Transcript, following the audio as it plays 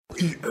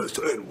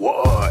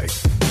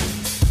PSNY.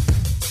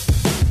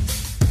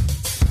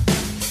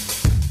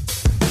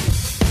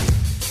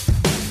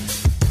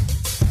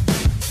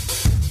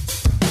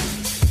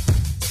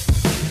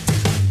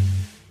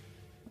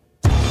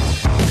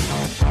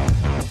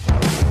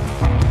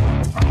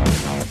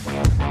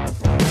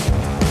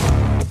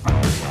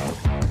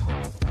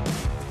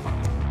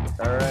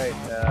 All right,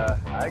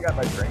 I got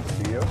my drinks.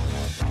 Do you?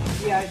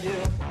 Yeah, I do.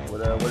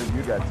 What have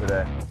you got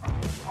today?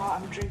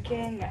 I'm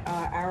drinking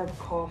Arab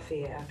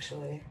coffee,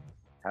 actually.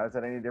 How is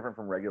that any different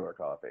from regular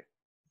coffee?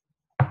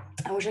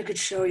 I wish I could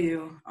show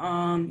you.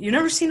 You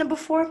never seen it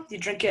before? You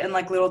drink it in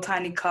like little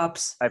tiny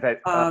cups. I've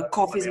had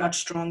Coffee's much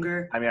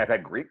stronger. I've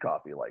had Greek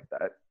coffee like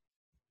that.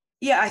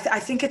 Yeah, I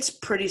think it's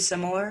pretty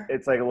similar.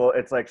 It's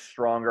like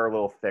stronger, a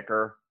little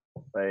thicker.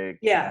 Like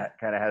Yeah.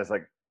 kind of has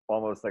like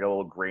almost like a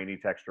little grainy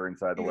texture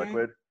inside the Mhm.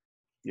 liquid.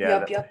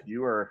 Yeah, Yep.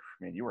 you were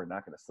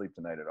not going to sleep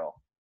tonight at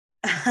all.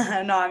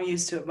 No, I'm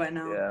used to it by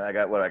now. Yeah, I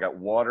got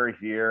water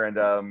here,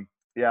 and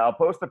yeah, I'll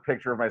post a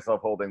picture of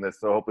myself holding this,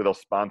 so hopefully they'll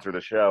sponsor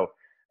the show.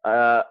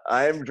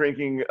 I'm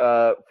drinking.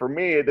 For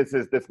me,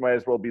 this might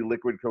as well be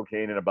liquid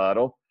cocaine in a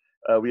bottle.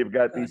 We've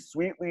got the Okay.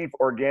 Sweet Leaf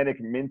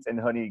Organic Mint and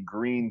Honey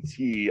Green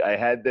Tea. I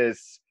had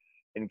this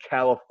in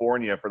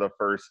California for the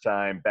first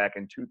time back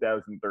in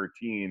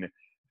 2013,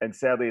 and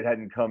sadly it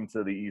hadn't come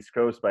to the East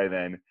Coast by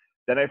then.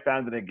 Then I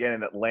found it again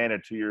in Atlanta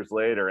 2 years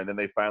later, and then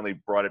they finally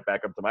brought it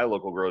back up to my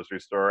local grocery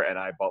store, and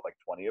I bought like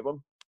 20 of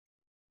them.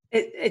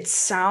 It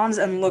sounds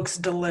and looks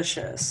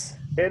delicious.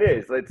 It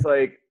is.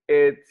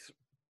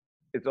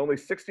 It's only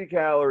 60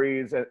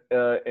 calories in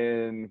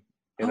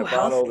Oh, a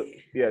bottle.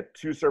 healthy. Yeah,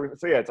 2 servings.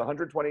 So yeah, it's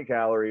 120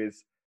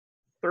 calories,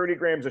 30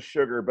 grams of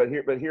sugar. But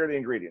here are the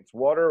ingredients: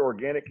 water,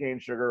 organic cane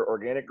sugar,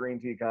 organic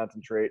green tea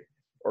concentrate,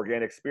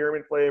 organic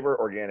spearmint flavor,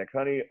 organic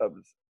honey,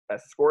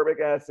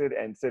 ascorbic acid,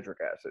 and citric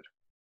acid.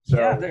 So,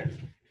 Yeah,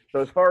 so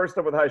as far as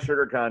stuff with high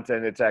sugar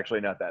content, it's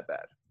actually not that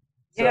bad.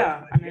 So,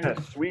 yeah. I mean,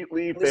 Sweet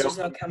Leaf. at least there's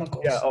no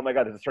chemicals. Yeah. Oh my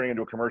God, this is turning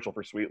into a commercial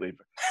for Sweet Leaf.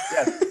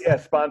 Yes. Yeah.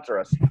 Sponsor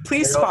us.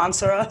 Please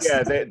sponsor us.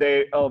 Yeah.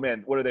 They. Oh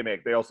man, what do they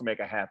make? They also make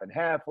a half and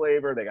half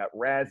flavor. They got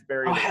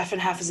raspberry. Oh, half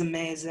and half is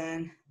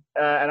amazing.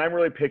 And I'm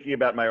really picky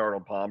about my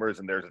Arnold Palmers,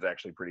 and theirs is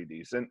actually pretty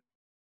decent.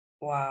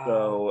 Wow.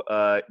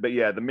 So, but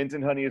yeah, the mint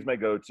and honey is my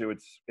go-to.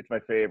 It's my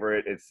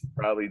favorite. It's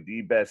probably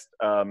the best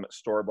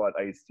store-bought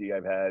iced tea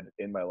I've had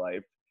in my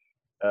life.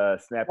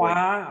 Snap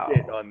Wow.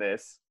 on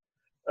this.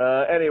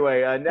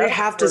 Anyway, now They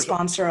have to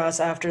sponsor us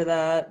after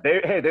that.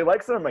 They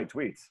like some of my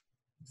tweets.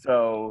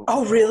 So.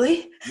 Oh,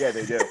 really? Yeah,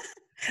 they do.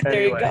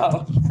 There you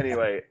go.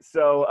 Anyway,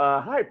 so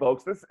hi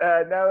folks. This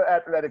now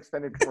after that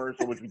extended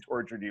commercial, which we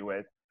tortured you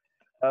with,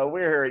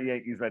 we're here at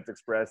Yankees Mets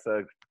Express,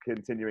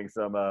 continuing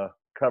some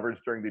coverage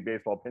during the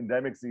baseball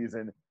pandemic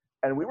season,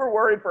 and we were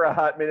worried for a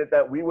hot minute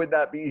that we would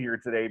not be here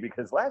today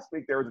because last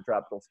week there was a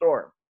tropical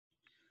storm.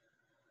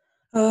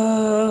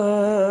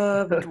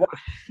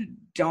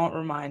 Don't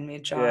remind me,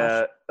 Josh.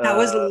 Yeah, that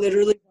was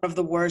literally one of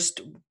the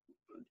worst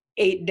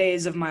 8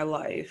 days of my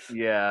life.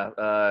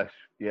 Yeah,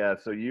 yeah.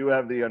 So you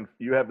have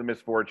the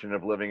misfortune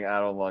of living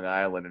out on Long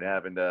Island and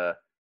having to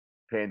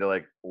pay into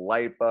like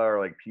LIPA or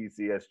like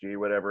PCSG,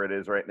 whatever it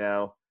is right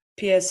now.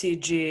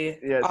 PSEG.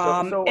 Yeah.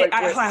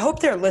 I hope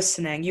they're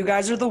listening. You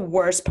guys are the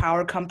worst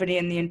power company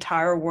in the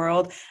entire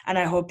world, and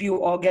I hope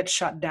you all get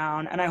shut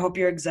down, and I hope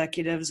your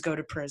executives go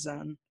to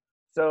prison.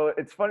 So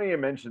it's funny you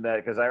mentioned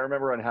that because I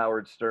remember on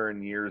Howard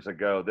Stern years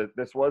ago that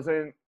this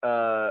wasn't.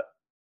 I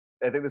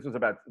think this was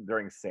about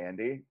during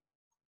Sandy.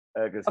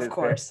 Of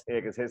course.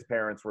 Because his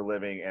parents were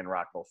living in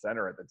Rockville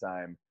Center at the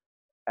time,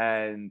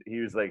 and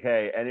he was like,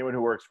 "Hey, anyone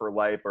who works for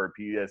LIPA or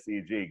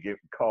PSEG,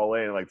 call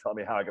in and like tell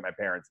me how I get my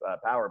parents'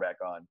 power back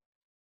on."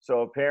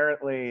 So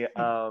apparently,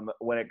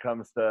 when it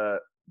comes to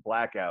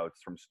blackouts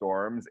from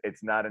storms,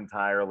 it's not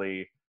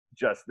entirely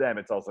just them;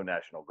 it's also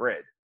National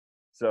Grid.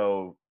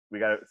 So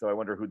So I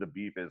wonder who the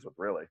beef is with,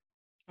 really.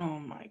 Oh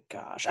my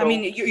gosh! I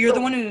mean, you're the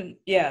one who.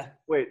 Yeah.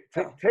 Wait,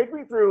 take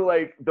me through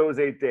like those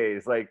 8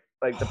 days. Like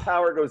the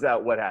power goes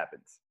out. What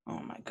happens? Oh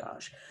my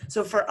gosh!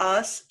 So for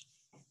us,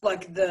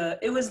 like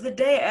it was the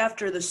day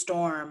after the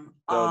storm.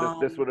 So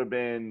this would have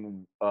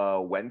been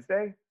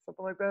Wednesday,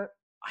 something like that.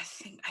 I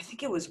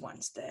think it was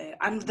Wednesday.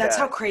 That's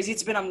how crazy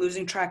it's been. I'm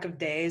losing track of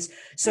days.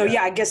 So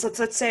yeah, I guess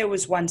let's say it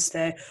was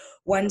Wednesday.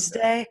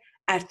 Wednesday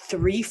at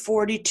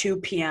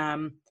 3:42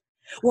 p.m.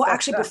 Well,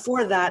 actually,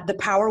 before that, the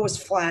power was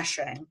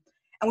flashing,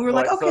 and we were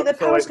the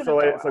power's gonna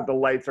go out. So the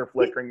lights are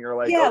flickering. You're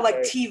like, yeah, okay. like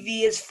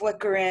TV is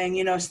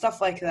flickering,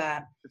 stuff like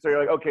that. So you're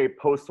like, okay,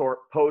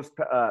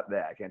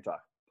 I can't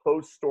talk.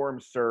 Post-storm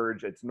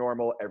surge, it's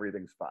normal,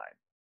 everything's fine.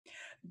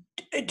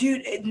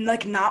 Dude,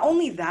 like not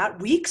only that,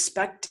 we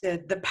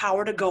expected the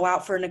power to go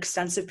out for an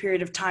extensive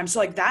period of time. So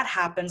like that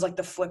happens, like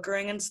the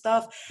flickering and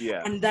stuff.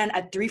 Yeah. And then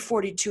at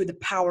 3:42, the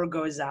power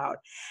goes out,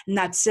 and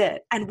that's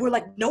it. And we're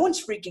like, no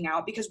one's freaking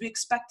out because we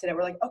expected it.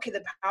 We're like, okay,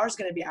 the power's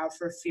gonna be out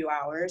for a few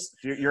hours.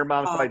 So your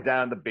mom's like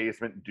down in the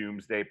basement,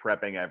 doomsday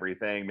prepping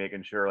everything,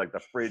 making sure like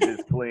the fridge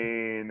is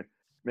clean,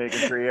 making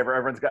sure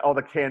everyone's got all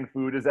the canned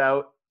food is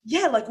out.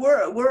 Yeah, like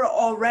we're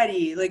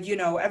already like, you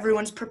know,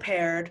 everyone's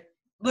prepared.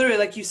 Literally,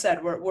 like you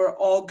said, we're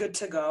all good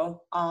to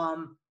go.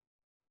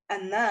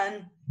 And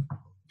then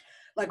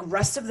like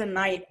rest of the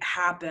night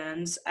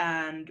happens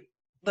and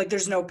like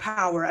there's no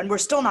power and we're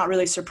still not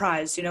really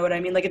surprised, you know what I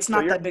mean? Like it's So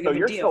not that big of a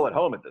you're still deal. at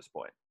home at this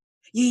point.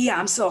 Yeah,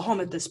 I'm still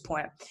home at this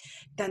point.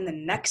 Then the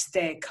next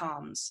day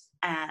comes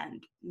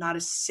and not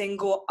a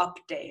single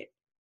update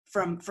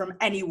from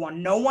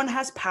anyone. No one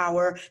has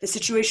power. The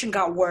situation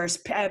got worse.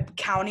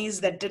 Counties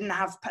that didn't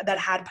have that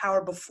had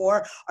power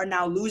before are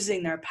now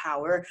losing their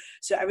power.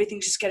 So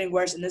everything's just getting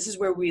worse. And this is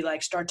where we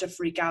like start to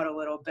freak out a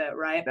little bit,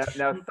 right?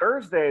 Now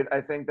Thursday,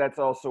 I think that's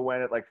also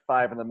when at like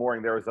 5 in the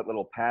morning there was that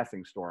little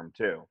passing storm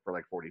too for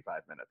like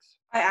 45 minutes.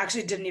 I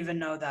actually didn't even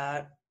know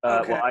that.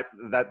 Okay.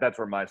 Well, that's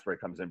where my story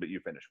comes in, but you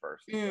finish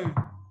first. Mm.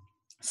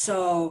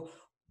 So,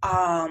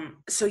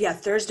 so yeah,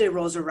 Thursday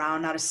rolls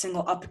around, not a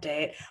single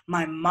update.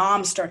 My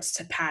mom starts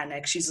to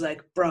panic. She's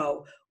like,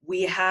 bro,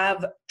 we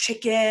have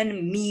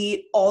chicken,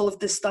 meat, all of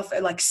this stuff,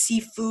 like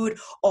seafood,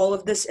 all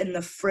of this in the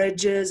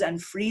fridges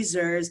and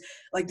freezers.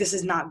 Like, this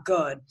is not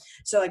good.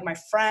 So, like, my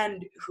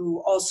friend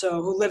who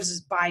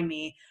lives by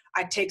me,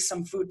 I take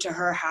some food to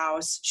her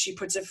house. She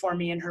puts it for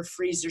me in her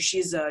freezer.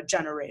 She's a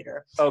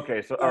generator.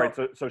 Okay, so all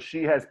So, right, so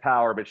she has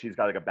power, but she's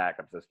got like a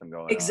backup system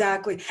going on.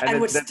 exactly. And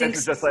And what this is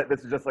stinks just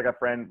is, like a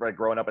friend like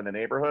growing up in the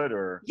neighborhood,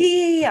 or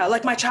yeah.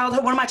 Like one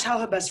of my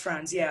childhood best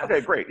friends. Yeah.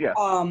 okay, great, yeah.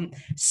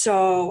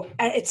 So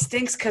and it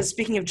stinks because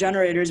speaking of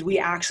generators, we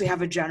actually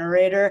have a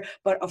generator,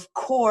 but of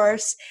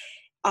course,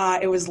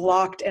 it was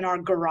locked in our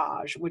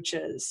garage, which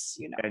is,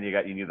 you know. And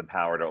you need the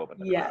power to open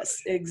the garage. Yes,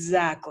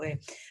 exactly.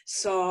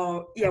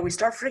 So yeah, we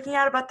start freaking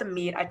out about the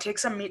meat. I take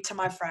some meat to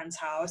my friend's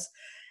house.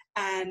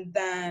 And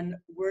then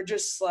we're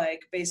just like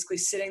basically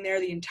sitting there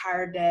the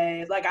entire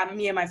day. Like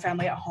me and my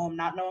family at home,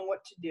 not knowing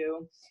what to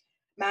do,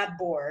 mad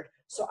bored.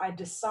 So I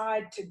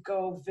decide to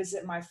go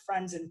visit my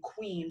friends in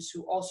Queens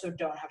who also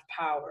don't have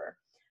power.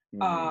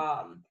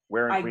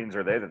 Where in I Queens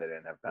are they that they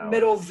didn't have power?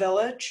 Middle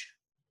Village.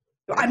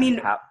 I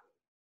mean,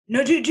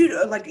 no,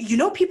 dude, like you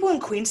know, people in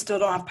Queens still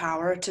don't have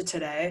power to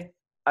today.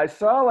 I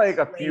saw like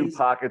a few Crazy.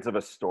 pockets of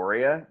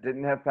Astoria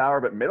didn't have power,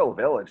 but Middle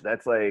Village,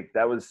 that's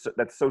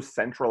so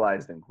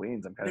centralized in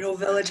Queens. I'm kind of Middle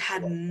surprised Village they still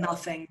had have power.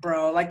 nothing,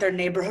 bro. Like their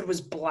neighborhood was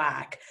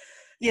black.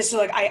 Yeah, so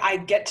like I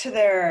get to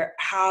their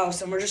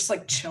house and we're just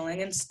like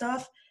chilling and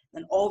stuff.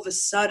 Then all of a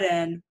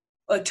sudden,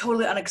 like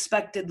totally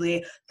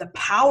unexpectedly, the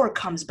power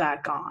comes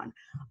back on.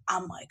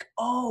 I'm like,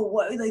 oh,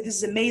 what? Like this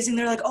is amazing.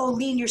 They're like, oh,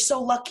 Lean, you're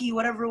so lucky.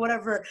 Whatever,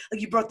 whatever. Like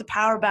you brought the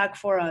power back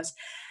for us.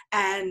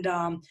 And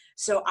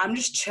so I'm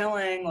just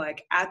chilling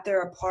like at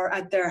their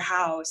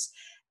house,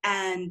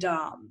 and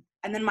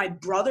then my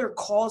brother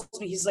calls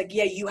me. He's like,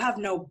 yeah, you have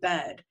no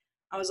bed.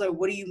 I was like,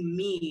 what do you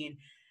mean?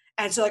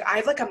 And so like I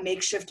have like a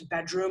makeshift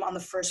bedroom on the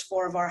first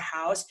floor of our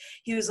house.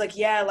 He was like,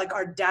 yeah, like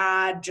our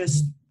dad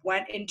just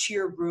went into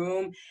your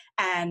room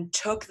and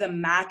took the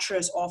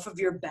mattress off of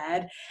your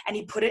bed and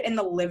he put it in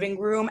the living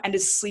room and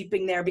is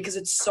sleeping there because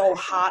it's so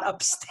hot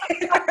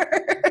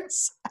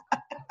upstairs.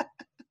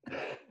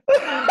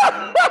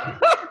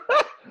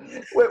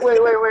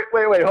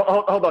 Wait.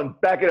 Hold on.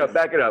 Back it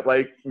up.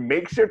 Like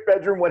makeshift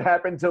bedroom. What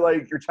happened to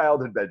like your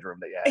childhood bedroom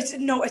that you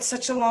had? It's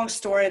such a long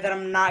story that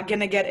I'm not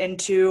gonna get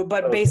into,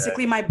 but Okay.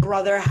 basically my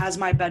brother has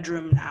my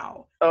bedroom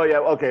now. Oh yeah.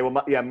 Okay. Well,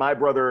 my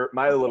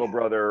little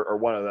brother, or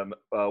one of them,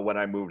 when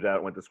I moved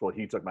out, went to school,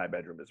 he took my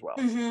bedroom as well.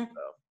 Mm-hmm.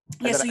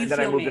 So, Yeah, so you and then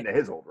I feel moved me. into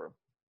his old room.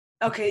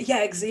 Okay,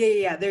 yeah,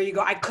 yeah. There you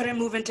go. I couldn't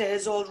move into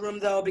his old room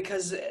though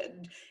because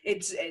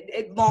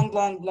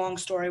long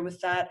story with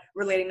that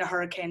relating to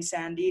Hurricane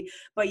Sandy.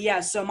 But yeah,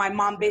 so my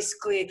mom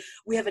basically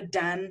we have a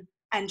den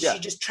and Yeah. she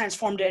just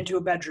transformed it into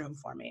a bedroom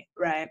for me,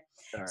 right?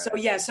 All So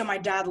right. yeah, so my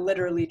dad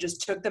literally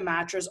just took the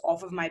mattress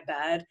off of my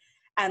bed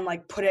and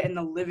like put it in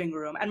the living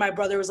room. And my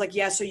brother was like,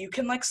 "Yeah, so you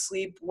can like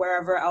sleep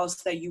wherever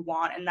else that you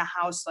want in the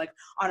house, like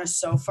on a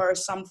sofa or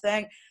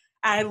something."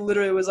 I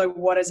literally was like,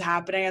 what is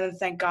happening? And then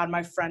thank God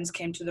my friends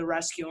came to the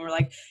rescue and were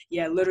like,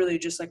 yeah, literally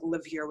just like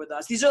live here with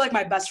us. These are like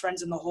my best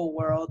friends in the whole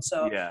world.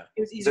 So Yeah. it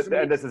was easy for me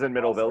to And this is in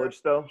Middle offer. Village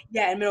still.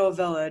 Yeah, in Middle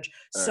Village.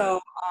 All right.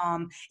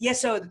 So yeah,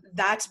 so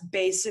that's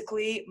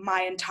basically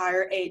my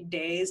entire 8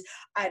 days.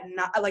 At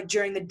not like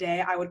during the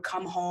day, I would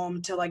come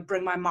home to like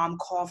bring my mom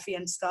coffee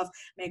and stuff,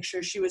 make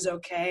sure she was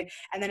okay.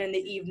 And then in the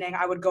evening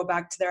I would go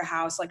back to their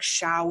house, like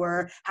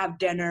shower, have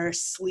dinner,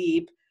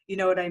 sleep. You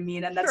know what I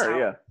mean? And that's Sure. how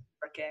Yeah.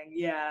 working.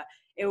 Yeah.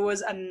 It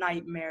was a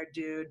nightmare,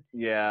 dude.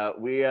 Yeah,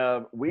 we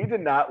did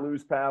not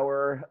lose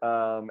power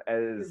You're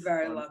as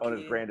very on as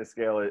lucky. grand a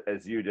scale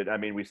as you did. I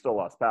mean, we still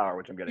lost power,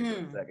 which I'm getting to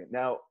in a Mm. second.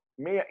 Now,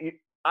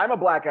 I'm a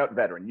blackout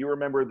veteran. You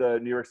remember the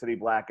New York City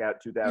blackout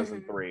Mhm.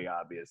 2003,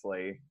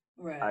 obviously.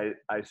 Right.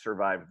 I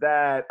survived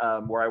that.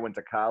 Where I went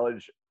to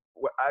college,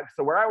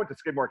 where I went to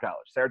Skidmore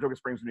College, Saratoga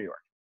Springs, New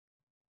York.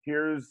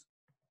 Here's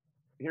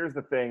here's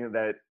the thing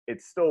that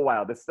it's still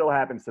wild. This still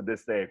happens to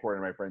this day,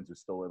 according to my friends who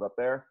still live up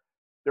there.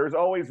 There's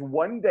always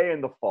one day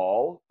in the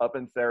fall up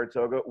in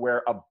Saratoga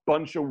where a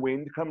bunch of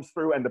wind comes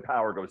through and the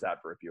power goes out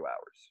for a few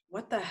hours.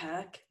 What the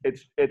heck?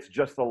 It's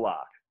just a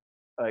lock.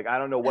 Like, I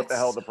don't know what the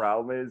hell the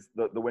problem is.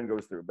 The wind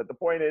goes through. But the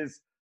point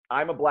is,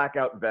 I'm a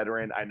blackout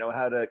veteran. I know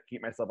how to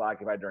keep myself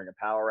occupied during a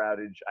power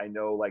outage. I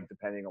know, like,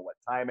 depending on what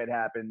time it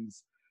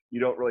happens, you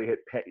don't really hit.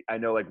 I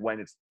know, like, when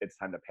it's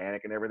time to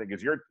panic and everything.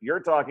 Because you're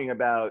talking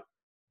about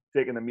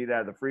taking the meat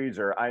out of the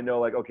freezer. I know,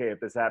 like, okay, if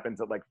this happens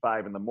at like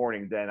 5 in the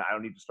morning, then I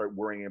don't need to start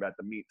worrying about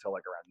the meat till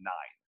like around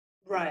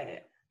 9.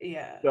 Right.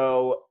 Yeah.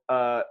 So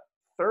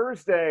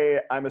Thursday,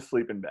 I'm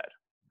asleep in bed.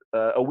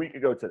 A week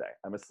ago today,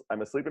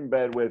 I'm asleep in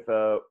bed with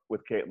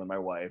Caitlin, my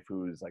wife,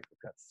 who's like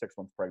got 6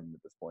 months pregnant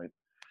at this point.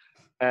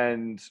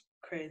 And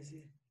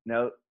crazy.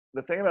 Now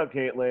the thing about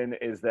Caitlin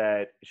is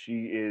that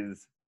she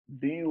is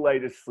the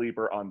lightest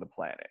sleeper on the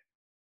planet.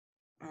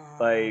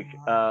 Like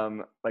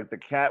the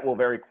cat will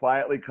very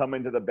quietly come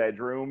into the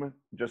bedroom,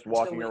 just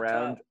walking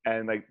around,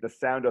 and like the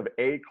sound of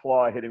a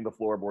claw hitting the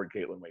floorboard,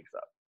 Caitlin wakes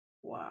up.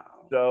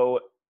 Wow. So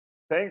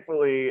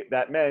thankfully,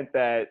 that meant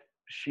that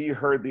she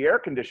heard the air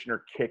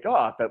conditioner kick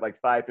off at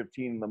like 5:15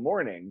 in the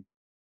morning,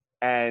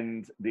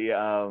 and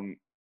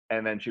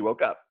then she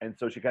woke up, and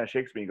so she kind of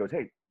shakes me and goes,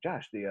 "Hey,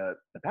 Josh, the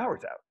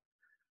power's out."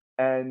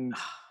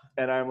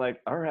 And I'm like,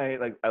 all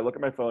right. Like, I look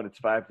at my phone, it's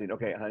 5:15.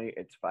 Okay, honey,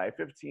 it's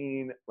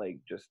 5:15. Like,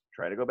 just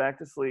try to go back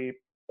to sleep.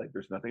 Like,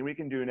 there's nothing we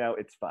can do now.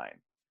 It's fine.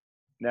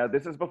 Now,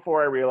 this is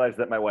before I realized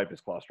that my wife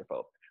is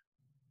claustrophobic.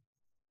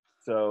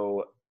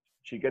 So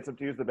she gets up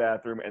to use the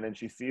bathroom, and then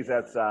she sees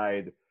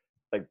outside,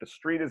 like, the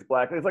street is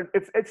black. It's like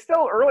it's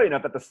still early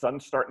enough that the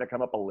sun's starting to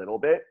come up a little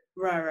bit.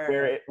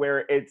 Right.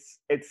 Where it's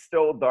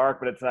still dark,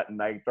 but it's not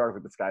night dark.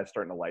 Like the sky's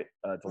starting to light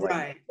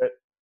right. A bit.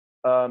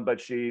 But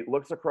she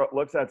looks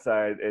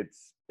outside.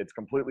 It's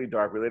completely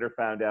dark. We later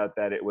found out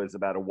that it was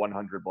about a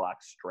 100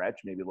 block stretch,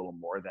 maybe a little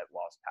more, that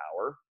lost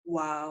power.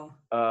 Wow.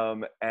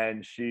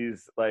 And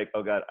she's like,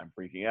 "Oh God, I'm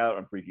freaking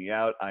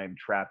out. I'm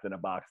trapped in a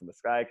box in the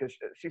sky," because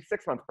she's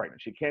 6 months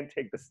pregnant. She can't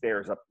take the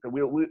stairs up.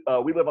 We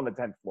live on the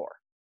 10th floor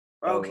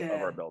of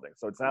our building,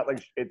 so it's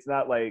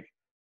not like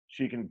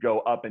she can go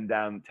up and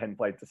down 10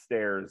 flights of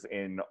stairs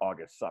in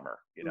August summer.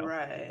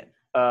 Right.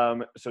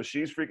 So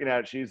she's freaking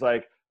out. She's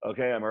like,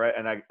 "Okay, I'm all right."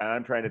 And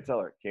I'm trying to tell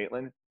her,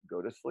 "Caitlin,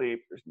 go to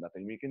sleep. There's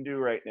nothing we can do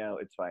right now.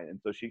 It's fine." And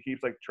so she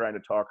keeps like trying to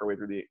talk her way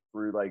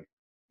through like,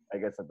 I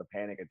guess, like the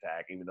panic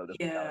attack, even though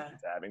doesn't sound like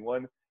she's having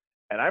one.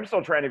 And I'm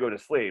still trying to go to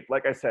sleep.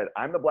 Like I said,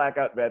 I'm the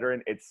blackout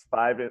veteran. It's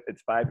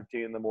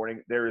 5:15 in the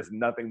morning. There is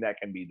nothing that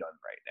can be done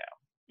right now.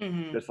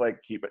 Mm-hmm.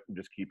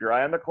 Just keep your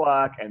eye on the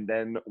clock, and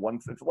then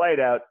once it's light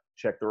out,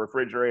 check the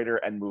refrigerator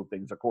and move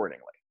things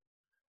accordingly.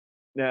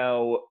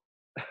 Now.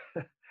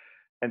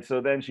 And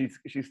so then she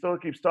still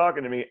keeps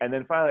talking to me, and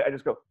then finally I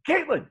just go,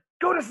 "Caitlin,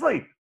 go to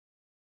sleep."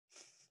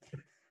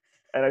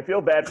 And I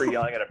feel bad for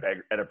yelling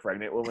at a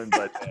pregnant woman,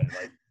 but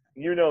like,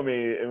 you know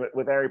me,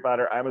 with Harry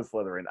Potter, I'm a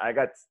Slytherin. I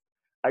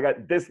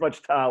got this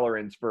much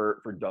tolerance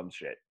for dumb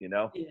shit, you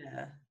know?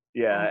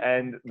 Yeah.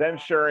 And then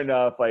sure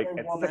enough, like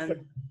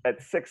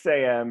at 6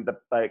 a.m.,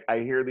 I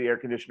hear the air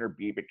conditioner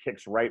beep. It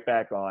kicks right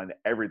back on.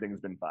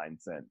 Everything's been fine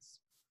since.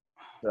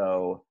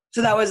 So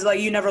that was like,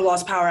 you never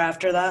lost power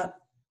after that?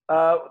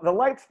 The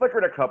lights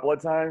flickered a couple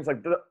of times. Like,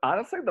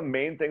 honestly, the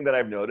main thing that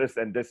I've noticed,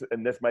 and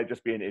this might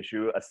just be an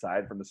issue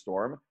aside from the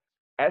storm,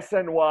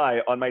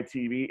 SNY on my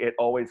TV, it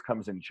always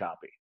comes in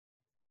choppy.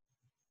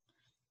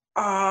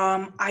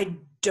 I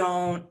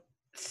don't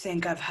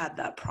think I've had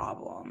that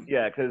problem.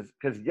 Yeah,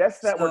 because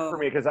Yes Network for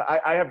me, because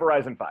I have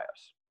Verizon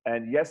Fios,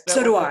 and Yes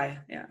Network. So do I.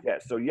 Yeah. Yeah.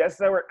 So Yes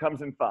Network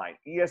comes in fine.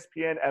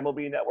 ESPN,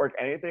 MLB Network,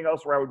 anything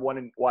else where I would want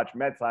to watch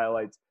Mets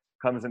highlights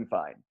comes in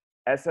fine.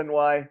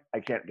 SNY, I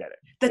can't get it.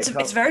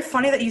 It's very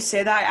funny that you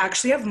say that. I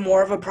actually have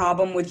more of a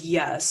problem with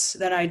Yes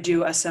than I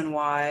do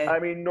SNY. I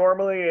mean,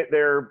 normally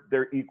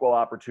they're equal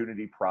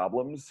opportunity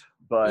problems,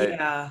 but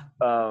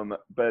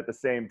but at the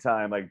same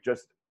time, like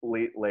just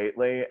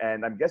lately,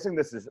 and I'm guessing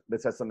this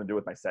has something to do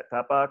with my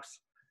set-top box.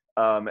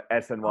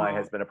 SNY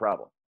has been a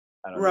problem.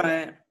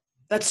 Right.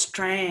 That's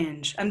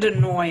strange and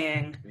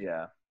annoying.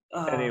 Yeah.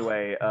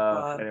 Anyway,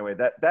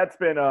 that's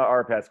been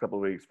our past couple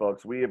of weeks,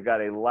 folks. We have got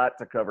a lot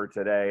to cover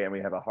today, and we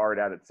have a hard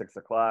out at 6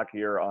 o'clock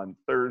here on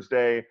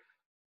Thursday,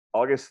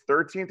 August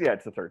 13th. Yeah,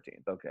 it's the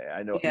 13th. Okay,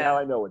 I know now.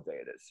 I know what day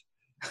it is.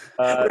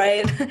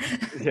 Right.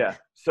 Yeah.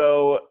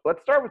 So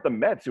let's start with the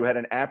Mets, who had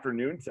an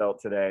afternoon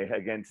tilt today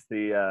against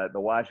the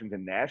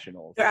Washington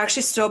Nationals. They're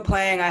actually still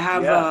playing. I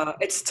have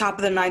it's top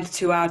of the ninth,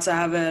 2 outs. I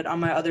have it on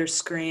my other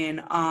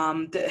screen.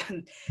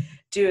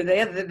 Dude,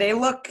 they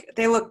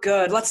look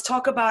good. Let's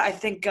talk about, I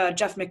think,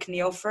 Jeff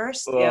McNeil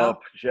first. Oh,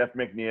 Jeff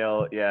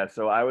McNeil. Yeah.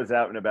 So I was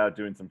out and about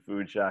doing some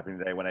food shopping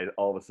today when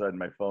all of a sudden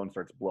my phone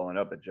starts blowing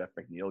up that Jeff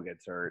McNeil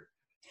gets hurt.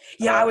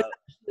 Yeah,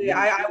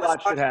 I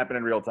watched it happen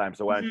in real time.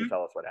 So why don't you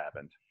tell us what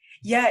happened?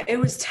 Yeah, it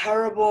was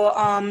terrible.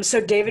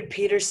 So David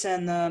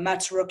Peterson, the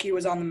Mets rookie,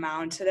 was on the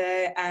mound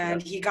today,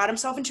 and he got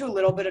himself into a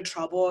little bit of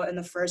trouble in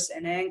the first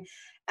inning.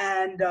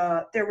 And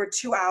there were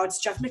 2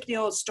 outs. Jeff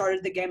McNeil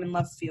started the game in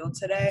left field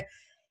today.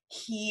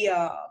 He,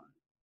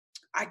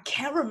 I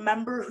can't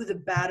remember who the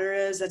batter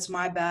is. That's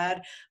my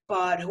bad.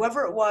 But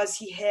whoever it was,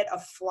 he hit a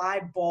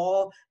fly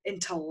ball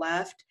into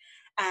left.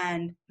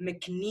 and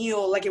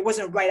McNeil, like it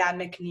wasn't right at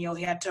McNeil.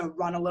 He had to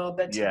run a little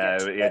bit to get Yeah,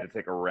 to he had it. to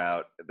take a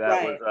route. That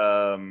Right.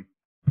 was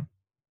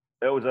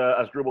it was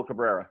Asdrubal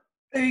Cabrera.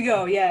 There you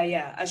go. Yeah,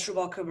 yeah.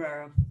 Asdrubal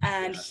Cabrera.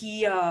 And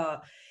Yeah,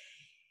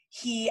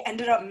 he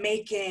ended up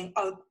making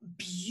a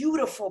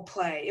beautiful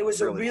play. It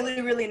was a really was.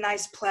 really, really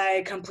nice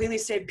play, completely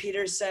saved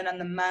Peterson and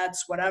the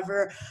Mets,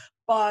 whatever.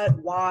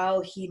 But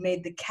while he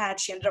made the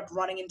catch, he ended up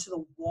running into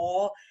the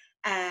wall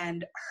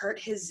and hurt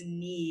his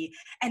knee.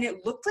 And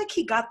it looked like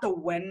he got the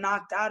wind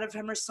knocked out of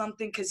him or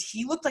something because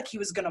he looked like he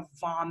was going to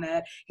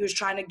vomit. He was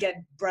trying to get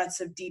breaths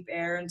of deep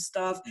air and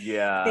stuff.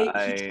 Yeah,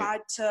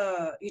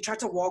 He tried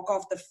to walk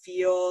off the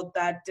field.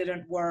 That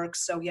didn't work,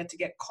 so he had to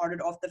get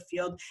carted off the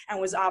field and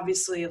was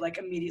obviously like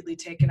immediately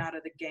taken out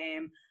of the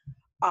game.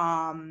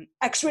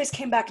 X-rays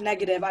came back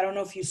negative. I don't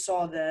know if you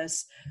saw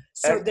this.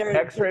 So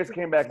X-rays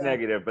came back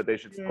negative, but they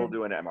should still Mhm.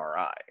 do an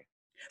MRI.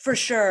 For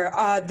sure.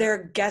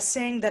 They're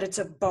guessing that it's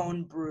a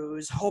bone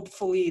bruise.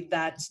 Hopefully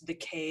that's the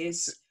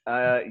case.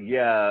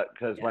 Yeah,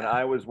 because when Yeah.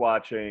 I was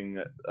watching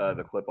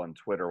the clip on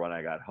Twitter when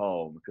I got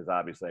home, because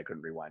obviously I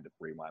couldn't rewind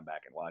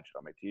back and watch it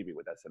on my TV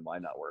with SNY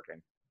not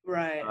working.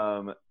 Right.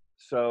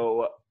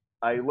 So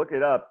I look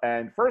it up,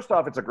 and first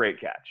off, it's a great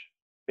catch.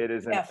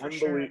 Yeah, for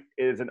sure. It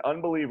is an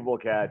unbelievable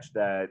catch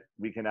that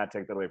we cannot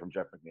take that away from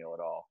Jeff McNeil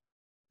at all.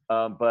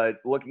 But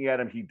looking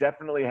at him, he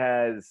definitely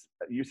has.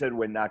 You said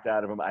when knocked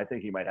out of him, I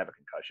think he might have a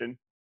concussion.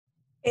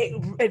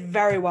 It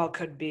very well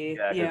could be.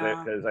 Yeah,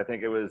 Yeah. because I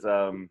think it was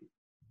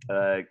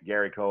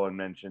Gary Cohen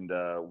mentioned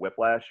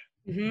whiplash,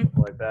 Mhm.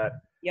 something like that.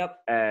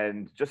 Yep.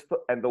 And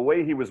and the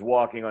way he was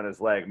walking on his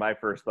leg, my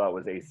first thought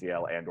was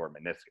ACL and or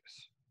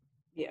meniscus.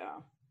 Yeah.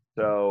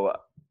 So,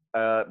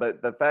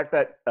 but the fact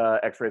that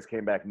X-rays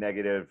came back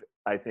negative,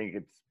 I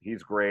think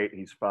he's great.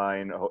 He's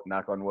fine.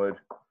 Knock on wood.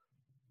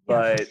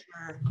 Yeah, for But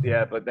sure.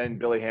 yeah, but then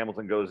Billy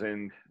Hamilton goes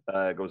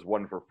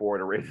 1 for 4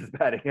 to raise his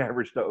batting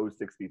average to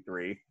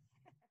 063.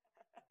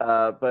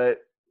 But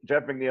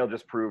Jeff McNeil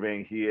just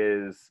proving he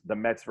is the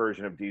Mets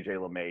version of DJ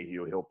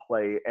LeMahieu. He'll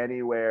play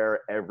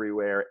anywhere,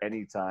 everywhere,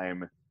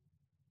 anytime.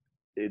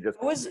 It just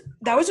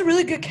That was a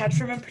really good catch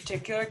from him in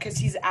particular because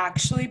he's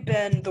actually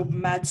been the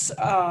Mets,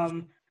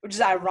 which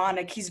is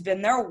ironic. He's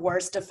been their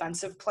worst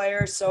defensive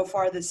player so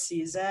far this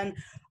season.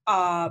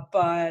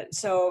 But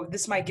so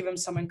this might give him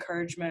some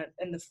encouragement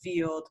in the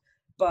field.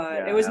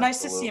 But it yeah, was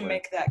nice to see him absolutely.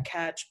 make that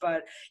catch.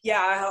 But yeah,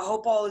 I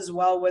hope all is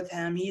well with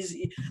him. He's,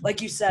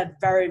 like you said,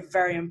 very,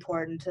 very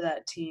important to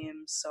that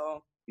team.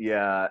 So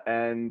Yeah,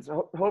 and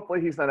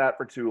hopefully he's not out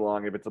for too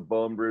long. If it's a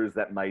bone bruise,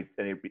 that's going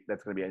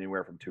to be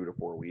anywhere from 2 to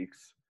 4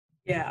 weeks.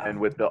 yeah, And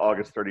with the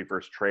August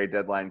 31st trade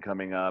deadline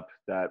coming up,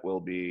 that will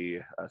be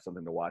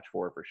something to watch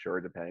for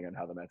sure, depending on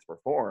how the Mets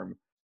perform.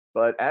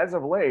 But as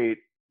of late,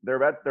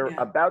 they're yeah.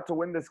 about to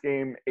win this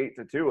game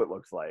 8-2. It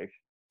looks like,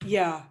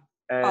 Yeah.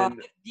 Uh,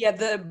 and yeah,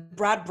 the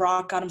Brad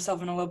Brock got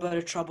himself in a little bit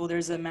of trouble.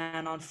 There's a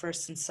man on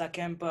first and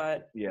second,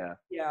 but yeah,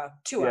 yeah,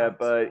 two yeah. outs.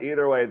 But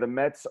either way, the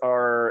Mets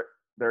they're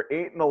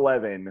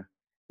 8-11,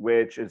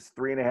 which is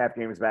 3.5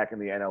 games back in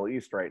the NL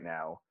East right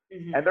now,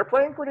 and they're Hmm.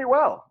 playing pretty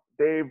well.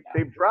 Yeah.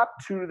 They've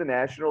dropped 2 to the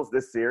Nationals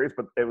this series,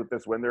 but with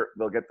this win,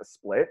 they'll get the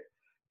split.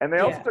 And they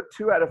also Yeah. took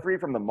 2 out of 3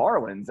 from the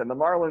Marlins, and the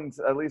Marlins,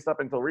 at least up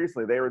until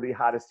recently, they were the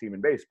hottest team in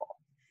baseball.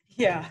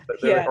 Yeah.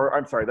 Yeah. Or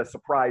I'm sorry, the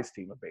surprise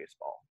team of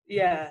baseball.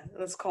 Yeah.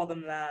 Let's call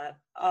them that.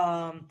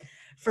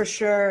 For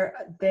sure,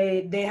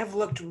 they have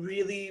looked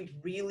really,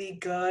 really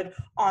good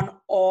on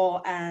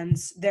all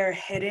ends. Their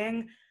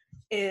hitting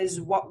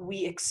is what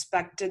we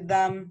expected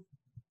them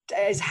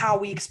is how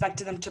we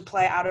expected them to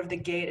play out of the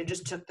gate. It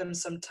just took them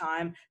some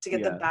time to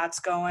get the Yeah, bats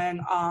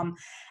going.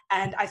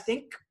 And I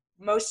think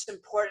most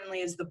importantly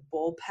is the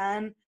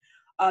bullpen.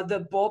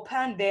 The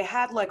bullpen, they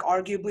had like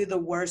arguably the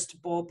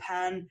worst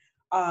bullpen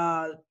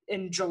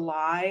in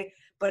July,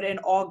 but in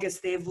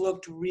August they've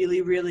looked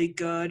really, really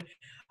good.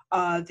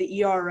 The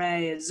ERA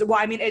is well,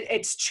 I mean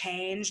it's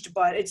changed,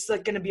 but it's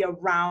like going to be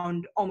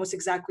around almost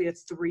exactly a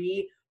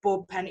 3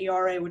 bullpen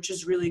ERA, which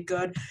is really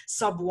good.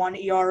 Sub 1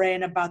 ERA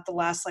in about the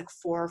last like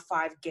 4 or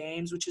 5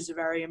 games, which is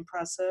very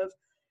impressive.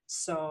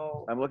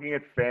 So I'm looking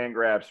at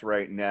Fangraphs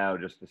right now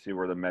just to see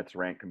where the Mets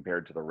rank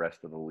compared to the rest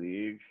of the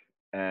league,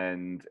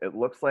 and it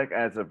looks like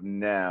as of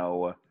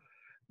now,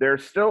 they're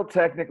still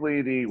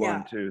technically the yeah,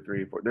 one, two,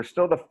 three, four. They're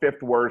still the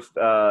fifth worst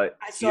I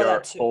saw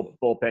that too.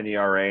 bullpen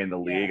ERA in the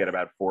league Yeah, at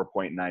about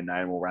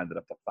 4.99. We'll round it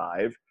up to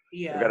 5.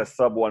 They've got yeah. a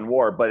sub 1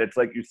 WAR, but it's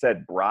like you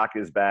said, Brock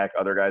is back.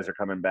 Other guys are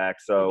coming back.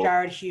 So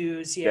Jared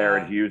Hughes,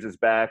 Jared yeah, Hughes is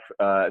back.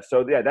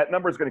 So yeah, that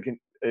number is going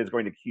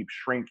to keep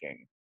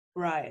shrinking.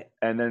 right.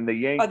 And then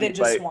Oh, they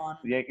just won.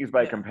 The Yankees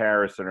by Yeah,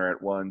 comparison are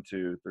at 1,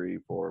 2, 3,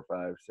 4,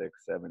 5, 6,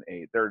 7,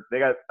 8. They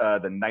got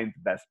the ninth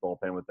best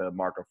bullpen with a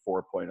mark of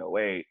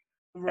 4.08.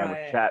 And with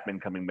right. Chapman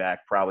coming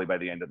back probably by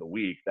the end of the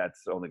week,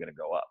 that's only going to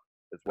go up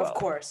as Of well.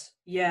 course,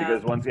 yeah,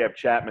 Because once you have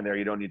Chapman there,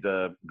 you don't need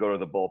to go to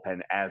the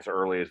bullpen as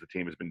early as the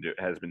team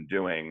has been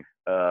doing.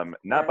 of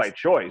Not by course.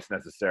 choice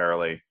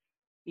necessarily,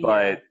 Yeah.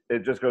 But it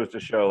just goes to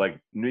show, like,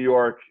 New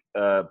York,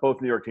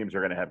 both New York teams are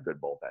going to have good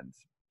bullpens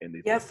in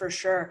these Yeah, leagues. for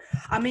sure.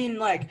 I mean,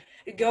 like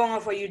going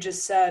off what you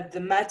just said, the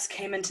Mets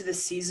came into the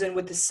season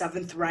with the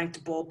seventh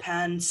ranked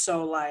bullpen.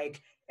 So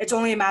like it's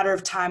only a matter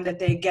of time that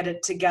they get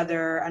it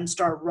together and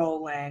start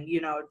rolling. You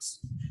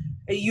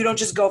don't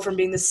just go from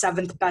being the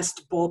seventh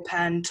best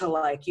bullpen to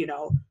like,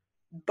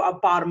 a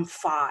bottom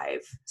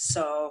five.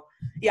 So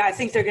yeah, I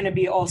think they're going to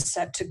be all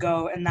set to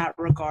go in that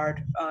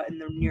regard in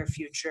the near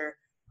future.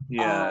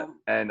 Yeah, Um,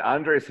 and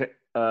Andres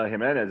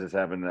Jimenez is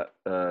having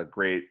a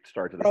great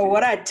start to the Bro, season.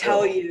 what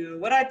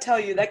I tell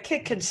you, that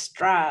kid can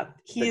strap.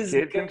 He The is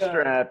kid can good.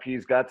 strap.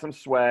 He's got some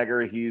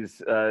swagger.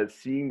 He's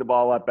seeing the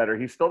ball a lot better.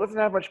 He still doesn't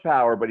have much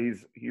power, but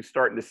he's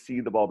starting to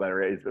see the ball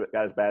better. He's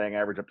got his batting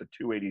average up to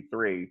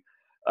 283.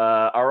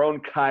 Our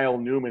own Kyle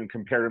Newman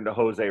compared him to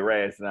Jose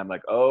Reyes, and I'm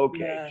like, okay,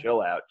 Yeah.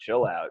 chill out,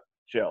 chill out,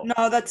 chill.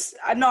 No,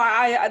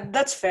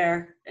 that's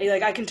fair.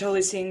 Like I can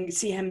totally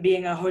see him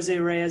being a Jose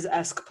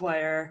Reyes-esque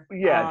player.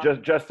 Yeah,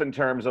 just in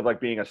terms of like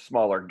being a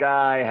smaller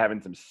guy,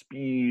 having some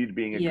speed,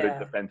 being a good Yeah.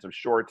 defensive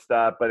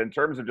shortstop, but in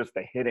terms of just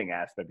the hitting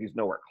aspect, he's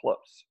nowhere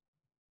close.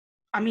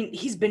 I mean,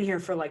 he's been here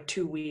for like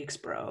 2 weeks,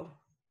 bro.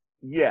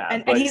 Yeah,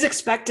 And but he's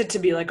expected to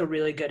be like a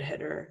really good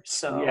hitter.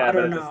 So I yeah,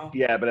 don't know.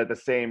 but at the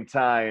same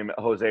time,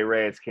 Jose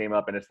Reyes came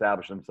up and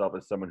established himself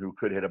as someone who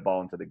could hit a ball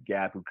into the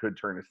gap, who could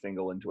turn a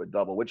single into a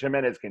double, which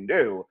Jimenez can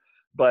do.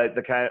 But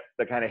the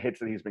kind of hits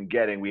that he's been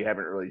getting, we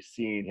haven't really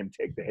seen him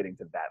take the hitting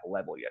to that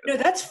level yet. No,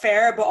 that's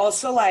fair, but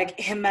also like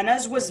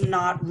Jimenez was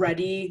not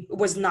ready,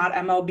 was not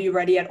MLB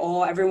ready at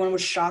all. Everyone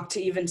was shocked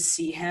to even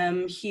see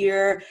him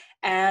here,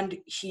 and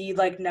he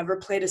like never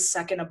played a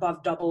second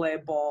above double A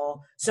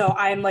ball. So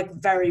I'm like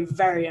very,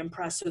 very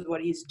impressed with what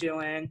he's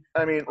doing.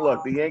 I mean,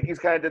 look, the Yankees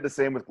kind of did the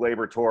same with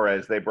Gleyber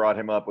Torres. They brought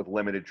him up with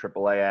limited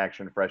AAA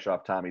action, fresh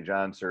off Tommy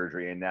John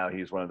surgery, and now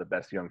he's one of the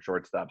best young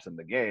shortstops in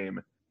the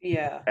game.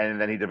 Yeah. And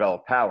then he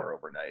developed power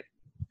overnight.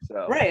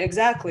 So, Right,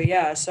 exactly.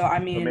 Yeah. So I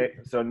mean,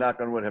 so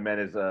knock on wood,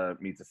 Jimenez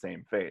meets the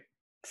same fate.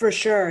 for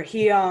sure.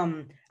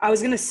 I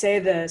was gonna say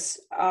this,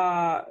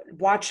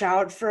 watch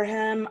out for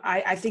him.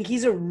 I think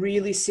he's a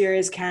really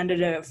serious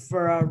candidate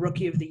for a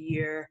rookie of the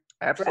year,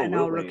 for NL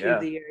Absolutely, rookie of yeah.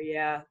 the year.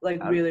 Yeah.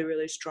 Like I'm, really,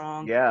 really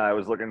strong. yeah, I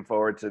was looking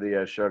forward to the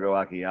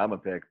Shogo Akiyama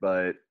pick,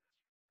 but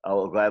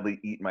I'll gladly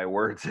eat my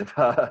words Yeah,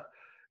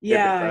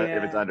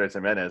 if it's yeah. Andres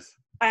Jimenez.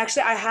 I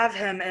have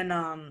him in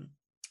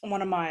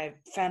one of my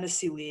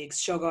fantasy leagues,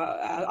 Shogo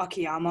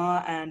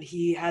Akiyama, and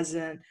he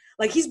hasn't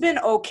like he's been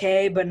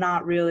okay, but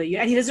not really,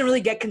 and he doesn't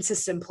really get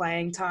consistent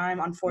playing time,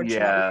 unfortunately.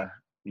 Yeah,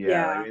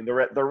 yeah. I Yeah, mean,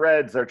 the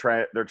Reds are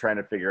trying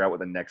to figure out what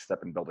the next step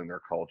in building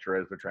their culture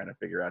is. They're trying to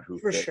figure out who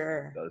for fits and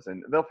sure. who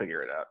doesn't. They'll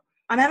figure it out.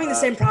 I'm having the Uh,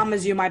 same problem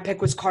as you. My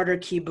pick was Carter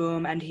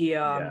Kieboom, and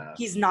yeah,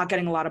 he's not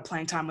getting a lot of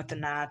playing time with the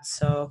Nats.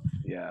 So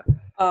yeah.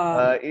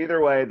 um,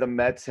 Either way, the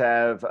Mets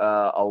have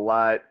a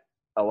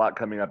lot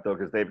coming up though,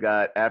 because they've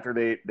got after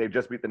they've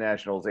just beat the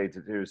Nationals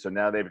 8-2, so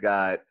now they've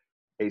got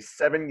a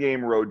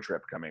 7-game road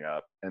trip coming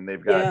up, and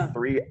they've got yeah,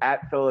 3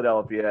 at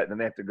Philadelphia, and then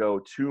they have to go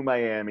to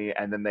Miami,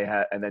 and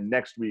then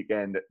next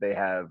weekend they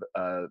have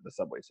the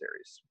Subway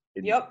Series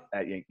yep,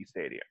 at Yankee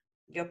Stadium,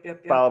 yep.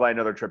 followed by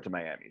another trip to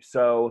Miami.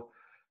 So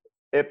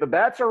if the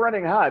bats are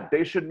running hot,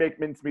 they should make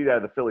mincemeat out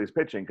of the Phillies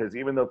pitching, because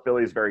even though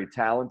Philly's very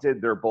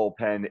talented, their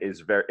bullpen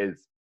is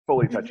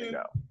fully touch and hmm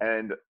go.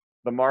 And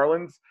the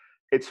Marlins,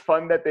 it's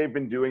fun that they've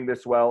been doing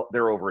this well.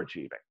 They're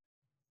overachieving.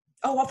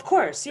 Oh, of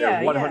course, They're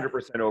yeah, yeah, 100%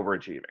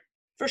 overachieving.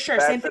 for The sure.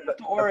 Same fact thing that with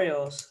the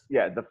Orioles.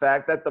 the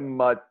fact that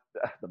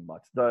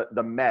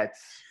the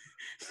Mets.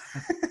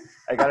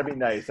 I got to be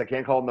nice. I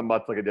can't call them the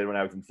Mutts like I did when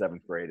I was in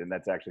 7th grade, and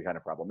that's actually kind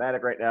of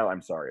problematic right now.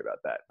 I'm sorry about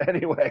that.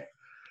 Anyway,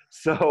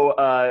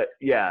 so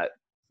yeah,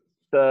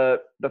 the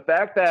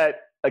fact that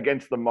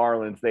against the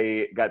Marlins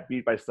they got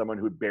beat by someone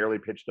who barely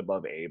pitched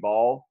above A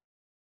ball,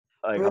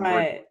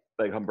 Right,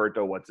 like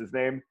Humberto, what's his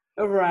name?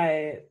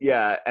 right.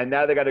 Yeah, and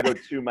now they got to go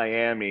to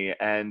Miami,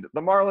 and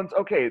the Marlins.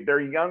 Okay, they're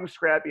young,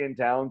 scrappy, and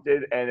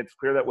talented, and it's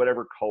clear that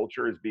whatever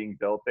culture is being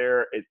built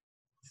there,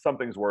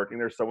 something's working.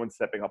 There's someone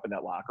stepping up in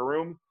that locker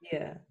room.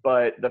 Yeah.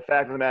 But the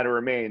fact of the matter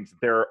remains,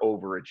 they're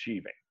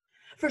overachieving.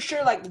 For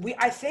sure, like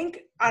I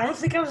don't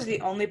think I was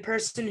the only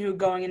person who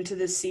going into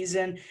this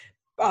season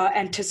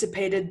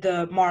anticipated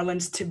the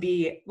Marlins to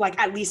be like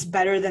at least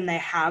better than they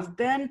have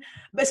been,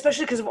 but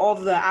especially because of all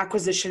of the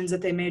acquisitions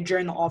that they made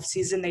during the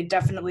offseason. They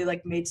definitely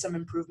like made some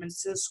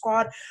improvements to the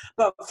squad,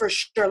 but for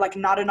sure, like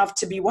not enough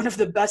to be one of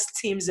the best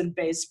teams in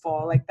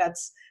baseball. Like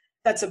that's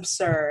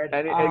absurd.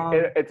 And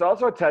it's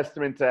also a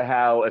testament to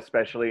how,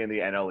 especially in the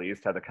NL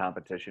East, how the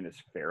competition is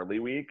fairly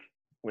weak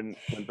when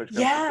push comes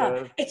to Yeah,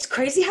 shove. it's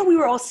crazy how we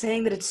were all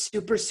saying that it's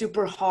super,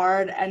 super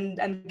hard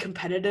and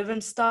competitive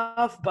and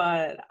stuff,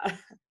 but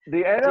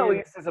The NL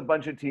dude, East is a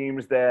bunch of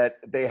teams that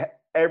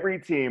every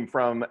team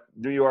from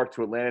New York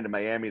to Atlanta to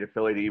Miami to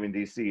Philly to even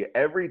DC,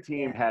 every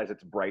team yeah, has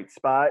its bright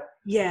spot.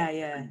 yeah,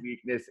 Every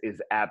weakness is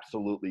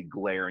absolutely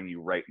glaring you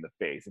right in the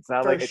face. for It's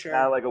not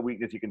sure. like a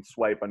weakness you can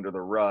swipe under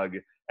the rug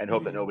and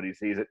hope that Mhm. nobody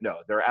sees it. No,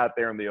 they're out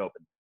there in the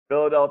open.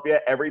 Philadelphia,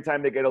 every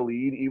time they get a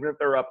lead, even if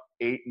they're up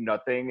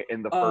 8-0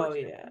 in the first,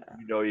 yeah.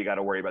 you got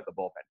to worry about the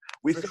bullpen.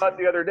 We For saw it sure.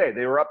 the other day.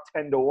 They were up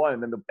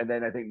 10-1, and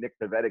then I think Nick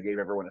Pivetta gave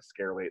everyone a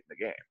scare late in the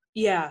game.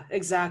 Yeah,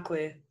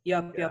 exactly.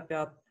 Yep.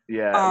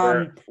 Yeah,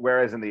 Um,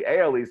 whereas in the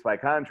AL East, by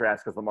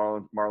contrast, because the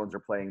Marlins are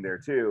playing there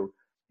too,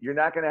 you're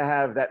not going to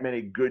have that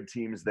many good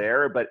teams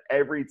there, but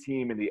every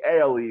team in the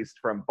AL East,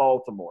 from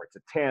Baltimore to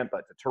Tampa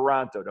to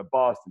Toronto to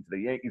Boston to the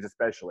Yankees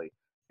especially,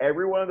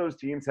 every one of those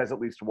teams has at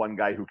least one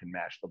guy who can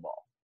mash the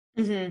ball.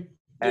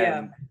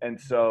 Yeah.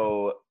 And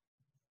so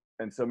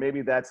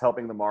maybe that's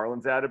helping the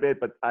Marlins out a bit,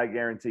 but I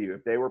guarantee you,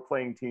 if they were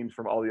playing teams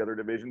from all the other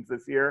divisions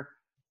this year,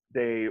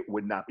 they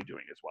would not be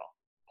doing as well.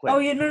 Oh,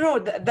 yeah, no.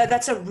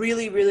 That's a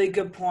really, really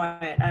good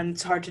point, and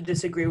it's hard to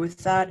disagree with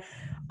that.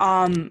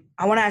 I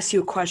want to ask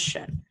you a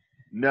question.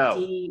 No.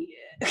 Okay,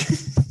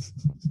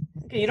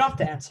 you don't have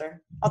to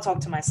answer. I'll talk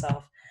to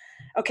myself.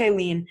 Okay,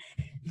 Lean.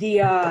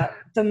 The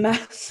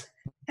Mets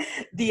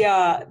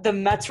the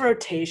Mets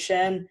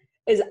rotation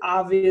is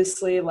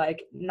obviously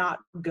like not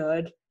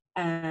good,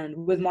 and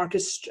with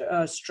Marcus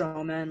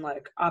Stroman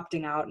like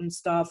opting out and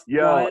stuff.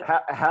 Yo,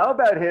 But how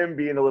about him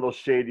being a little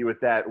shady with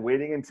that,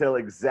 waiting until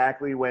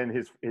exactly when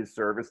his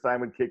service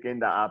time would kick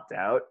in to opt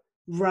out?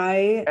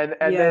 right, And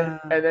yeah,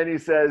 then he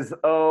says,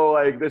 "Oh,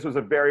 like this was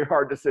a very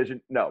hard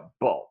decision." No,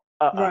 bull.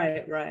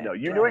 No,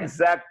 you knew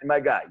right. my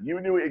guy.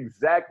 You knew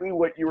exactly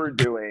what you were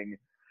doing.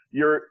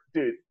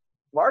 Dude.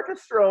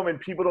 Marcus Stroman,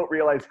 people don't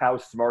realize how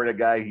smart a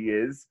guy he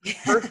is.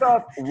 First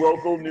off,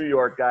 local New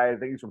York guy. I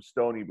think he's from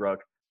Stony Brook.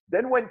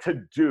 Then went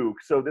to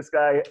Duke. So this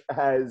guy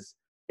has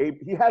a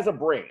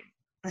brain.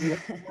 He has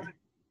a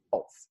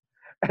pulse.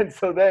 And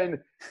so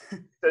then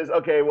says,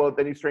 okay, well,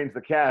 then he strains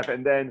the calf.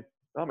 And then,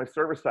 oh, my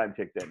service time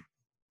kicked in.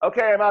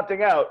 Okay, I'm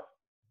opting out.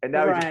 And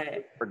now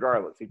he's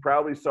regardless. He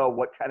probably saw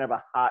what kind of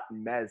a hot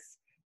mess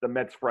the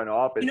Mets front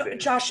office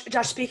is. Josh,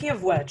 speaking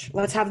of which,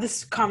 let's have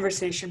this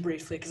conversation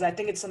briefly because I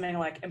think it's something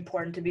like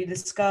important to be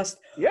discussed.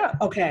 Yeah.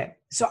 Okay.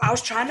 So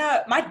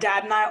my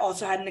dad and I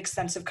also had an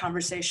extensive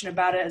conversation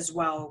about it as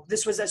well.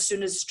 This was as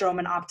soon as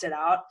Stroman opted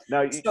out.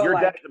 Now, your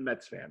dad's a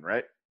Mets fan,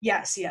 right?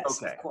 Yes,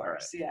 okay, of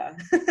course. Right.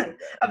 Yeah.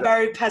 A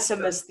very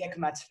pessimistic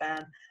Mets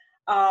fan.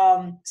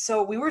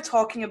 So we were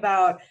talking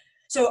about,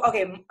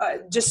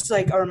 just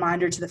like a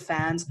reminder to the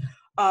fans,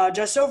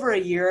 just over a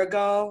year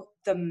ago,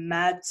 the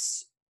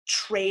Mets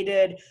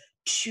traded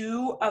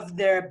two of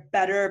their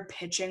better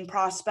pitching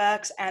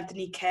prospects,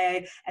 Anthony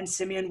Kay and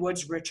Simeon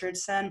Woods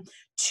Richardson,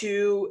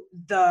 to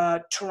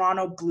the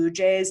Toronto Blue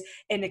Jays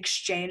in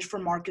exchange for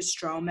Marcus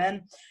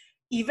Stroman.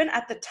 Even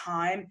at the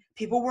time,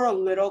 people were a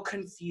little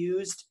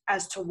confused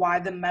as to why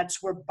the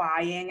Mets were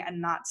buying and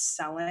not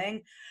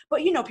selling. But,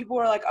 people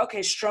were like,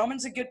 okay,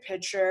 Stroman's a good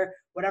pitcher,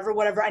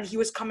 whatever. And he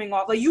was coming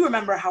off. Like, you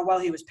remember how well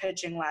he was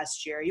pitching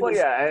last year.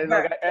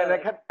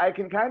 I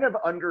can kind of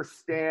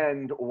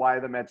understand why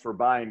the Mets were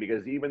buying,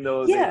 because even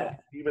though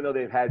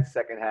they've had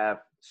second half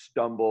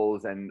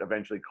stumbles and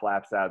eventually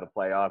collapse out of the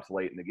playoffs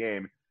late in the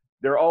game,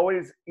 they're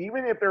always,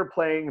 even if they're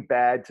playing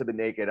bad to the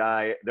naked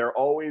eye, they're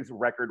always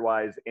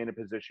record-wise in a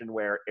position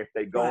where if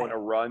they go on a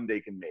run, they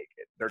can make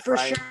it. They're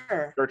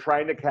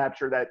trying to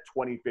capture that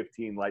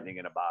 2015 lightning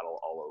in a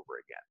bottle all over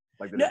again.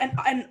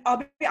 And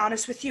I'll be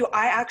honest with you,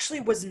 I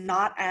actually was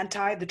not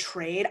anti the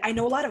trade. I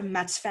know a lot of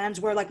Mets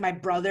fans were, like, my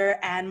brother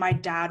and my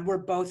dad were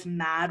both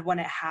mad when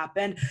it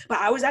happened, but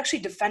I was actually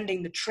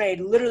defending the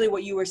trade. Literally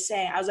what you were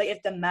saying. I was like,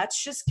 if the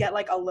Mets just get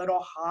like a little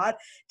hot,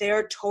 they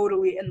are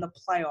totally in the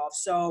playoffs.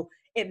 So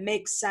it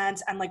makes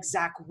sense. And like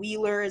Zach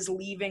Wheeler is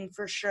leaving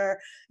for sure.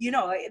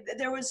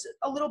 There was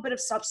a little bit of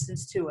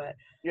substance to it.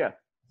 Yeah.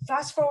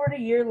 Fast forward a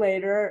year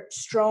later,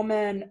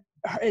 Stroman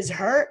is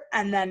hurt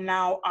and then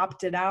now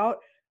opted out.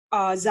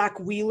 Zach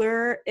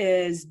Wheeler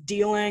is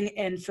dealing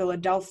in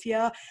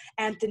Philadelphia.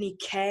 Anthony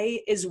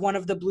Kay is one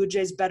of the Blue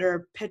Jays'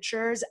 better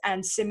pitchers,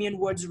 and Simeon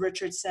Woods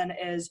Richardson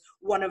is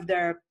one of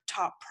their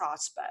top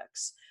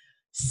prospects.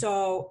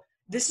 So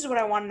this is what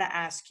I wanted to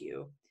ask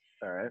you.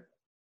 All right.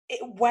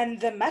 When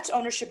the Mets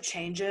ownership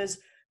changes,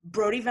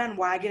 Brodie Van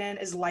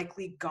Wagenen is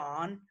likely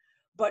gone.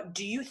 But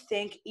do you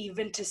think,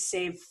 even to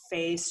save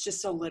face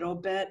just a little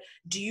bit,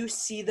 do you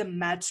see the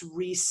Mets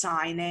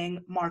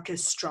re-signing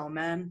Marcus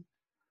Stroman?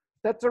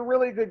 That's a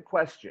really good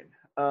question.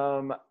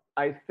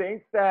 I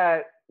think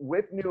that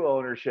with new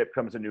ownership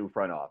comes a new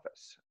front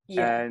office.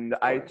 Yeah, and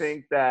I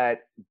think that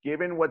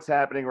given what's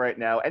happening right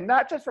now, and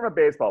not just from a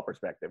baseball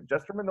perspective,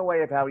 just from in the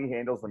way of how he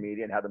handles the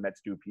media and how the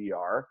Mets do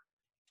PR,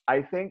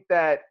 I think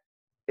that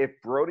if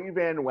Brodie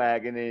Van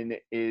Wagenen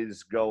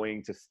is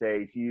going to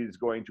stay, he's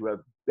going to have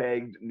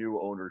begged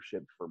new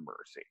ownership for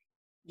mercy.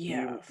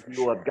 Yeah,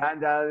 he will have gotten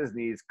down on his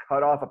knees,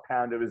 cut off a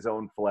pound of his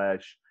own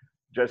flesh,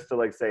 just to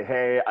like say,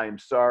 hey, I'm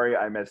sorry,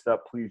 I messed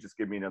up. Please just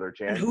give me another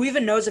chance. And who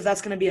even knows if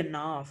that's going to be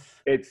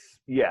enough?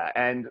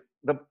 And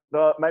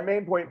my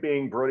main point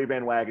being Brodie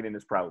Van Wagenen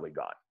is probably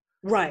gone.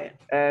 Right.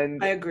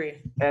 And I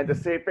agree. And to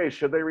save face,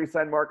 should they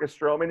re-sign Marcus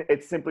Stroman?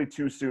 It's simply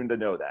too soon to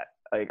know that.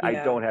 I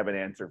don't have an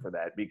answer for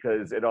that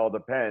because it all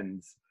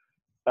depends.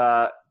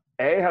 A,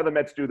 how the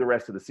Mets do the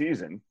rest of the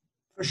season.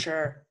 For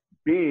sure.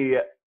 B,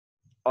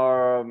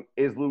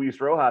 is Luis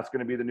Rojas going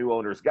to be the new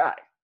owner's guy?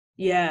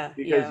 Yeah,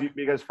 yeah.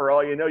 Because for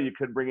all you know, you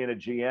could bring in a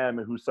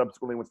GM who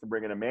subsequently wants to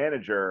bring in a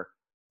manager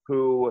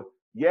who,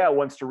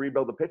 wants to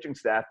rebuild the pitching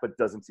staff, but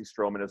doesn't see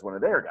Stroman as one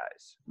of their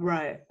guys.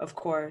 Right, of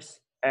course.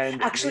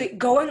 And Actually,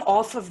 going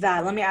off of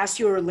that, let me ask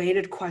you a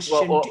related question.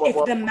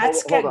 If the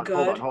Mets get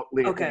good,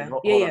 okay,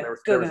 hold on.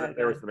 Go There was ahead.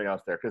 something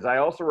else there because I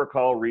also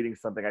recall reading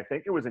something. I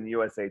think it was in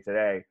USA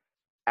Today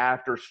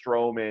after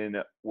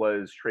Stroman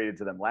was traded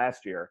to them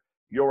last year.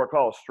 You'll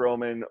recall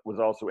Stroman was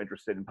also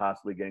interested in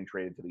possibly getting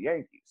traded to the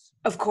Yankees.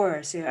 Of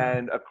course, yeah.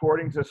 And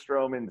according to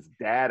Stroman's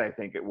dad, I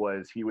think it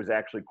was, he was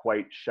actually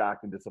quite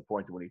shocked and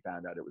disappointed when he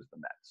found out it was the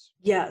Mets.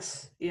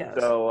 Yes.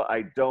 So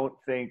I don't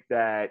think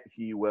that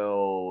he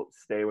will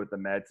stay with the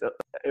Mets.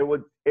 It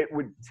would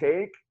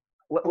take,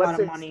 let's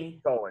say, Steve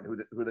Cohen,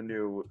 who the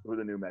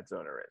new Mets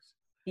owner is.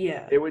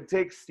 Yeah. It would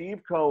take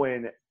Steve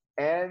Cohen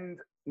and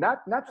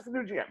not just the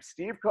new GM.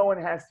 Steve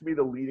Cohen has to be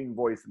the leading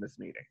voice in this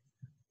meeting,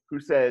 who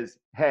says,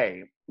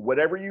 hey,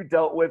 whatever you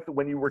dealt with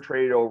when you were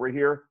traded over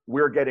here,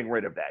 we're getting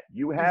rid of that.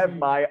 You have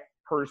my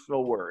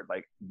personal word.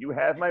 Like, you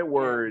have my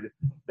word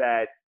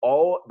that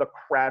all the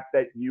crap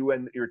that you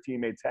and your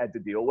teammates had to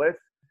deal with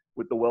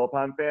the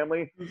Wilpon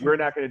family, we're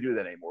not going to do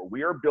that anymore.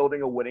 We are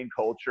building a winning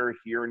culture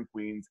here in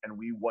Queens, and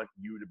we want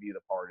you to be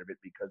the part of it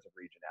because of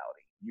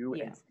regionality. You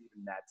and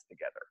Steven Matz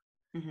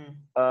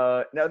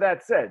together. Now,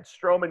 that said,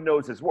 Stroman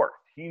knows his worth.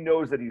 He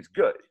knows that he's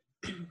good.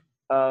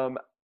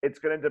 It's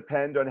going to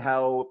depend on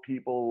how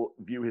people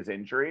view his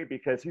injury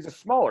because he's a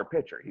smaller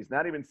pitcher. He's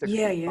not even 6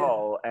 feet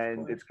tall.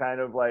 And it's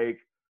kind of like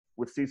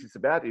with CC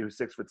Sabathia, who's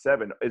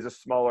 6'7", is a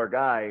smaller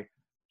guy,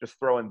 just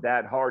throwing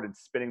that hard and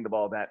spinning the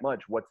ball that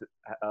much. What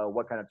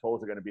kind of toll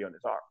is it going to be on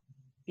his arm?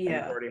 Yeah.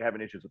 And he's already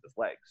having issues with his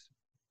legs.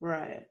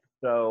 Right.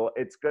 So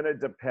it's going to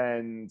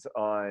depend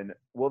on,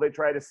 will they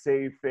try to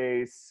save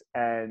face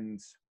and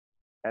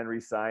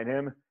re-sign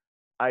him?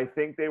 I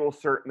think they will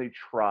certainly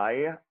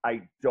try.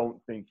 I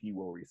don't think he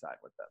will re-sign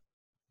with them.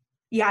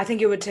 Yeah, I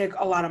think it would take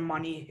a lot of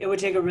money. It would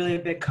take a really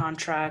big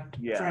contract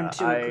for him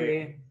to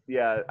agree.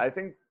 Yeah, I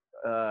think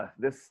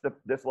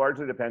this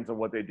largely depends on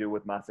what they do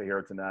with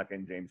Masahiro Tanaka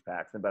and James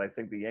Paxton, but I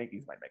think the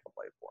Yankees might make a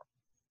play for him.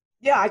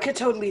 Yeah, I could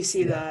totally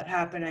see that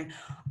happening.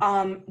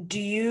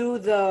 Do you,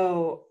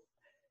 though,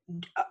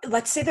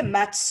 let's say the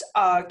Mets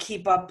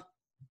keep up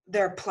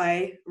their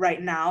play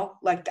right now,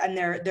 and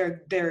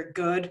they're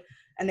good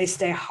and they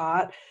stay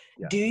hot.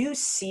 Yeah. Do you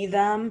see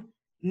them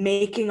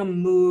making a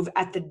move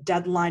at the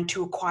deadline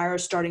to acquire a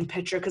starting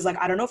pitcher? Because,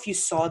 I don't know if you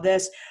saw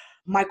this.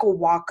 Michael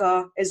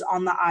Wacha is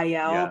on the IL.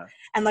 Yeah.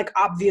 And,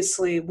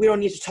 obviously, we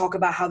don't need to talk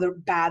about how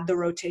bad the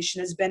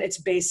rotation has been. It's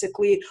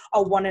basically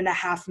a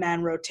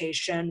 1.5-man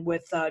rotation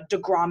with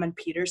DeGrom and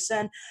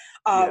Peterson.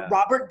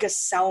 Robert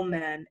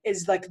Gesellman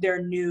is,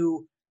 their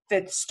new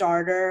fifth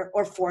starter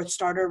or fourth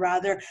starter,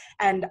 rather.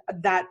 And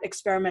that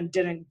experiment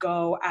didn't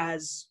go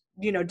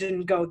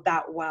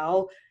that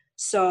well.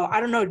 So I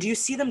don't know. Do you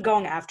see them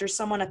going after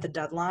someone at the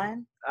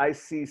deadline? I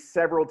see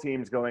several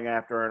teams going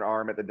after an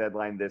arm at the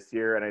deadline this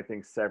year, and I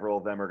think several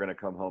of them are going to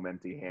come home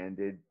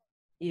empty-handed.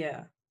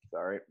 Yeah.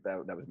 Sorry,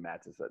 that was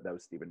Matz's. That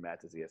was Steven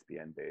Matz's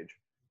ESPN page.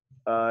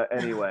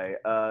 Anyway,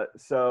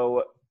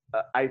 so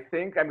I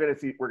think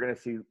we're going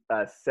to see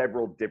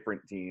several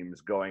different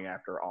teams going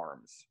after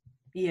arms.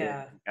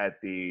 Yeah. At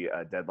the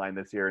deadline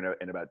this year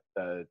in about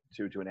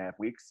 2.5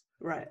 weeks.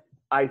 Right.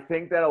 I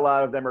think that a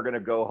lot of them are going to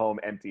go home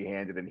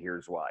empty-handed, and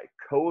here's why.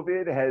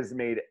 COVID has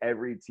made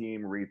every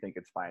team rethink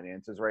its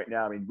finances right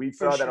now. I mean, we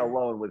saw that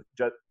alone with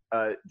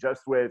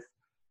just with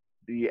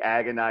the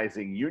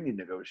agonizing union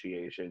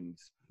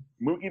negotiations.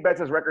 Mookie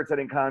Betts'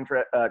 record-setting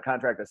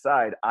contract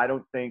aside, I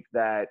don't think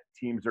that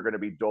teams are going to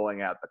be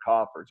doling out the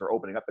coffers or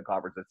opening up the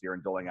coffers this year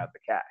and doling out the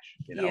cash.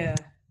 Yeah.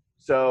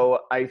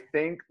 So I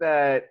think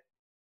that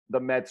the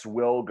Mets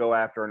will go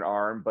after an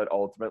arm, but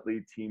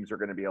ultimately teams are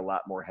going to be a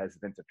lot more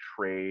hesitant to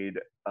trade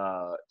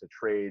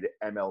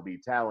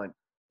MLB talent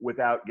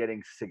without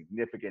getting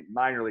significant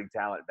minor league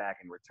talent back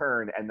in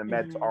return. And the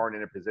Mets aren't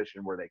in a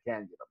position where they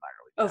can give a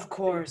minor league talent. Of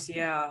course,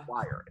 yeah.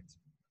 Acquire it.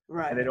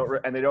 Right. And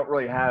they don't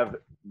really have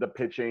the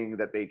pitching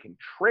that they can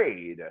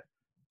trade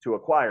to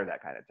acquire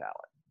that kind of talent.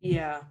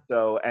 Yeah.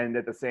 So, and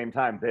at the same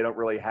time, they don't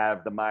really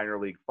have the minor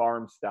league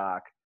farm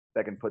stock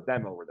that can put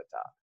them over the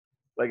top.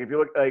 If you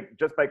look,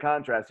 just by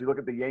contrast, you look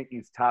at the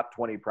Yankees' top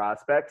 20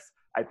 prospects,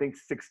 I think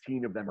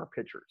 16 of them are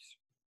pitchers.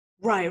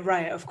 Right,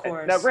 of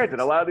course. Now, granted,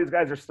 a lot of these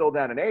guys are still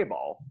down in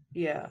A-ball.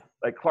 Yeah.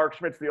 Clark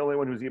Schmidt's the only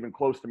one who's even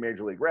close to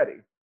Major League ready.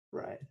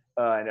 Right.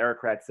 And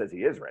Eric Kratz says he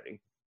is ready.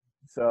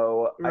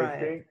 So I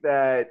think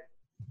that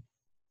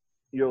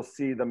you'll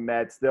see the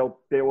Mets,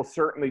 they will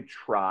certainly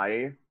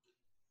try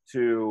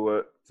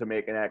to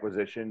make an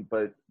acquisition,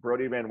 but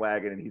Brodie Van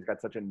Wagenen, he's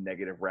got such a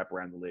negative rep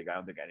around the league. I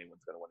don't think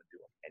anyone's going to want to do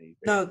anything.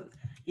 No,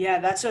 yeah,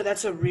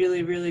 that's a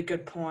really, really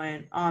good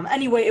point.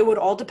 Anyway, it would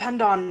all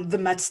depend on the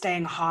Mets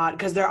staying hot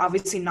because they're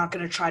obviously not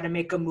going to try to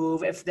make a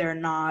move if they're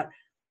not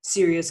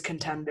serious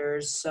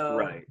contenders. So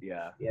right,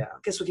 yeah. I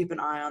guess we'll keep an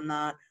eye on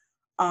that.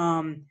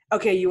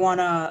 Okay,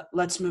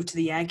 let's move to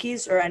the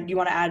Yankees, or do you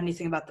want to add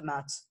anything about the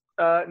Mets?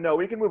 No,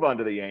 we can move on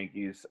to the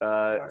Yankees.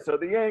 So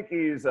the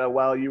Yankees,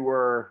 while you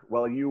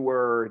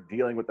were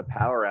dealing with the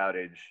power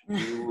outage,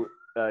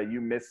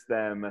 you missed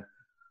them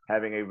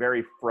having a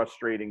very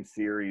frustrating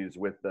series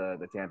with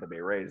the Tampa Bay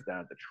Rays down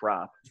at the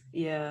Trop.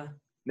 Yeah.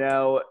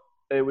 Now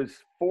it was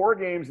 4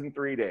 games in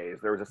 3 days.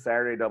 There was a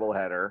Saturday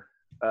doubleheader,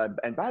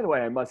 and by the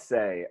way, I must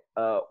say,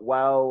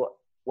 while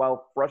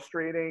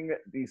frustrating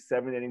these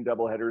 7 inning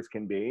doubleheaders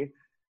can be,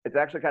 it's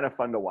actually kind of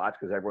fun to watch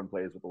because everyone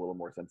plays with a little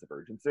more sense of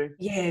urgency.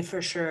 Yeah,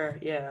 for sure.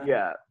 Yeah.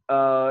 Yeah.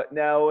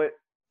 Now,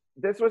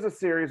 this was a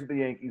series with the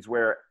Yankees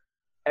where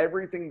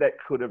everything that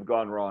could have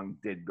gone wrong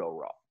did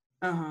go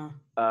wrong.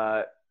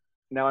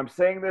 Now, I'm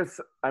saying this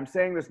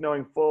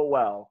knowing full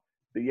well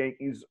the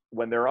Yankees,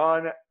 when they're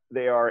on,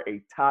 they are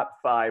a top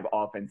 5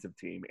 offensive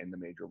team in the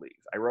major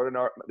leagues. I wrote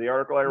the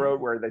article I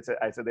wrote where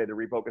I said they had to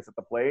refocus at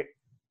the plate.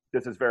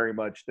 This is very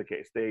much the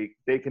case.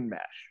 They can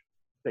mash.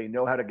 They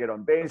know how to get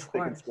on base. They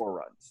can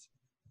score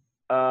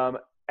runs.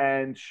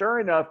 And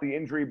sure enough, the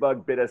injury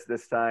bug bit us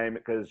this time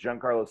because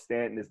Giancarlo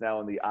Stanton is now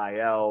on the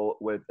IL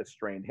with a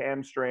strained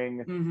hamstring.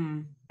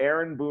 Mm-hmm.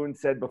 Aaron Boone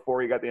said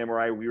before he got the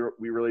MRI,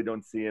 we really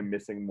don't see him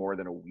missing more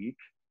than a week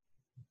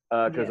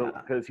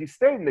because he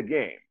stayed in the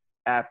game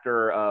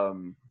after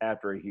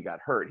he got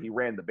hurt. He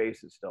ran the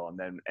bases still,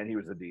 and he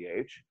was a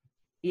DH.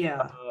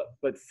 Yeah.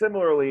 But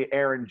similarly,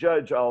 Aaron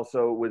Judge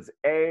also was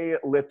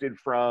lifted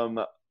from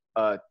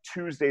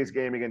Tuesday's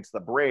game against the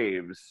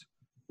Braves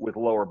with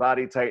lower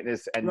body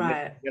tightness and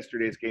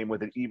yesterday's game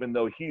with it, even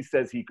though he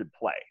says he could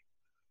play.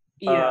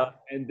 Yeah.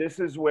 And this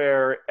is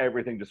where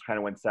everything just kind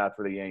of went south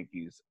for the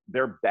Yankees.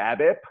 Their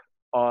BABIP,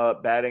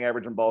 batting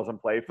average and balls in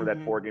play for that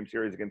 4-game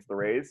series against the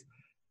Rays.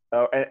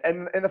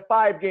 And in the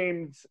 5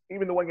 games,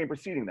 even the 1 game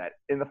preceding that,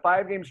 in the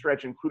 5-game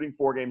stretch, including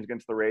 4 games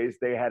against the Rays,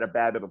 they had a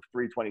BABIP of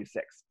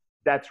 326.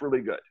 That's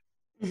really good.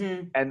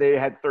 Mm-hmm. And they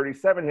had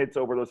 37 hits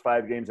over those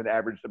 5 games and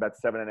averaged about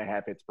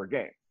 7.5 hits per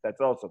game. That's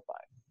also fine.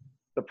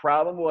 The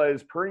problem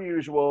was, per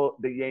usual,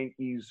 the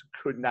Yankees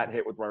could not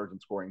hit with runners in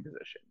scoring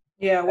position.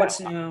 Yeah, what's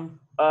new?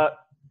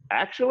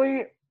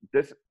 Actually,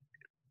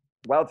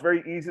 while it's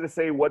very easy to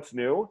say what's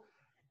new,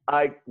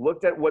 I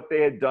looked at what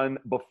they had done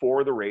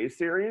before the Rays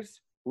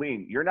series.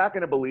 Lean, you're not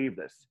going to believe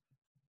this.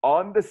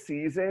 On the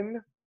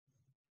season,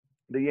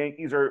 the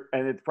Yankees are,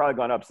 and it's probably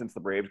gone up since the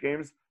Braves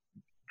games,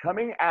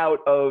 coming out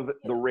of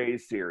the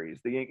Rays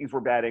series, the Yankees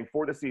were batting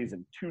for the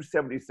season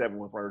 277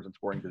 with runners in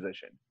scoring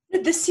position.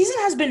 This season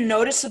has been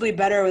noticeably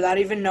better without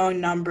even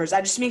knowing numbers.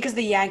 I just mean because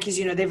the Yankees,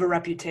 they have a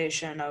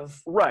reputation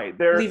of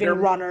leaving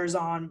runners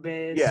on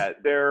base. Yeah,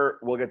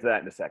 we'll get to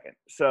that in a second.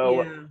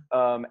 So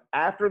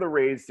after the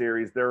Rays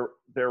series, their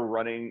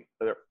batting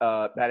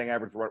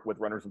average with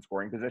runners in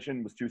scoring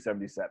position was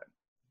 277.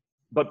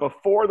 But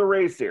before the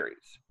Rays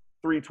series,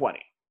 320.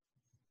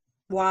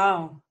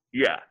 Wow.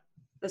 Yeah.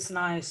 That's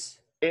nice.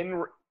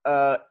 In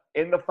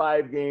the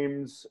 5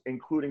 games,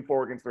 including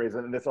 4 against the Rays,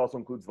 and this also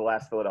includes the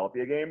last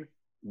Philadelphia game,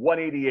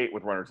 188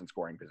 with runners in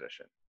scoring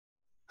position.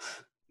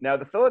 Now,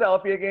 the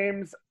Philadelphia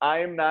games,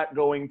 I'm not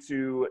going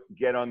to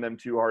get on them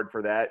too hard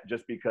for that,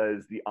 just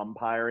because the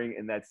umpiring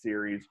in that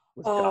series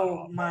was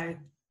oh my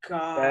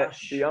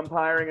gosh. The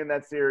umpiring in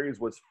that series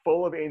was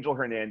full of Angel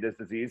Hernandez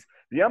disease.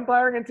 The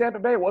umpiring in Tampa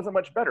Bay wasn't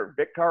much better.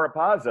 Vic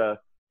Carapazza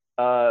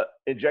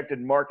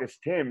ejected Marcus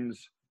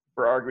Timms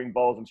for arguing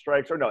balls and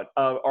strikes,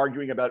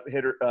 arguing about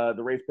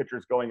the Rays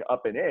pitchers going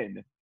up and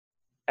in.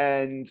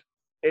 And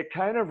it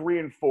kind of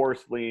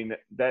reinforced, Lean,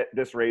 that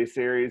this Rays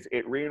series,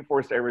 it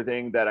reinforced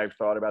everything that I've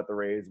thought about the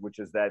Rays, which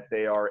is that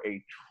they are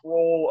a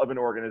troll of an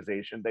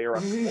organization. They are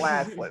a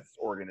classless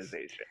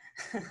organization.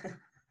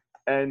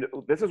 And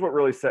this is what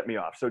really set me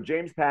off. So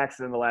James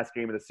Paxton in the last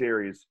game of the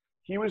series,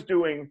 he was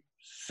doing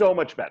so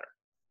much better.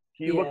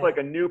 He looked like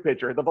a new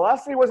pitcher. The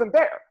velocity wasn't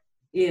there.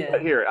 Yeah.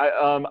 But here,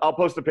 I'll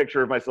post a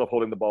picture of myself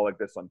holding the ball like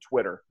this on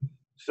Twitter,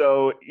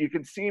 so you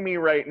can see me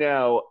right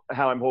now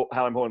how I'm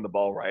holding the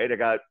ball. Right,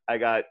 I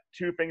got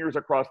 2 fingers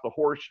across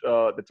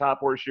the top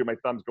horseshoe. My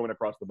thumb's going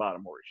across the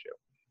bottom horseshoe.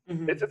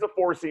 Mm-hmm. This is a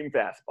 4-seam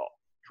fastball,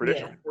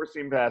 traditional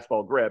 4-seam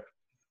fastball grip,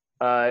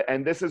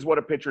 and this is what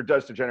a pitcher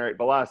does to generate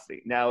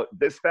velocity. Now,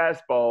 this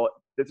fastball,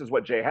 this is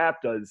what Jay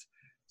Happ does.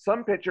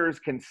 Some pitchers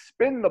can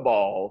spin the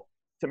ball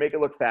to make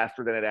it look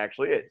faster than it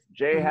actually is.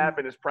 Jay Happ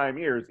in his prime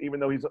years, even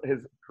though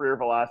his career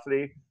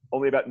velocity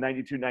only about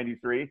 92,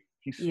 93,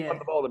 he spun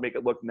the ball to make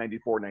it look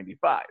 94,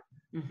 95.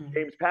 Mm-hmm.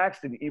 James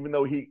Paxton, even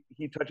though he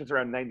touches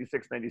around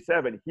 96,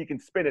 97, he can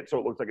spin it so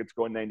it looks like it's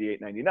going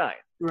 98, 99.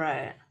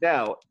 Right.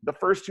 Now, the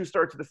first 2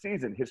 starts of the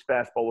season, his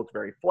fastball looks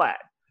very flat.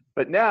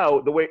 But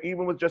now, the way,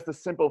 even with just a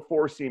simple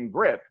 4-seam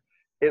grip,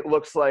 it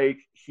looks like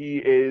he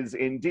is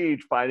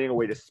indeed finding a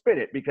way to spin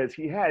it, because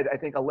he had, I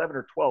think, 11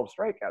 or 12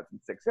 strikeouts in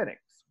 6 innings.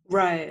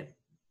 Right.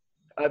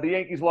 The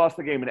Yankees lost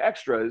the game in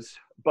extras,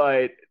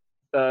 but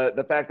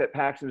the fact that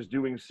Paxton is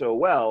doing so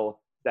well,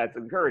 that's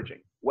encouraging.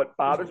 What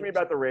bothers me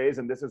about the Rays,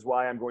 and this is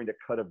why I'm going to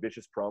cut a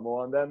vicious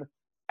promo on them,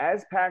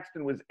 as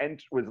Paxton was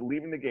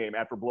leaving the game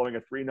after blowing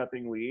a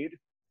 3-0 lead,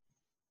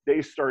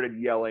 they started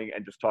yelling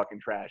and just talking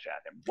trash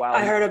at him.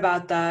 I heard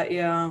about that,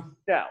 yeah.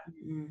 Now,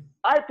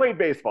 I played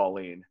baseball,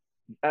 Lean.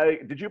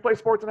 Did you play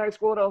sports in high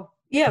school at all?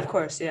 Yeah, of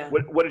course. Yeah.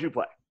 What did you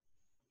play?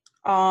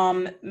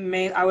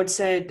 I would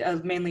say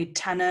mainly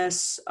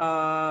tennis,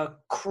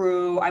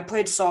 crew. I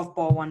played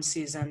softball one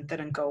season,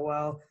 didn't go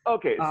well.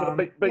 Okay, so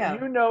but Yeah.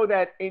 you know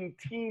that in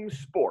team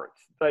sports,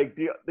 like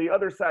the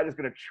other side is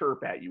going to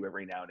chirp at you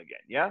every now and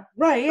again, yeah?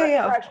 Right. Yeah.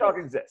 Yeah. Trash talk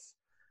exists.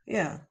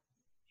 Yeah.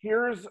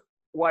 Here's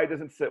why it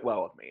doesn't sit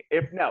well with me.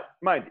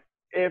 Mind you,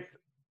 if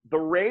the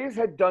Rays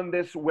had done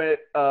this with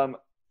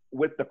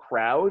the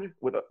crowd,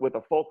 with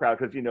a full crowd,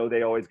 because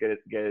they always get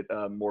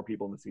more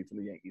people in the seats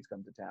when the Yankees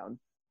come to town.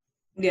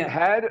 Yeah.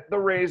 Had the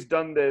Rays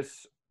done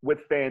this with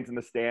fans in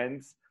the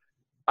stands,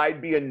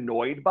 I'd be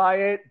annoyed by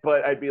it,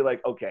 but I'd be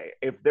like, okay,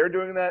 if they're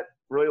doing that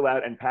really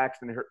loud and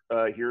Paxton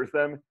hears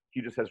them,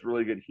 he just has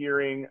really good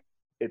hearing,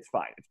 it's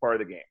fine. It's part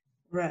of the game.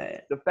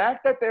 Right. The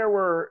fact that there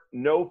were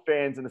no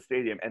fans in the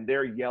stadium and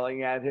they're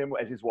yelling at him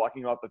as he's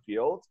walking off the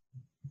field,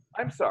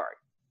 I'm sorry.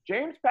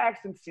 James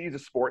Paxton sees a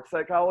sports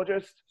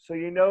psychologist, so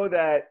you know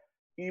that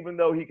even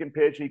though he can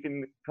pitch, he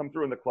can come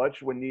through in the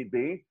clutch when need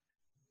be.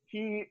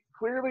 He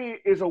clearly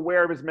is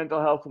aware of his mental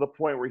health to the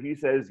point where he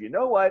says, you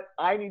know what,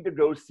 I need to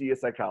go see a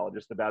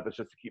psychologist about this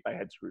just to keep my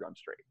head screwed on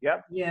straight.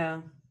 Yeah? Yeah.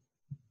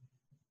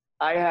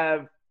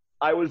 I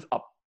was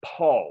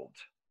appalled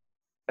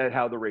at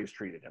how the Rays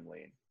treated him,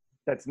 Lean.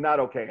 That's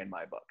not okay in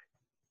my book.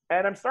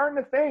 And I'm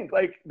starting to think,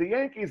 like, the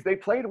Yankees, they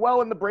played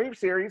well in the Brave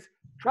series.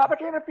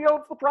 Tropicana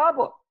Field's the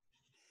problem.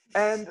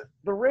 And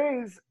the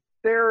Rays,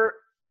 they're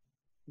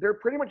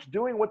pretty much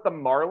doing what the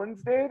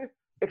Marlins did,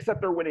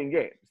 except they're winning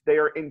games. They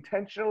are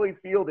intentionally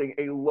fielding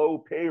a low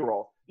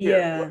payroll.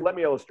 Yeah. Let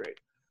me illustrate.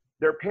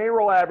 Their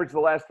payroll average the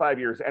last 5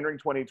 years, entering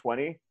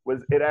 2020,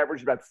 it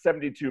averaged about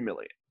 $72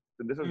 million.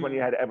 And this is when you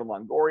had Evan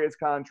Longoria's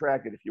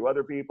contract and a few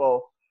other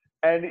people.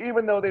 And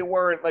even though they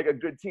weren't like a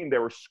good team, they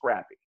were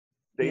scrappy.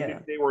 They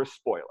were a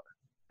spoiler.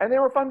 And they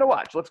were fun to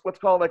watch. Let's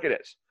call it like it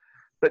is.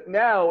 But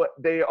now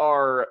they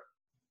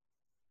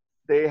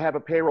have a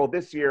payroll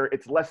this year,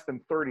 it's less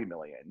than $30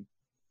 million.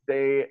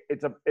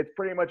 It's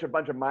pretty much a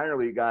bunch of minor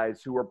league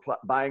guys who are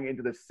buying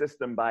into the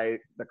system by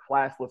the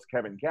classless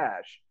Kevin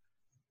Cash.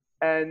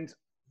 And,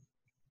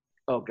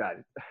 oh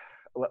God,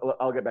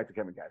 I'll get back to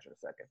Kevin Cash in a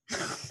second.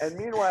 And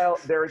meanwhile,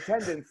 their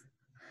attendance,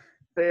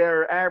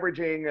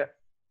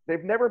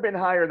 they've never been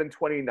higher than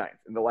 29th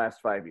in the last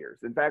 5 years.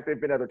 In fact,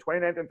 they've been either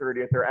 29th and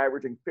 30th. They're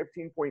averaging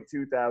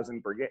 15.2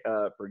 thousand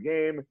per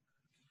game.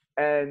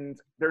 And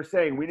they're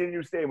saying, we need a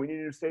new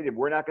stadium.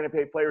 We're not going to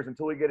pay players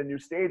until we get a new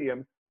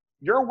stadium.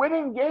 You're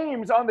winning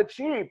games on the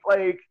cheap.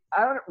 Like,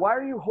 why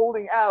are you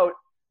holding out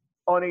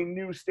on a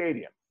new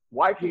stadium?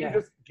 Why can't you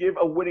just give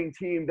a winning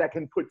team that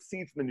can put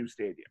seats in the new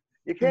stadium?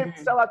 You can't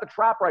sell out the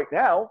Trop right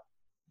now.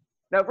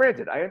 Now,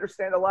 granted, I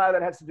understand a lot of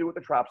that has to do with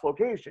the Trop's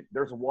location.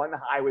 There's one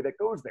highway that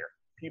goes there.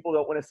 People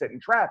don't want to sit in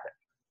traffic.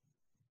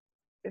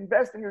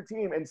 Invest in your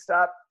team and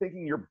stop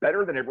thinking you're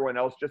better than everyone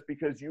else just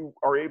because you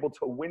are able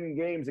to win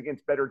games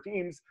against better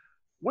teams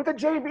with a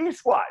JV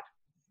squad.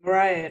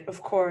 Right,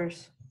 of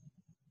course.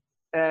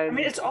 And I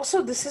mean, it's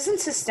also, this isn't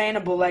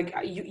sustainable. Like,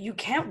 you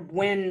can't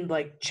win,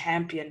 like,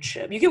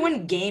 championship. You can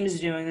win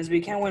games doing this, but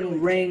you can't win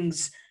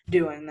rings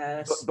doing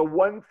this. The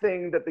one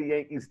thing that the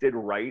Yankees did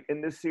right in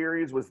this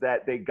series was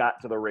that they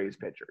got to the Rays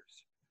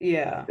pitchers.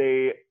 Yeah.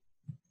 They,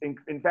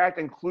 in fact,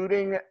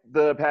 including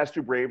the past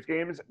two Braves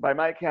games, by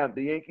my count,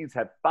 the Yankees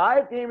have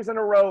 5 games in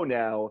a row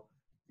now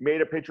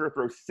made a pitcher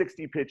throw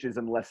 60 pitches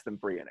in less than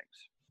 3 innings.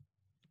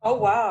 Oh,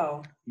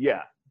 wow.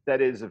 Yeah. That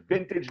is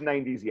vintage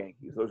 90s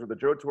Yankees. Those are the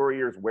Joe Torre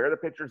years, wear the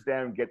pitchers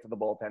down, get to the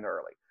bullpen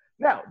early.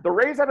 Now, the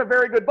Rays have a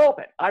very good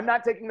bullpen. I'm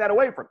not taking that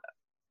away from them.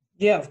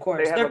 Yeah, of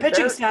course. Their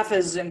pitching staff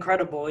is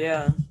incredible,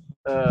 yeah.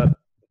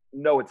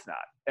 No, it's not.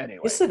 Anyway.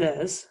 Yes, it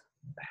is.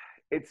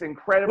 It's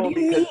incredible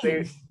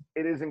because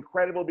it is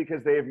incredible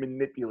because they have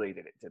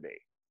manipulated it to be.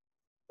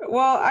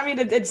 Well, I mean,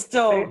 it's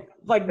still,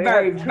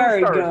 very,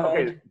 very good.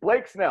 Okay,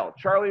 Blake Snell,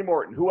 Charlie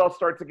Morton. Who else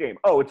starts a game?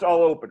 Oh, it's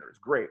all openers.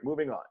 Great.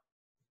 Moving on.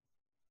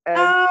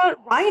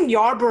 Ryan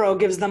Yarbrough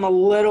gives them a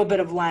little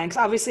bit of length.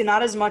 Obviously,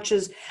 not as much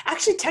as –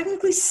 actually,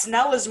 technically,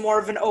 Snell is more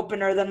of an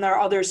opener than their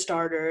other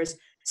starters.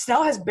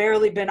 Snell has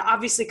barely been –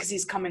 obviously, because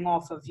he's coming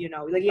off of, he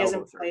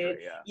hasn't played.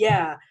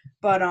 Yeah.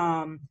 But,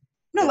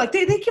 no,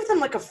 they give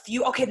them, a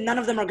few – okay, none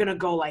of them are going to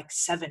go,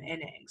 7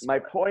 innings. My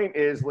point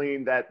is,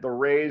 Lean, that the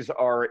Rays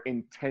are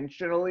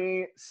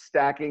intentionally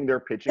stacking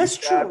their pitching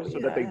staff so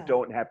that they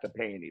don't have to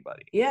pay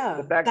anybody. Yeah,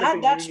 the fact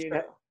that's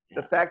true.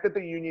 The fact that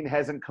the union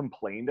hasn't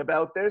complained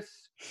about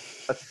this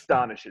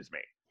astonishes me.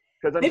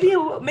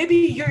 Maybe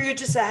you're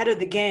just ahead of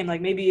the game.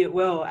 Maybe it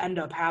will end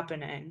up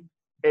happening.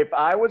 If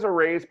I was a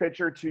Rays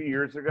pitcher 2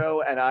 years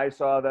ago and I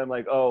saw them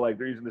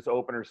they're using this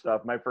opener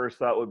stuff, my first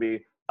thought would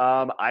be,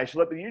 I should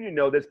let the union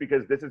know this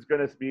because this is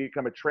going to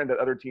become a trend that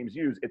other teams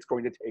use. It's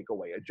going to take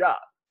away a job.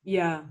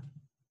 Yeah.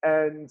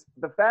 And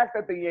the fact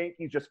that the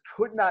Yankees just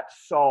could not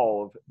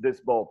solve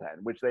this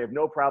bullpen, which they have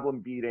no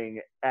problem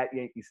beating at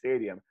Yankee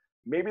Stadium,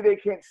 maybe they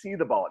can't see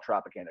the ball at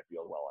Tropicana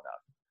Field well enough.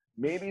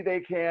 Maybe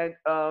they can't.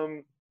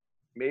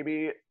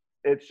 Maybe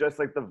it's just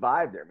the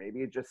vibe there.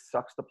 Maybe it just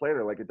sucks to play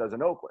there like it does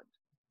in Oakland.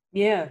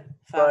 Yeah.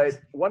 But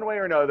Facts. one way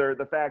or another,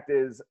 the fact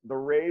is the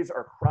Rays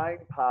are crying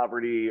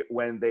poverty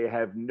when they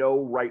have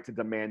no right to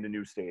demand a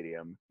new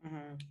stadium.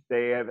 Hmm.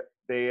 They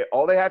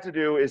all they have to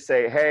do is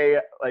say, hey,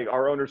 like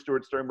our owner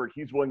Stuart Sternberg,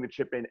 he's willing to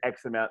chip in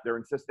X amount. They're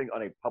insisting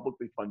on a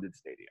publicly funded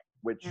stadium,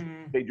 which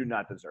Hmm. they do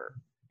not deserve.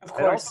 Of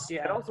And also, course. and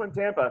Yeah. also in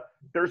Tampa,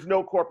 there's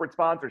no corporate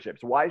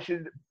sponsorships. Why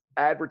should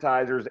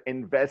advertisers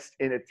invest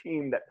in a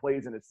team that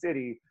plays in a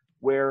city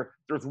where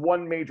there's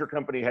one major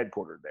company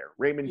headquartered there,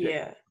 Raymond James,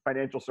 Yeah.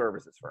 financial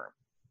services firm?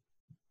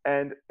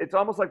 And it's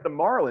almost like the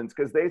Marlins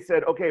because they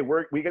said, okay,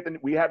 we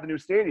have the new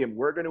stadium.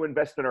 We're going to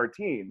invest in our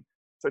team.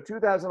 So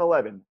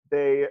 2011,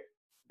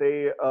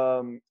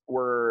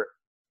 were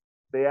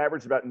they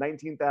averaged about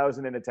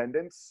 19,000 in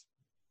attendance,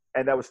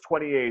 and that was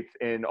 28th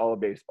in all of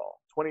baseball.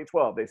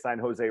 2012, they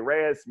signed Jose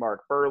Reyes,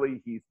 Mark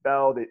Burley, Heath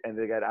Bell, and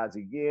they got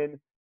Ozzie Guillen.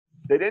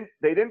 They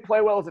didn't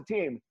play well as a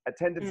team.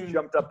 Attendance Mm.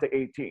 jumped up to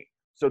 18,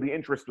 so the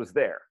interest was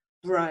there.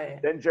 Right.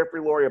 Then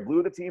Jeffrey Loria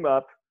blew the team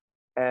up,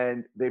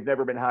 and they've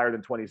never been higher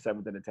than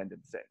 27th in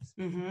attendance since.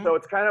 Hmm. So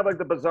it's kind of like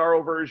the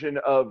bizarro version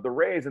of the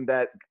Rays in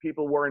that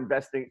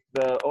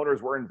the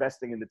owners were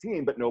investing in the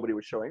team, but nobody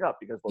was showing up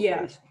because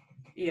location. Yes.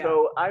 Yeah.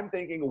 So I'm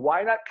thinking,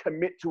 why not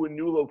commit to a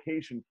new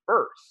location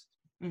first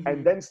and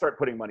Hmm. then start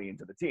putting money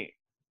into the team?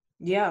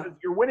 Yeah. Because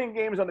you're winning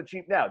games on the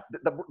cheap now.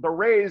 The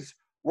Rays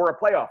were a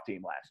playoff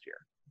team last year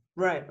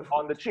Right.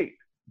 on the cheap.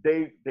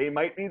 They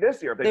might be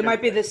this year. They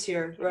might be this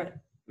year. Right.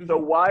 So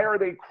why are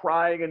they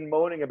crying and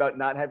moaning about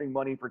not having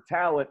money for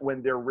talent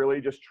when they're really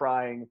just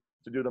trying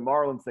to do the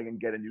Marlins thing and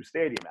get a new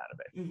stadium out of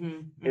it?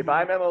 Hmm. If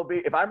I'm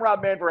MLB, if I'm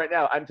Rob Manfred right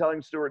now, I'm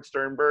telling Stuart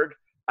Sternberg,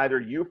 either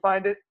you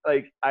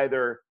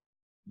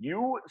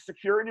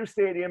secure a new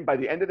stadium by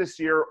the end of this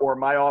year, or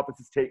my office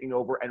is taking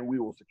over and we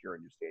will secure a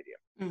new stadium.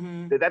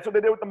 Hmm. That's what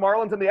they did with the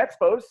Marlins and the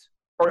Expos,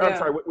 or I'm Yeah.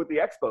 sorry, with the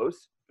Expos.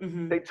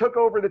 Hmm. They took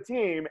over the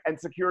team and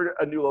secured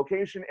a new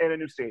location and a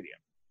new stadium.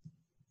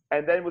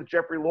 And then with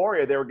Jeffrey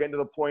Loria, they were getting to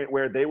the point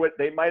where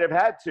they might have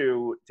had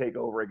to take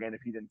over again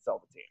if he didn't sell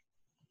the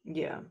team.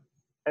 Yeah.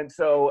 And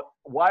so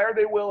why are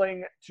they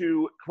willing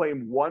to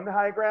claim one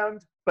high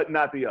ground but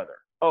not the other?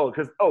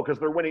 Because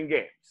they're winning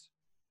games.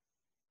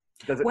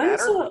 Does it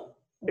When's matter?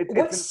 It's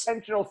what's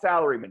intentional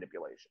salary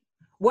manipulation.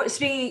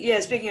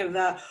 speaking of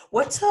that,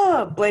 what's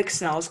Blake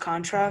Snell's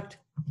contract?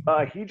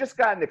 He just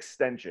got an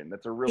extension.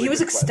 That's a really He was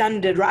good question.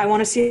 extended, right? I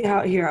want to see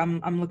how here.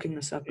 I'm looking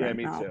this up Yeah, right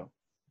me now. too.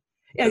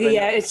 Okay,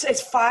 yeah,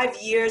 it's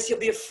 5 years. He'll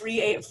be a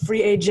free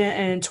agent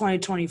in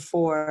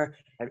 2024.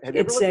 Have you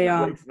ever listened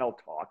to Blake Snell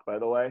talk, by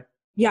the way?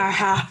 Yeah, I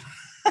have.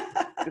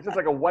 This is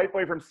like a white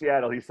boy from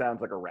Seattle. He sounds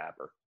like a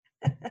rapper.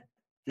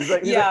 He's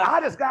like, Yeah.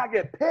 I just gotta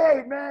get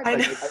paid, man. I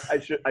Like,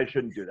 know. I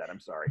shouldn't do that. I'm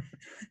sorry.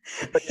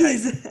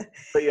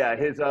 But yeah,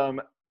 his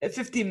At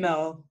 50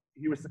 mil.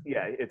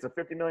 it's a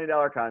 $50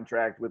 million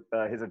contract with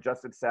his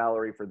adjusted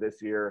salary for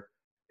this year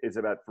is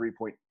about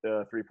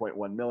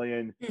 3.1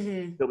 million.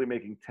 Mm-hmm. He'll be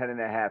making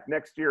 10.5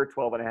 next year,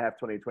 12.5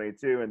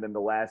 2022, and then the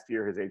last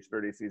year, his age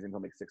 30 season, he'll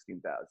make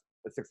 16,000.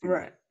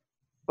 Right.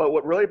 But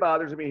what really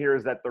bothers me here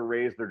is that the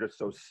Rays, they're just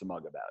so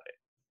smug about it.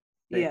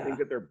 They Yeah. think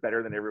that they're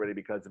better than everybody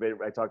because of it.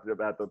 I talked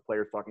about the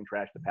players talking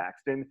trash to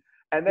Paxton.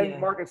 And then Yeah.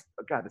 Marcus,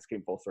 God, this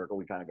came full circle.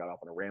 We kind of got off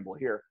on a ramble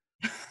here.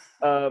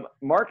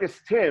 Marcus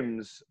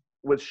Timms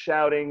was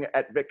shouting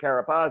at Vic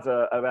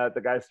Carapazza about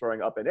the guys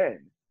throwing up and in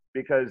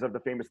because of the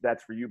famous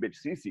 "That's for You, Bitch"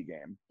 CC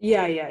game.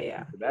 Yeah.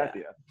 Yeah.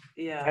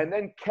 And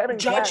then Kevin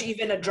Judge Cash,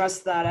 even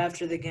addressed that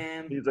after the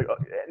game. he's like,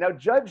 now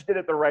Judge did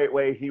it the right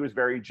way. He was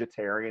very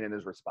Jetarian in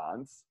his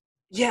response.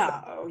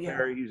 Yeah. Oh,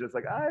 yeah. He's just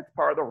like, it's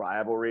part of the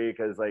rivalry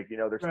because, like,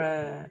 there's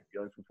Right.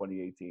 feelings from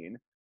 2018.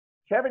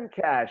 Kevin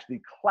Cash, the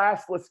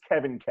classless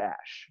Kevin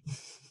Cash,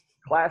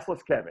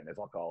 classless Kevin, as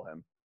I'll call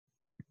him.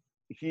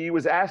 He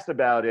was asked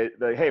about it.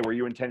 Hey, were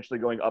you intentionally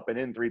going up and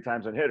in 3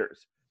 times on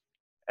hitters?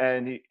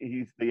 And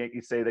the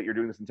Yankees say that you're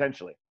doing this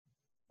intentionally.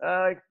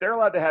 They're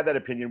allowed to have that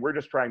opinion. We're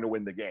just trying to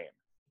win the game.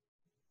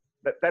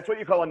 That's what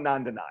you call a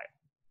non-denial.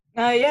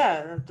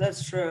 Yeah,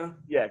 that's true.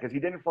 Yeah, because he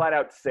didn't flat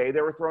out say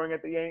they were throwing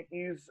at the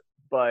Yankees,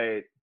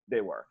 but they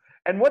were.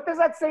 And what does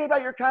that say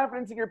about your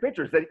confidence in your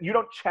pitchers? That you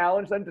don't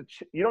challenge them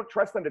you don't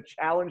trust them to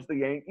challenge the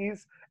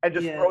Yankees and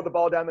just throw the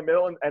ball down the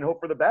middle and hope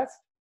for the best?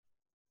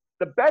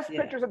 The best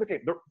pitchers of the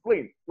game.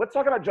 Let's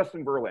talk about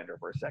Justin Verlander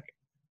for a second.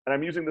 And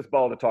I'm using this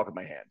ball to talk with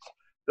my hands.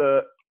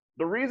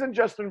 The reason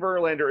Justin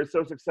Verlander is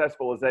so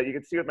successful is that you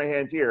can see with my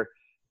hand here,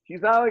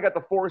 he's not only got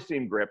the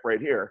 4-seam grip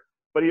right here,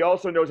 but he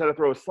also knows how to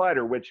throw a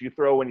slider, which you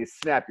throw when you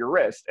snap your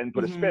wrist and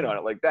put a spin on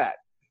it like that.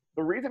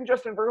 The reason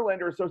Justin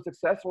Verlander is so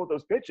successful with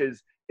those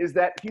pitches is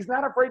that he's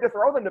not afraid to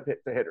throw them to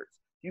hitters.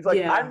 He's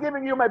like, I'm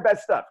giving you my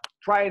best stuff.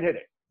 Try and hit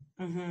it.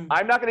 Mm-hmm.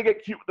 I'm not going to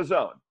get cute with the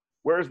zone.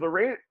 Whereas the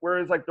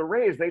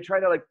Rays, they try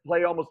to like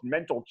play almost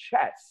mental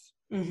chess.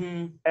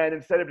 Mm-hmm. And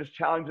instead of just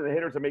challenging the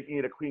hitters and making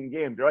it a clean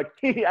game, they're like,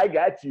 hey, I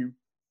got you.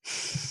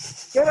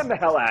 Get him the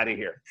hell out of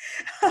here.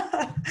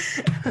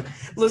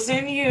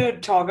 Listening to you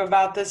talk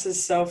about this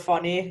is so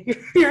funny.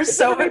 You're It's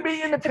so not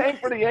being in the tank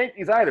for the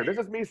Yankees either. This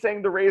is me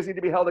saying the Rays need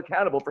to be held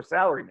accountable for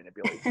salary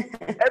manipulation.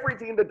 Every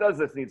team that does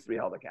this needs to be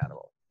held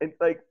accountable. And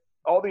like,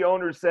 all the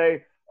owners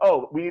say,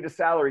 "Oh, we need a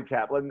salary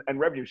cap and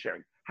revenue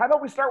sharing." How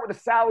about we start with a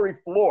salary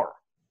floor?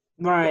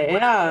 Right.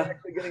 Players are Yeah.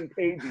 actually getting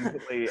paid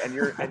decently, and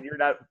you're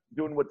not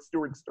doing what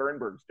Stuart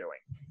Sternberg's doing.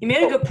 You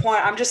made a Oh, good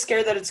point. I'm just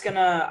scared that it's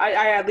gonna.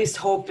 I at least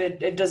hope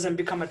it doesn't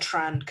become a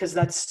trend because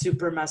that's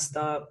super messed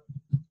up.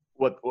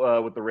 what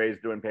the Rays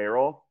doing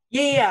payroll?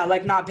 Yeah,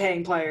 like not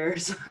paying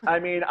players. I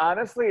mean,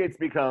 honestly, it's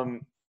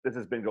become this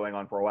has been going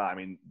on for a while. I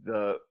mean,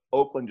 the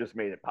Oakland just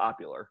made it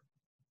popular,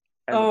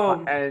 and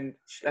Oh, and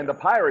the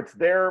Pirates,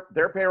 their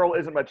payroll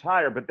isn't much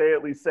higher, but they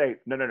at least say,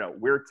 no,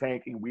 we're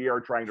tanking. We are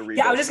trying to yeah. I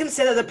rebuild. was just gonna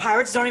say that the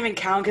Pirates don't even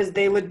count because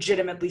they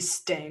legitimately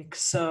stink.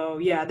 So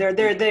yeah, Hey,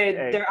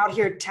 they're out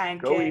here go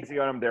tanking. easy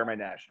on them. They're my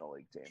National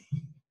League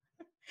team.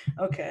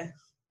 Okay.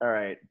 All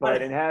right,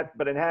 but in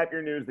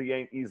happier news, the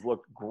Yankees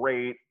looked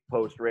great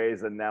post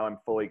Rays, and now I'm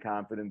fully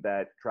confident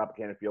that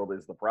Tropicana Field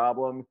is the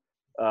problem.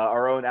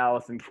 Our own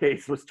Allison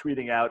Case was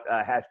tweeting out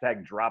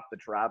hashtag Drop the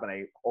Trop, and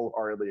I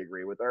wholeheartedly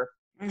agree with her.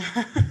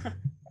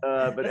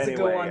 But That's a good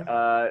anyway, one.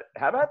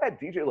 how about that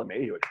DJ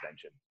LeMahieu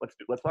extension?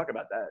 Let's talk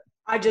about that.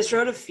 I just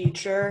wrote a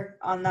feature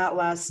on that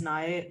last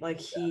night. Like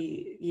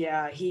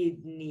Yeah. he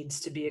needs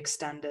to be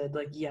extended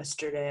like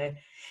yesterday.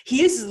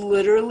 He is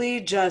literally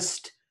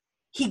just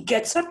he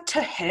gets up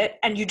to hit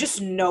and you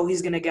just know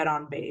he's gonna get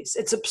on base.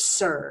 It's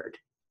absurd.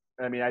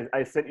 I mean,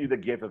 I sent you the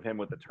gif of him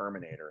with the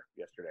Terminator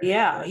yesterday.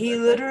 Yeah, he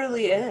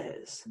literally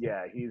is.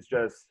 Yeah, he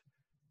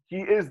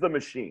is the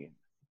machine.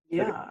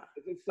 Like, Yeah.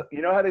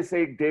 you know how they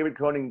say David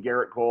Cohn and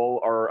Garrett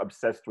Cole are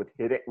obsessed with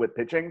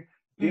pitching?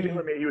 DJ Mhm.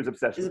 LeMahieu is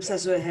obsessed He's with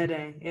obsessed pitching. with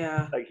hitting.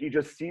 Yeah. Like he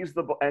just sees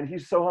the ball, and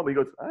he's so humble. He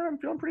goes, "I'm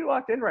feeling pretty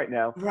locked in right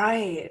now."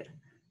 Right.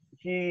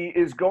 He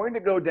is going to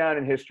go down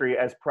in history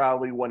as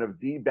probably one of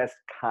the best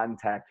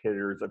contact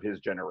hitters of his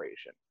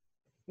generation.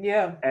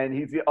 Yeah. And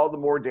he's all the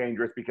more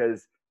dangerous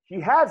because he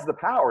has the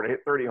power to hit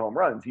 30 home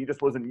runs. He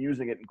just wasn't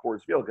using it in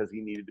Coors Field because he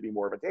needed to be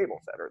more of a table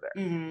setter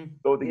there.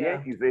 So with the Yeah.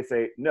 Yankees, they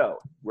say, no,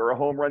 we're a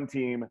home run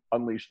team,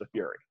 unleash the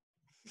fury.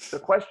 The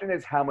question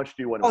is, how much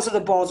do you want to Also, the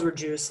balls were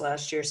juiced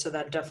last year, so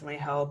that definitely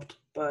helped.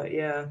 But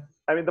yeah.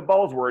 I mean, the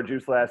balls were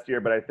juiced last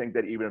year, but I think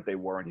that even if they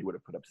weren't, he would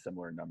have put up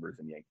similar numbers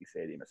in Yankee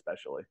Stadium,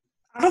 especially.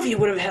 I don't know if he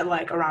would have hit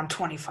like around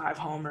 25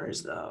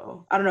 homers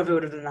though. I don't know if it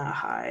would have been that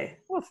high.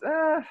 Well,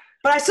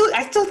 But I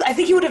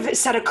think he would have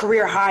set a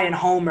career high in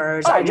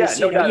homers. oh, I yeah, just,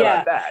 no doubt yeah,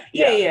 about that.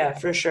 yeah,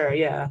 for sure,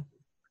 yeah.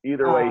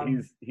 Either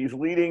way, he's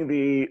leading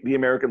the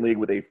American League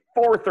with a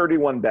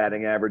 431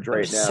 batting average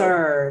right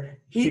absurd.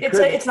 now.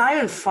 It's not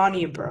even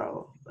funny,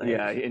 bro. Like,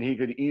 yeah, and he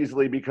could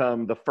easily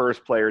become the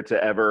first player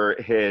to ever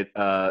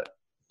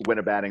win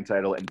a batting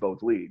title in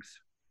both leagues.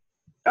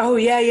 Oh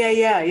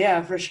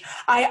yeah, for sure.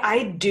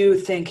 I do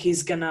think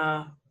he's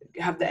gonna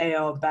have the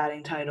AL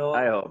batting title.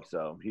 I hope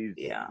so. He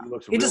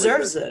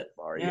deserves it.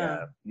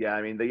 Yeah.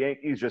 I mean, the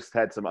Yankees just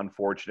had some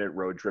unfortunate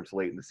road trips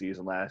late in the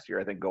season last year.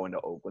 I think going to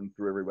Oakland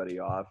threw everybody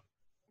off.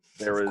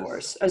 Of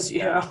course,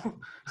 yeah,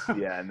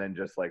 and then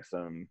just like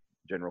some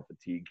general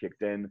fatigue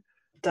kicked in.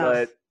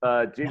 But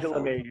DJ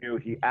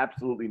LeMahieu, he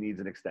absolutely needs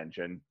an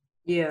extension.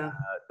 Yeah.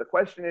 The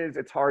question is,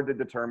 it's hard to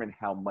determine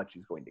how much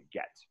he's going to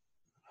get.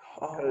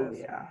 Oh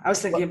yeah, I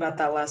was thinking about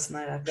that last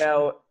night. Actually,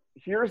 now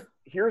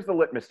here's the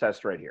litmus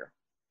test right here.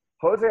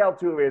 Jose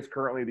Altuve is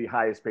currently the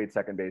highest paid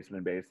second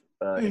baseman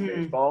in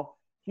baseball.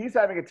 He's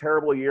having a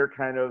terrible year,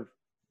 kind of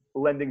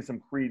lending some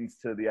credence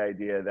to the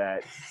idea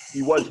that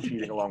he was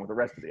cheating along with the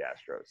rest of the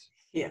Astros.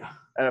 Yeah.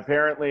 And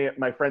apparently,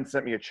 my friend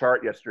sent me a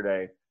chart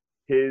yesterday.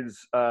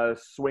 His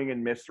swing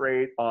and miss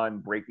rate on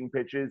breaking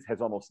pitches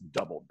has almost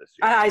doubled this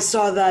year. I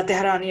saw that. They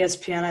had it on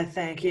ESPN, I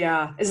think.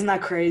 Yeah. Isn't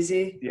that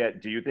crazy? Yeah.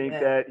 Do you think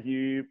that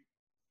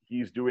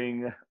he's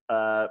doing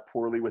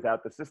poorly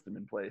without the system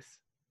in place?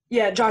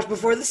 Yeah, Josh,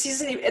 before the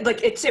season,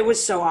 it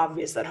was so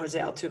obvious that Jose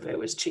Altuve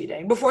was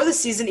cheating. Before the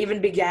season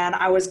even began,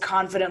 I was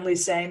confidently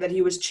saying that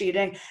he was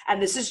cheating,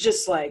 and this is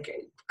just like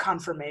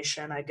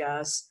confirmation, I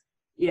guess.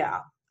 Yeah,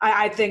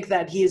 I think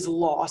that he is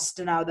lost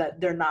now that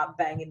they're not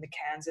banging the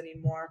cans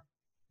anymore.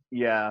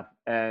 Yeah,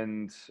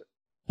 and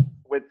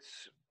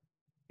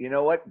you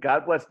know what?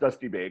 God bless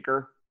Dusty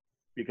Baker,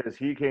 because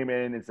he came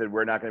in and said,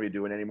 we're not going to be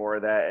doing any more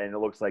of that, and it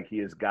looks like he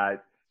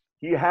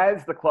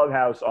has the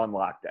clubhouse on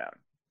lockdown.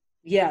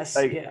 Yes.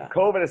 Like, yeah.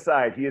 COVID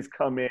aside, he has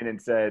come in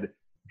and said,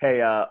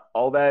 hey,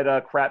 all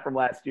that crap from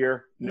last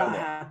year, not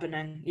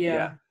happening.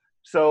 Yeah.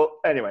 So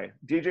anyway,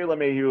 DJ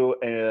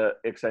LeMahieu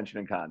extension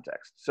and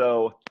context.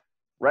 So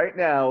right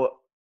now,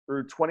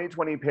 through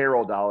 2020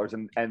 payroll dollars,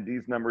 and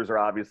these numbers are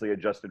obviously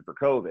adjusted for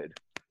COVID,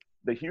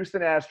 the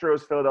Houston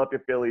Astros, Philadelphia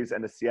Phillies,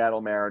 and the Seattle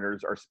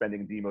Mariners are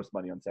spending the most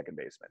money on second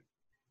baseman.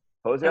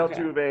 Jose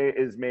Altuve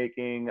is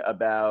making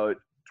about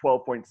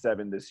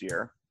 12.7 this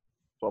year,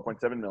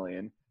 12.7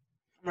 million.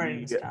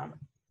 Writing this down.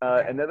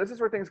 And then this is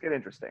where things get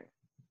interesting.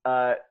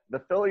 The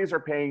Phillies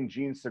are paying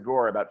Gene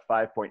Segura about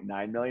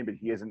 $5.9 million, but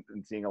he hasn't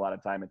been seeing a lot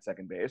of time at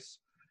second base.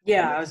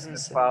 Yeah, I was going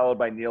to say. Followed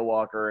by Neil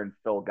Walker and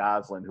Phil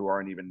Gosselin, who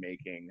aren't even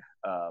making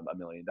 $1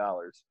 million.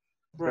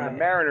 Right. And the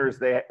Mariners,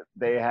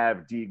 they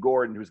have D.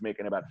 Gordon, who's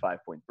making about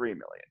 $5.3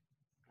 million.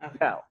 Okay.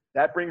 Now,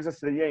 that brings us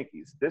to the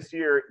Yankees. This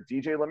year,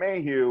 DJ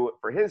LeMahieu,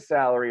 for his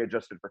salary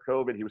adjusted for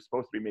COVID, he was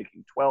supposed to be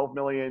making $12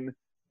 million.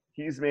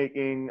 He's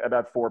making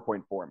about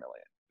 $4.4 million.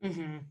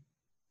 Mm-hmm.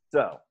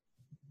 So,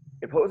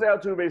 if Jose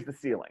Altuve is the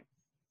ceiling,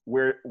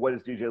 what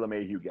does DJ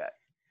LeMahieu get?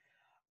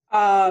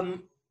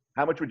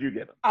 How much would you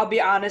give him? I'll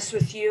be honest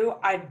with you.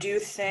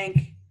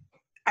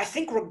 I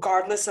think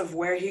regardless of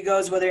where he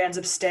goes, whether he ends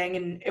up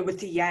staying with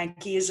the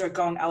Yankees or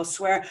going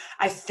elsewhere,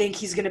 I think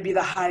he's going to be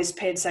the highest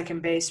paid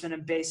second baseman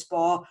in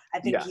baseball. I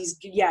think he's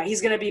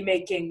going to be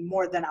making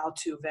more than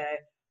Altuve.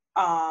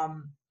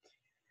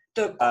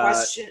 The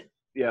question.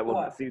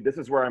 See, this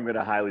is where I'm going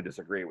to highly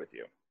disagree with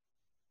you,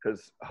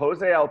 because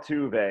Jose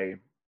Altuve,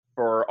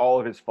 for all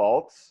of his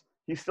faults,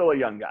 he's still a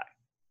young guy.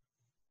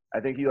 I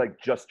think he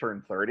just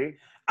turned 30.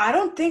 I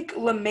don't think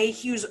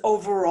LeMahieu's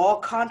overall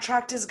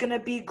contract is going to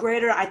be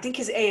greater. I think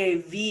his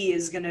AAV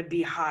is going to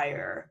be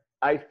higher.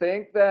 I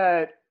think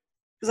that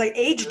because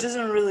age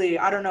doesn't really.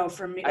 I don't know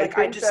for me. I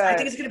think it's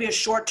going to be a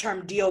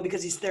short-term deal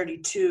because he's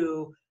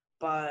 32.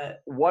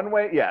 But one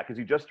way, because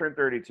he just turned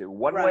 32.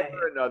 One way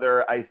or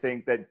another, I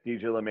think that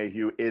DJ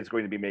LeMahieu is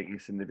going to be making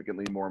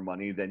significantly more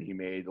money than he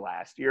made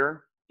last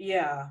year.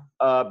 Yeah.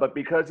 But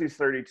because he's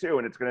 32,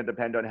 and it's going to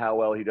depend on how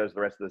well he does the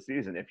rest of the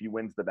season. If he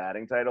wins the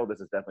batting title, this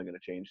is definitely going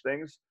to change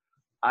things.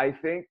 I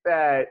think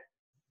that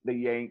the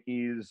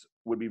Yankees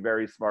would be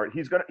very smart.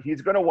 He's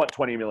gonna want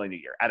 $20 million a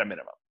year at a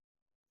minimum.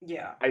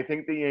 Yeah. I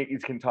think the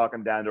Yankees can talk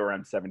him down to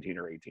around 17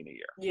 or 18 a year.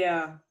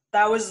 Yeah.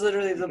 That was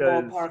literally the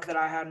ballpark that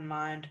I had in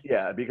mind.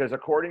 Yeah, because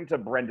according to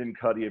Brendan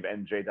Cuddy of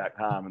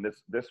NJ.com, and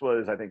this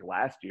was, I think,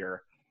 last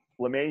year,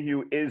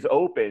 LeMahieu is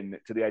open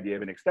to the idea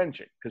of an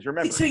extension. Because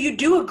remember, so you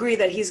do agree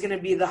that he's going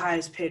to be the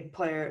highest paid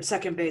player,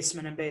 second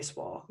baseman in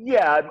baseball?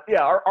 Yeah.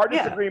 Our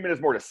disagreement is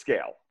more to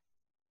scale.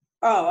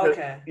 Oh,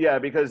 okay.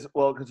 Because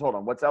hold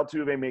on, what's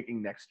Altuve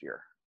making next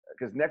year?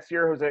 Because next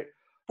year, Jose.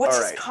 What's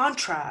his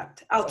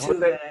contract,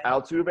 Altuve?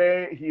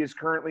 Altuve, he is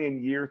currently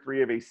in year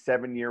 3 of a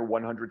 7-year,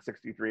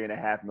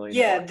 $163.5 million.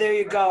 Yeah, there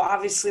you go.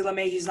 Obviously,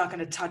 LeMahieu's not going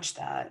to touch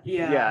that.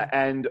 Yeah. Yeah,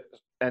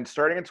 and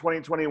starting in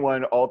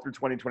 2021 all through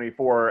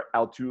 2024,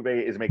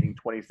 Altuve is making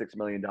 $26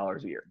 million a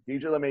year.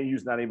 DJ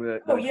LeMahieu's not even going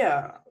to. Oh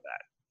yeah.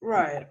 That.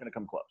 Right. He's not going to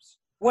come close.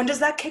 When does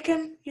that kick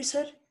in? You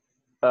said.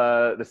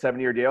 The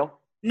 7-year deal.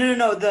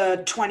 No.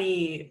 The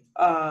 20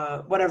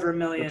 whatever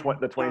million.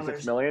 The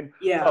 26 million.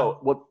 Yeah. Oh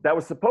well, that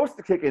was supposed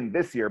to kick in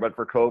this year, but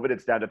for COVID,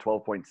 it's down to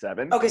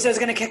 12.7. Okay, so it's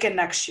going to kick in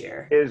next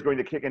year. It is going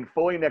to kick in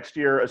fully next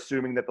year,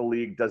 assuming that the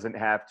league doesn't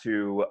have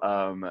to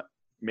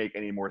make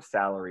any more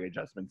salary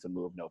adjustments in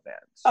lieu of no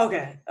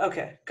fans.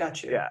 Okay,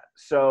 got you. Yeah.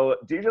 So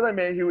DJ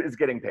LeMahieu is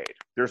getting paid.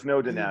 There's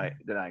no denying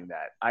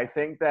that. I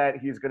think that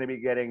he's going to be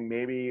getting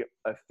maybe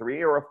a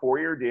 3 or a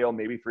 4-year deal,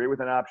 maybe 3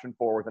 with an option,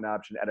 4 with an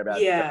option, at about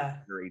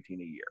 17 or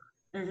 18 a year.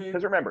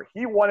 Because remember,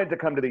 he wanted to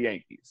come to the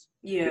Yankees.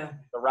 Yeah.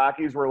 The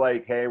Rockies were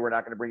like, hey, we're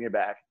not going to bring you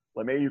back.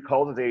 LeMahieu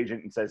calls his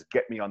agent and says,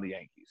 get me on the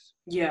Yankees.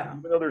 Yeah.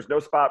 Even though there's no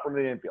spot for him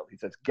in the infield, he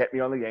says, get me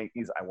on the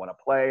Yankees. I want to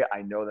play.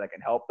 I know that I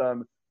can help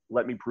them.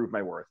 Let me prove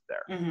my worth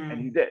there. And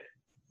he did.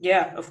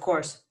 Yeah, of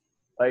course.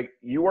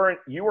 You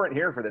weren't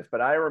here for this,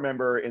 but I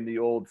remember in the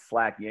old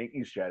Slack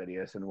Yankees chat at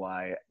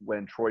ESNY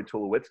when Troy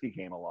Tulowitzki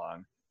came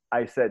along,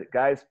 I said,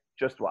 guys,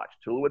 just watch.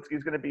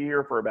 Tulowitzki's going to be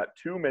here for about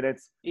 2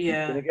 minutes.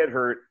 Yeah. He's going to get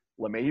hurt.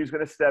 LeMahieu's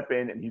going to step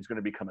in, and he's going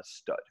to become a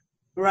stud.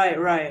 Right.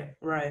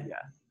 Yeah.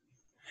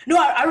 No,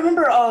 I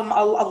remember a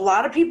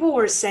lot of people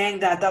were saying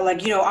that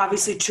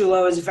obviously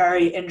Tulo is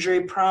very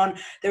injury prone.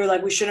 They were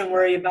like, we shouldn't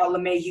worry about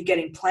LeMahieu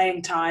getting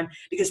playing time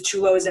because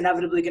Tulo is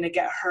inevitably going to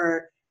get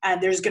hurt,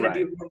 and there's going to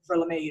be room for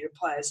LeMahieu to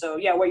play. So,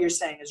 yeah, what you're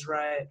saying is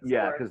right.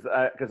 Yeah,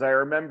 because I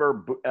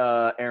remember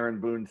Aaron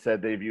Boone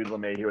said they viewed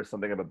LeMahieu as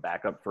something of a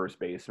backup first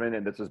baseman,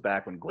 and this was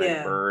back when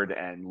Greg Bird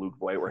and Luke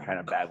Voigt were kind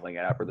of battling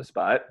it out for the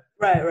spot.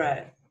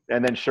 Right.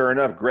 And then sure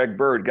enough, Greg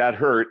Bird got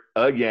hurt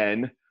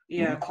again.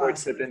 Yeah,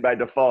 stepped in by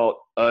default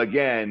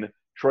again.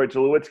 Troy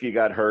Tulowitzki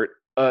got hurt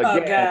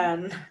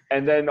again.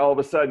 And then all of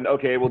a sudden,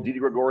 okay, well, Didi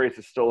Gregorius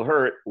is still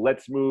hurt.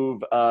 Let's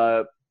move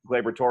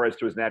Gleyber Torres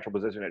to his natural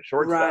position at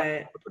shortstop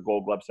with the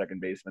Gold Glove second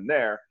baseman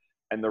there,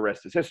 and the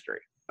rest is history.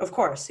 Of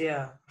course,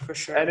 yeah, for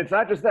sure. And it's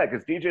not just that,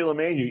 because DJ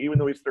LeMahieu, even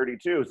though he's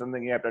 32,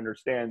 something you have to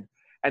understand,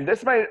 and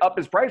this might up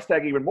his price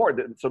tag even more,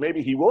 so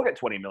maybe he will get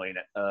 $20 million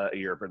a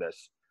year for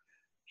this.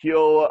 He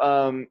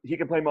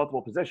can play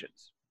multiple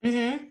positions.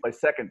 Play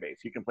second base.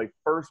 He can play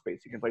first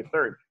base. He can play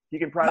third. He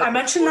can probably. I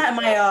mentioned that in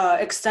my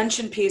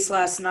extension piece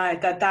last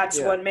night.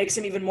 That's what makes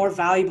him even more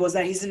valuable, is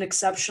that he's an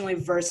exceptionally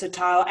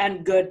versatile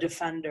and good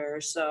defender.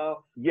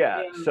 So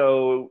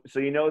so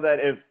you know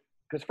that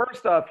because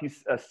first off,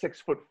 he's a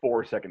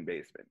 6'4" second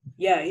baseman.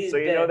 Yeah, he's. So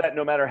you know that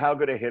no matter how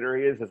good a hitter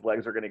he is, his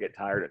legs are going to get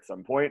tired at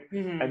some point,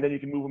 and then you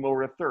can move him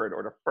over to third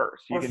or to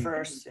first. You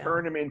can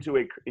turn him into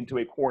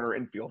a corner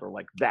infielder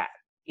like that.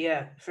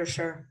 Yeah, for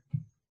sure.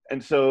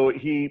 And so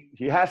he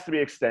has to be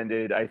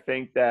extended. I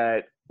think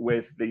that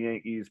with the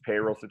Yankees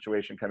payroll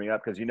situation coming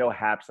up, because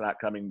Happ's not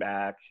coming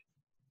back.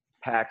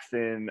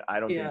 Paxton, I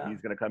don't think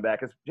he's going to come back.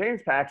 Because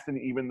James Paxton,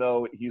 even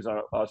though he's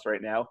on us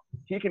right now,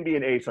 he can be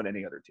an ace on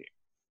any other team.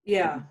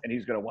 Yeah. and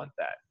he's going to want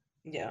that.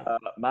 Yeah.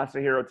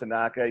 Masahiro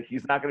Tanaka,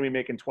 he's not going to be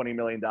making $20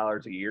 million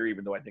a year,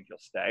 even though I think he'll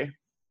stay.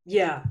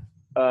 Yeah.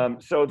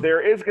 So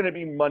there is going to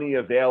be money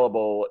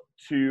available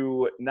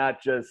to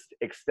not just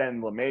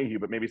extend LeMahieu,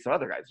 but maybe some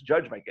other guys.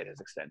 Judge might get his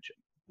extension.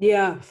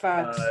 Yeah,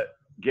 facts.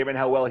 Given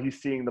how well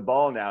he's seeing the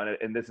ball now,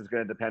 and this is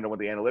going to depend on what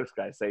the analytics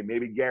guys say,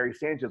 maybe Gary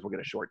Sanchez will get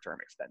a short-term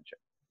extension.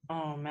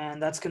 Oh man,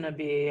 that's gonna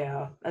be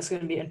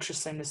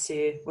interesting to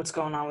see what's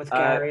going on with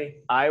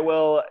Gary. I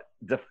will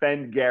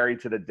defend Gary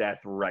to the death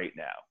right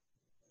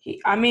now.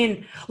 I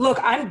mean, look,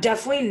 I'm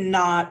definitely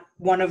not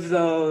one of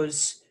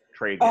those.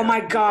 Trade. Oh my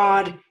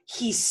God,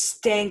 he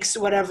stinks.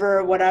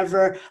 Whatever.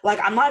 Like,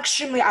 I'm not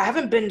extremely. I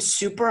haven't been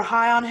super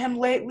high on him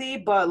lately,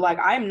 but like,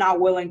 I'm not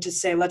willing to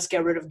say let's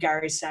get rid of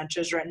Gary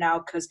Sanchez right now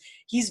because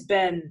he's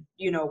been,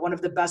 one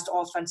of the best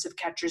offensive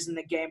catchers in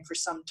the game for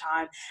some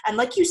time. And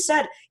like you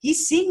said,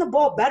 he's seeing the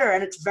ball better,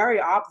 and it's very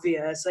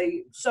obvious.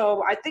 Like,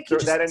 so I think he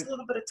just needs a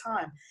little bit of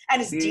time.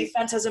 And his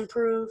defense has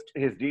improved.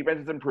 His defense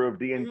has improved.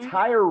 The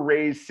entire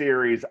Rays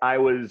series,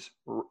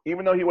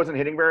 even though he wasn't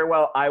hitting very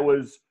well, I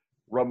was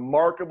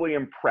remarkably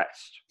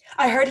impressed.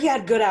 I heard he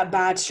had good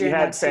at-bats during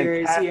that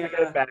series. He had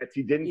fantastic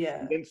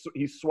at-bats.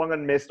 He swung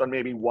and missed on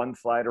maybe one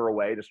slider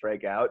away to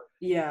strike out.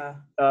 Yeah.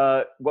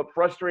 What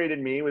frustrated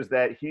me was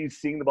that he's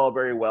seeing the ball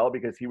very well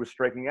because he was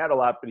striking out a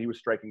lot, but he was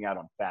striking out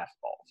on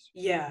fastballs.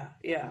 Yeah.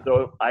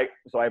 So I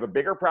have a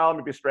bigger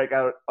problem if you strike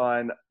out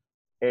on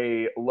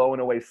a low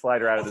and away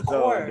slider out of the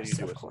zone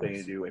than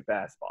you do a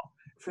fastball.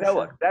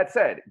 Look, that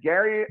said,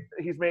 Gary,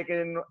 he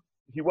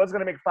was going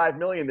to make $5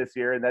 million this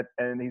year,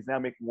 and he's now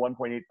making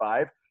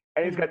 1.85,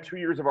 and he's got 2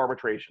 years of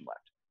arbitration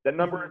left. That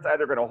number is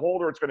either going to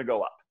hold or it's going to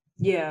go up.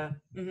 Yeah.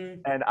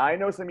 And I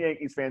know some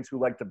Yankees fans who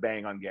like to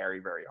bang on Gary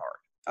very hard.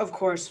 Of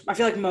course. I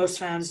feel like most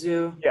fans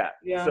do.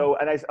 Yeah. So,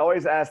 and I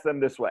always ask them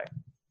this way.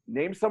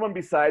 Name someone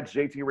besides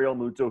JT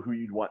Realmuto who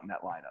you'd want in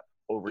that lineup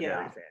over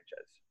Gary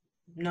Sanchez.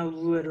 No,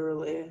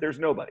 literally. There's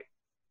nobody.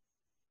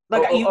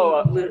 Like Adley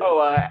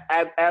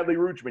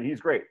Rutschman, he's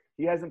great.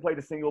 He hasn't played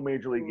a single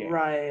major league game.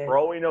 Right. For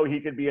all we know, he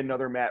could be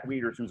another Matt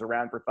Wieters who's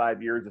around for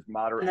 5 years, is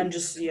moderate. And then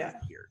just years.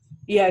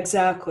 Yeah,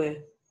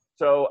 exactly.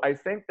 So I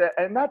think that,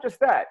 and not just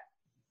that,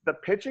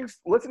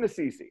 listen to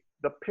CeCe.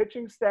 The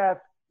pitching staff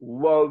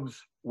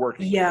loves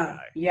working with the guy.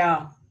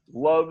 Yeah.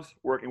 Loves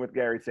working with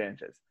Gary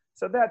Sanchez.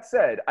 So that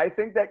said, I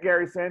think that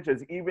Gary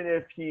Sanchez, even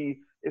if he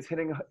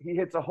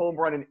hits a home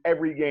run in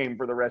every game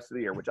for the rest of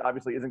the year, which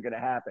obviously isn't going to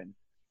happen,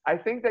 I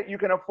think that you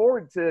can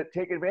afford to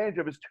take advantage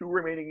of his 2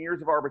 remaining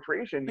years of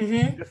arbitration,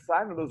 just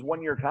sign those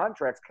 1-year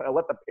contracts, kind of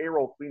let the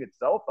payroll clean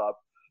itself up,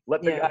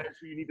 let the guys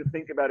who you need to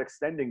think about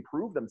extending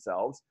prove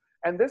themselves.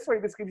 And this way,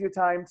 this gives you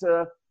time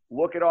to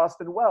look at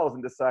Austin Wells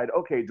and decide,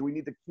 okay, do we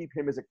need to keep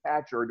him as a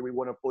catcher or do we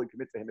want to fully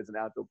commit to him as an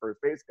outfield first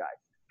base guy?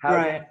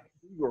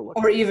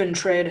 Or even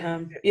trade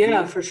him.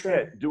 Yeah, for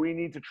sure. Do we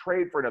need to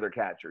trade for another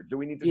catcher? Do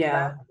we need to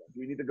do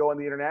we need to go on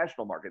the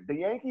international market? The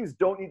Yankees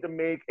don't need to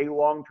make a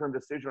long-term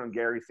decision on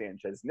Gary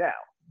Sanchez now.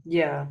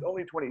 Yeah. He's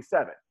only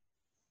 27.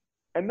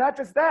 And not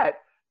just that,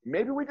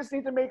 maybe we just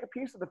need to make a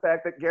piece of the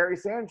fact that Gary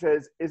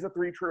Sanchez is a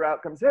 3 true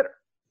outcomes hitter.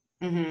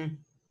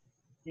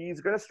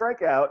 He's going to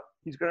strike out,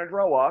 he's going to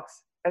draw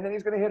walks, and then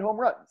he's going to hit home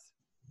runs.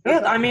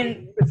 Yeah, I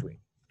mean,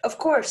 of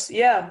course,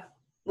 yeah.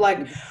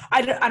 Like,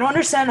 I don't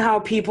understand how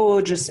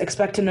people just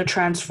expect him to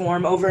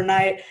transform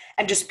overnight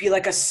and just be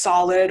like a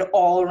solid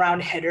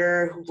all-around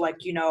hitter who,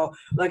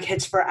 like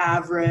hits for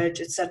average,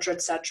 et cetera,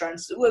 et cetera.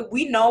 And so,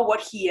 we know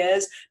what he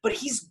is, but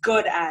he's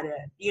good at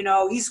it.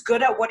 He's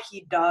good at what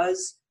he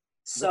does.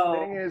 So the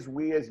thing is,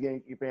 we as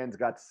Yankee fans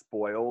got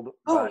spoiled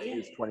by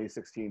his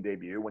 2016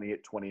 debut when he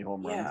hit 20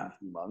 home runs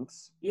in 2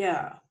 months.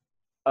 Yeah.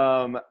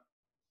 And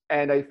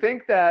I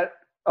think that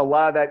a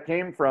lot of that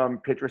came from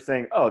pitchers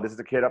saying, oh, this is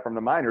a kid up from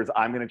the minors.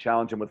 I'm going to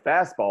challenge him with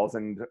fastballs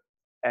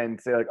and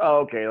say like, oh,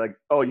 okay, like,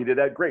 oh, you did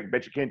that. Great.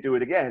 Bet you can't do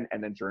it again.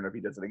 And then sure enough, he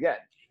does it again.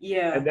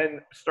 Yeah. And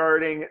then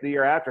starting the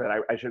year after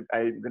that,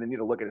 I'm going to need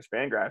to look at his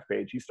FanGraph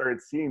page. He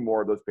started seeing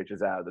more of those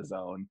pitches out of the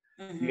zone.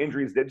 The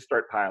injuries did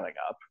start piling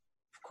up.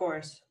 Of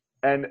course.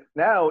 And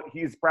now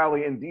he's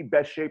probably in the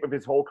best shape of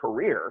his whole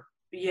career.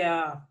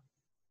 Yeah.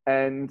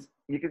 And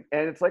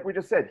it's like we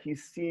just said,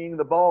 he's seeing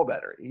the ball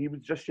better. He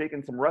was just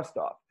shaking some rust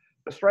off.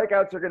 The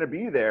strikeouts are going to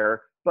be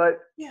there, but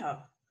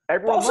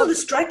also the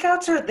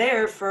strikeouts are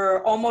there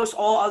for almost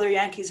all other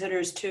Yankees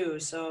hitters too.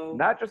 So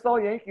not just all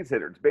Yankees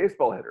hitters,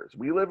 baseball hitters.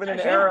 We live in an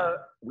era.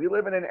 We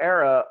live in an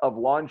era of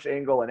launch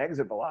angle and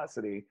exit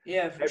velocity.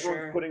 Yeah, for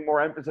Everyone's putting more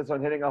emphasis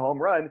on hitting a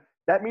home run.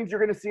 That means you're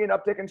going to see an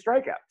uptick in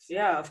strikeouts.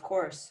 Yeah, of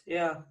course.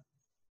 Yeah.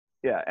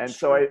 Yeah, and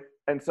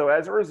so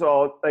as a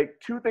result, like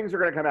 2 things are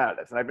going to come out of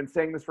this, and I've been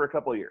saying this for a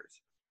couple of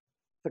years.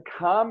 To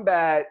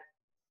combat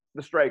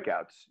the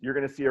strikeouts, you're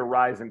going to see a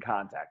rise in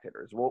contact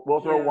hitters.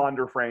 We'll throw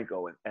Wander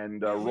Franco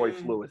and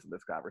Royce Lewis in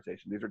this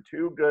conversation. These are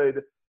 2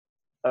 good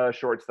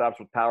shortstops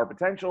with power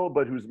potential,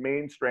 but whose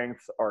main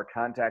strengths are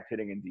contact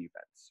hitting and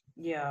defense.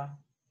 Yeah.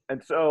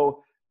 And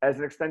so as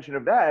an extension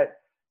of that,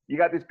 you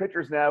got these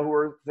pitchers now who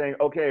are saying,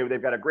 okay,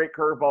 they've got a great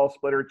curveball,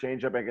 splitter,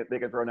 changeup, and they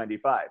can throw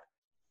 95.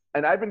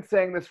 and I've been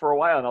saying this for a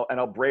while, and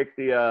I'll break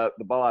the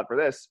ball out for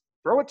this.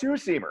 Throw a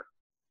two-seamer.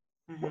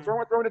 Mhm.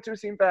 Throwing a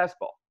two-seam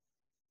fastball.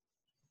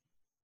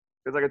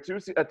 Because like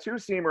a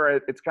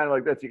two-seamer, it's kind of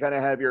like this. You kind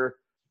of have your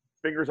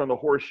fingers on the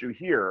horseshoe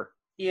here,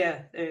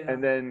 Yeah, there you go.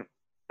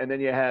 and then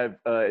you have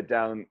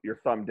down your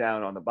thumb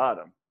down on the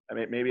bottom. I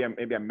mean, maybe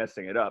I'm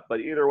messing it up, but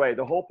either way,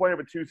 the whole point of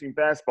a two-seam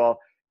fastball,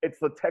 it's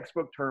the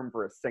textbook term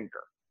for a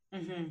sinker.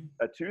 Mhm.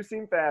 A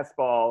two-seam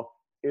fastball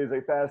is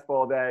a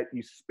fastball that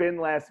you spin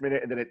last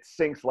minute and then it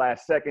sinks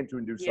last second to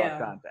induce soft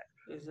contact.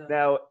 Exactly.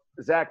 Now,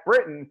 Zach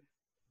Britton,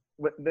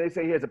 when they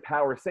say he has a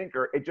power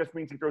sinker, it just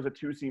means he throws a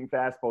two-seam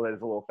fastball that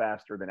is a little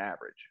faster than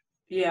average.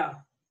 Yeah.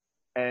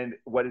 And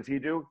what does he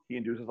do? He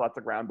induces lots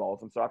of ground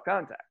balls and soft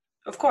contact.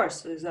 Of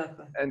course,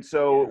 exactly. And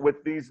so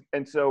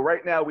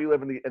right now we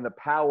live in the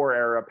power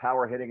era,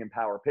 power hitting and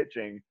power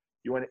pitching.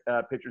 You want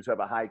pitchers who have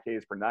a high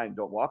Ks per nine,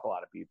 don't walk a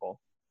lot of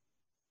people.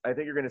 I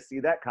think you're going to see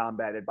that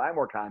combated by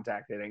more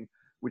contact hitting,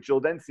 which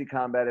you'll then see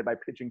combated by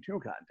pitching to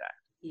contact.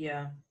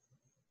 Yeah.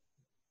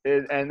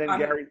 And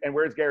then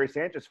where's Gary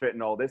Sanchez fit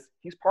in all this?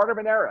 He's part of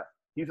an era.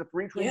 He's a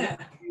three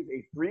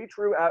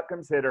true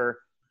outcomes hitter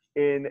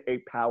in a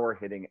power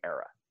hitting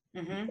era.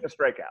 Mm-hmm. A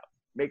strikeout.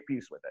 Make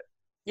peace with it.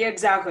 Yeah,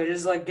 exactly.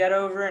 Just like get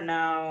over it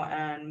now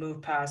and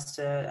move past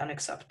it and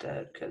accept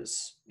it.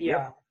 Because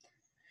Yep.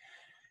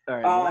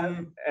 All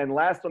right. And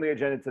last on the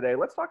agenda today,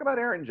 let's talk about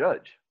Aaron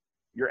Judge,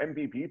 your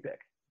MVP pick.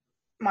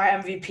 My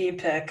MVP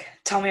pick.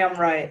 Tell me I'm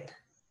right.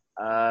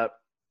 I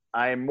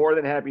am more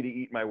than happy to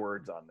eat my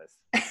words on this.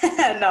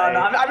 No,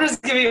 I'm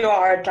just giving you a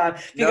hard time.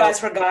 You guys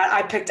forgot,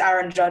 I picked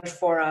Aaron Judge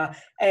for AL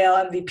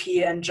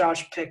MVP, and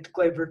Josh picked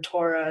Gleyber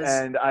Torres.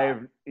 And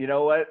you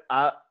know what?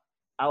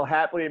 I'll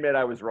happily admit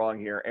I was wrong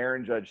here.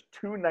 Aaron Judge,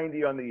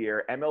 290 on the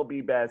year,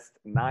 MLB best,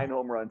 9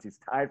 home runs. He's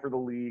tied for the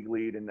league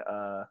lead in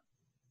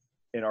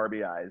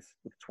RBIs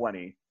with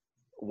 20.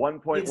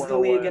 1.1 leads the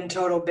league in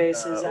total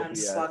bases and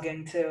OPS.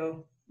 slugging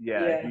too.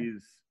 Yeah.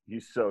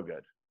 He's so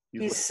good.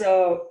 He's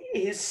so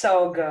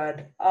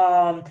good.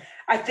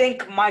 I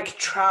think Mike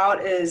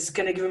Trout is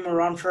gonna give him a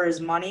run for his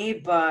money,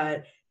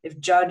 but if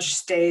Judge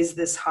stays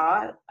this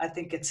hot, I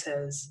think it's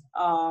his.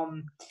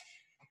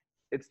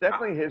 It's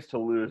definitely his to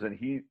lose, and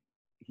he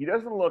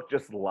doesn't look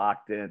just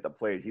locked in at the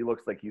plate. He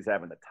looks like he's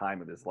having the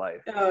time of his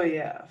life. Oh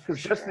yeah.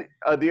 Because just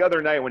the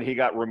other night when he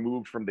got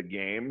removed from the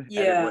game,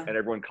 and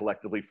everyone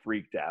collectively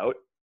freaked out,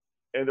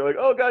 and they're like,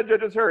 "Oh God,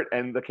 Judge is hurt,"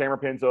 and the camera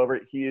pans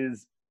over. He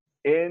is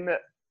in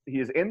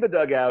the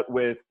dugout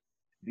with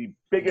the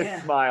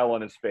biggest smile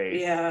on his face.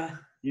 Yeah.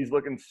 He's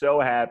looking so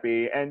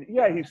happy. And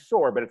he's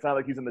sore, but it's not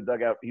like he's in the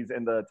dugout. He's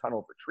in the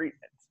tunnel for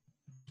treatment.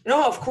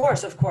 No, of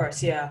course,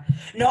 yeah.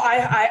 No,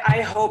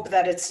 I hope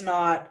that it's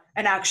not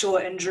an actual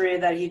injury,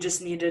 that he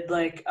just needed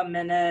like a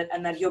minute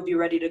and that he'll be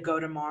ready to go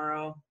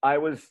tomorrow. I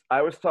was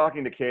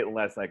talking to Caitlin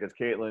last night because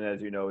Caitlin,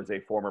 as you know, is a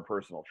former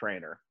personal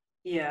trainer.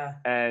 Yeah.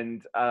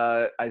 And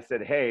I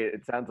said, hey,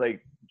 it sounds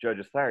like Judge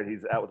is tired.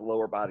 He's out with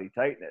lower body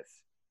tightness.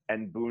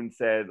 And Boone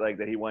said like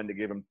that he wanted to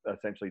give him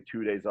essentially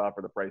 2 days off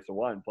for the price of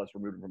one, plus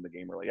remove him from the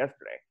game early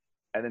yesterday.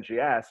 And then she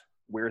asked,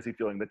 where is he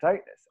feeling the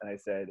tightness? And I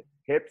said,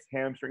 hips,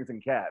 hamstrings,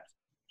 and calves.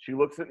 She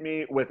looks at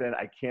me with an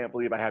I can't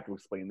believe I have to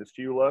explain this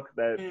to you look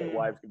that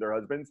wives give their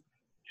husbands.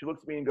 She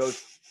looks at me and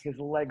goes, his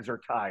legs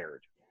are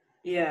tired.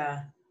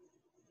 Yeah.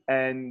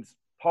 And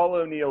Paul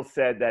O'Neill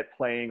said that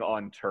playing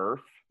on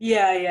turf,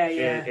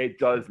 it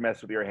does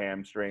mess with your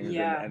hamstrings.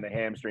 Yeah. And the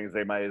hamstrings,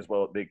 they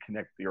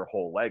connect to your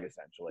whole leg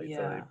essentially. Yeah.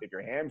 So if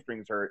your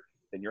hamstrings hurt,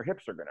 then your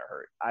hips are going to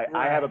hurt.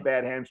 I have a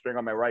bad hamstring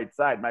on my right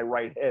side. My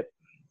right hip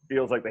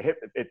feels like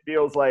it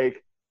feels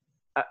like,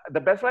 the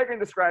best way I can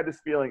describe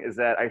this feeling is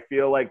that I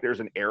feel like there's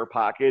an air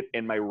pocket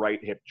in my right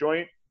hip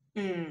joint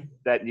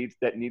that needs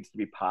to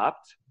be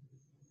popped.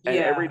 And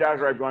every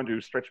doctor I've gone to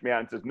stretch me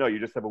out and says, no, you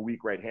just have a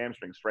weak right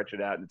hamstring, stretch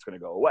it out and it's going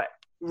to go away.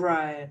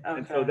 Right. Okay.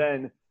 And so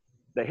then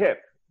the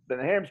hip, then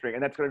the hamstring,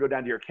 and that's going to go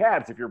down to your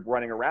calves if you're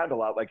running around a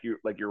lot like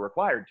you're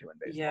required to in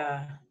baseball.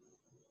 Yeah.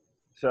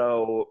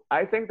 So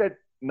I think that,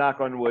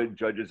 knock on wood,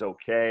 Judge is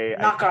okay.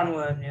 Knock on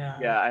wood, yeah.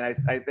 Yeah,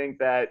 and I think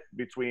that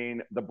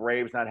between the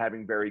Braves not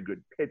having very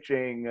good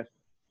pitching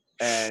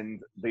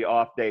and the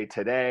off day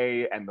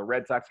today and the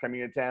Red Sox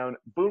coming into town,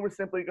 Boone was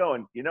simply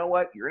going, you know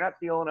what? You're not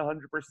feeling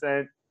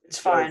 100%. It's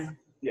fine.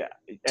 Yeah.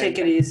 Take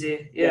it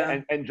easy. Yeah.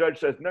 And Judge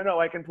says, no,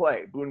 I can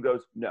play. Boone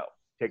goes, no,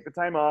 take the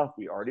time off.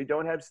 We already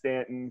don't have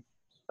Stanton.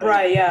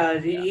 Right, yeah.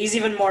 He's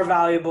even more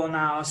valuable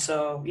now,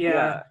 so,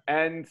 yeah.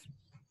 And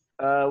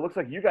looks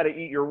like you got to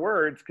eat your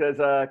words because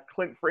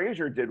Clint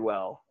Frazier did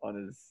well on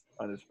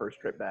his first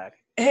trip back.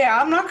 Hey,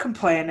 I'm not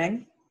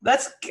complaining.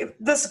 That's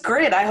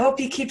great. I hope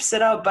he keeps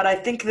it up, but I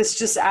think this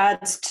just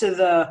adds to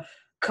the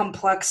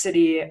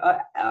complexity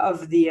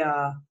of the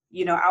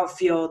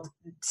outfield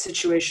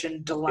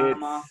situation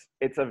dilemma.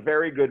 It's a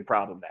very good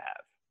problem to have.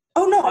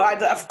 Oh no,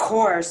 of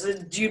course.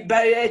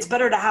 It's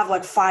better to have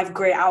like 5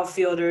 great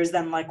outfielders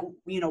than like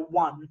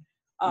one.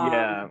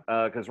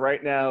 Because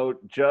right now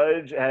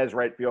Judge has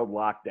right field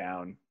locked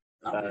down.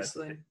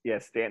 Obviously.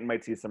 Stanton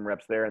might see some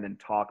reps there, and then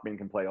Talkman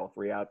can play all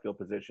 3 outfield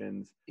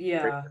positions.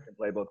 Yeah. Frazier can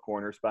play both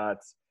corner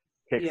spots.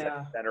 Hicks Yeah.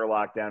 at center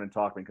lockdown, and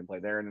Talkman can play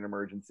there in an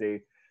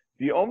emergency.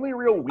 The only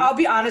real weakness. I'll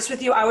be honest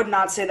with you. I would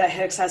not say that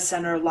Hicks has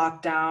center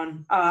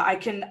lockdown. I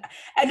can.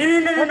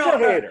 No.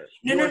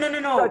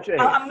 Such a hater.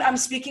 I'm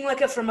speaking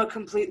like from a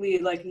completely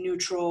like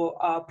neutral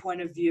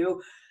point of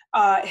view.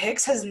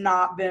 Hicks has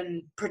not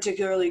been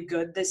particularly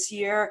good this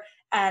year,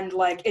 and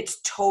like it's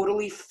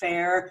totally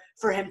fair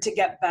for him to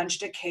get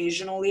benched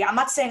occasionally. I'm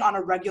not saying on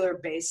a regular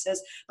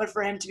basis, but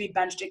for him to be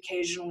benched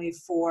occasionally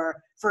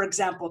for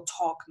example,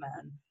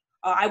 Talkman.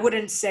 I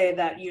wouldn't say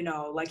that,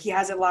 like he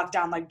has it locked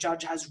down like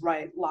Judge has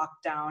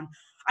locked down.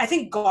 I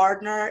think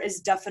Gardner is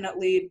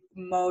definitely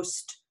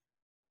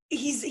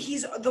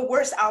he's the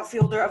worst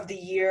outfielder of the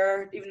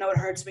year, even though it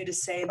hurts me to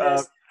say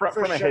this.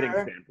 From a hitting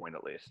standpoint,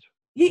 at least.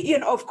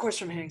 Of course,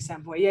 from a hitting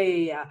standpoint.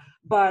 Yeah.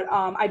 But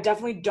I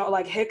definitely don't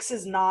like Hicks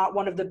is not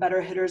one of the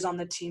better hitters on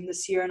the team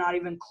this year, not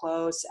even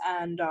close.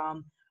 And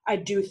I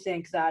do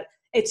think that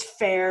it's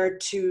fair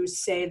to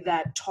say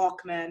that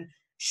Talkman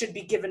should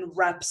be given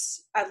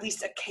reps at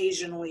least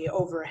occasionally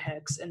over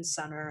Hicks in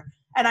center.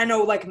 And I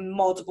know like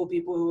multiple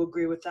people who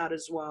agree with that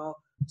as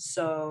well.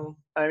 So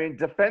I mean,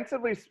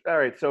 defensively, all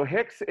right. So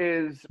Hicks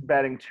is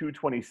batting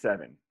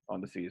 .227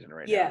 on the season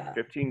right now.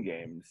 15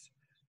 games.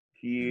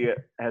 He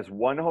has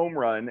 1 home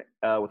run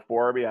with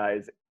 4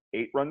 RBIs,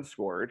 8 runs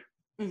scored.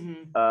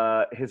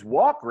 Mm-hmm. His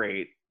walk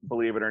rate,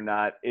 believe it or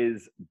not,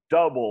 is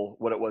double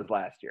what it was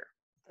last year.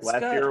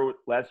 Last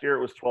year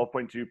it was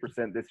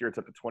 12.2%. This year it's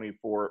up to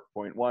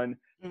 24.1.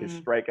 Mm-hmm. His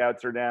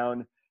strikeouts are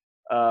down.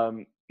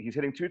 He's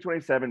hitting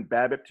 .227,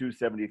 BABIP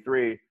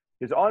 .273.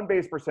 His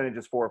on-base percentage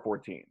is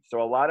 .414.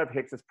 So a lot of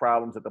Hicks's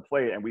problems at the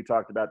plate, and we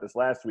talked about this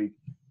last week,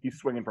 he's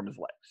swinging from his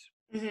legs.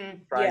 Mm-hmm.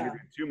 Trying to do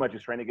too much.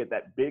 He's trying to get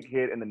that big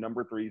hit in the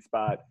number 3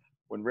 spot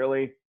when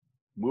really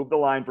move the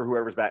line for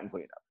whoever's batting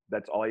cleanup.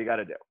 That's all you got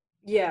to do.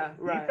 Yeah,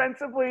 right.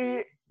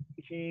 Defensively,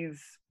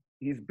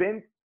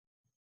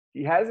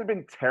 he hasn't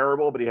been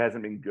terrible, but he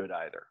hasn't been good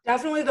either.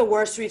 Definitely the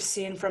worst we've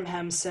seen from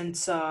him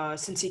since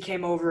he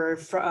came over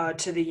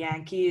to the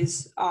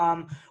Yankees,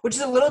 which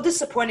is a little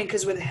disappointing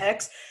because with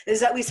Hicks, this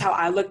is at least how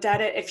I looked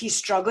at it. If he's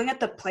struggling at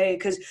the plate,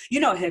 because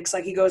Hicks,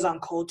 like he goes on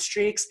cold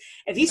streaks.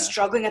 If he's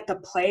struggling at the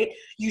plate,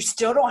 you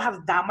still don't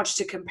have that much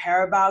to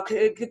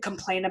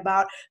complain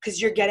about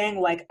because you're getting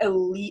like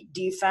elite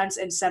defense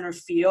in center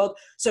field.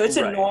 So it's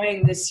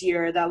annoying this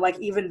year that like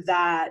even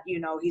that,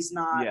 he's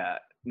not. Yeah.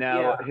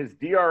 Now his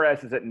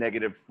DRS is at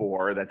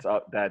 -4.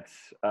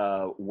 That's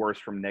worse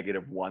from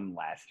 -1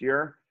 last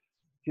year.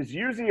 His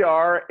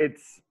UZR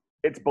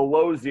it's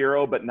below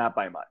 0, but not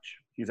by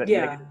much. He's at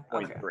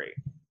 -0.3. Okay.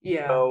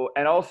 Yeah. So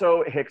and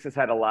also Hicks has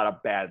had a lot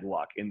of bad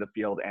luck in the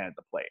field and at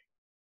the plate.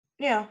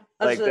 Yeah.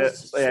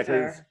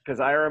 Because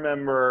I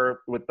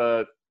remember you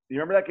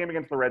remember that game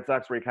against the Red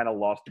Sox where he kind of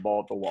lost the ball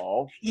at the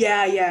wall?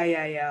 Yeah.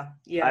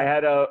 I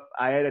had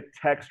a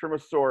text from a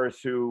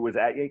source who was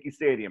at Yankee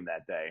Stadium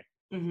that day.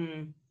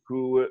 Mm-hmm.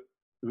 Who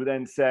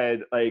then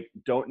said, like,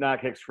 don't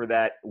knock Hicks for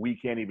that. We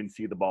can't even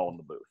see the ball in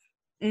the booth.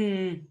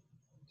 Mm.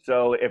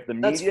 So if the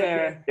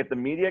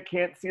media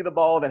can't see the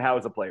ball, then how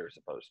is a player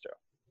supposed to?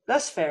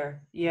 That's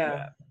fair.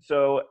 Yeah.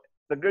 So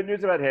the good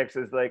news about Hicks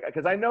is like,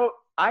 because I know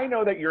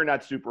that you're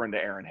not super into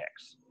Aaron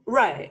Hicks.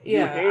 Right.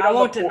 Yeah. I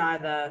won't deny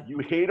that. You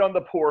hate on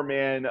the poor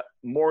man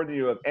more than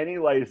you have any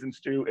license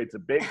to. It's a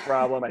big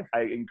problem.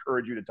 I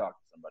encourage you to talk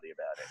to somebody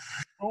about it.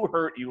 Who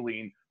hurt you,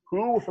 Lean?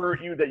 Who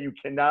hurt you that you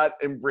cannot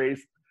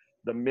embrace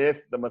the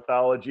myth, the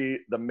mythology,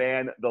 the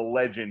man, the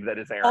legend that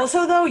is Aaron?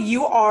 Also, though,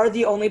 you are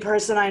the only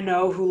person I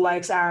know who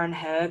likes Aaron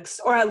Hicks,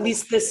 or at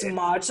least this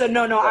much. So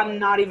no, I'm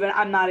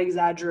not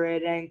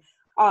exaggerating.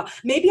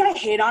 Maybe I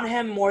hate on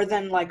him more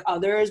than like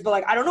others, but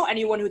like I don't know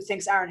anyone who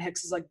thinks Aaron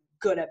Hicks is like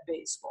good at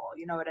baseball.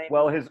 You know what I mean?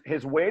 Well,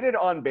 his weighted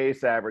on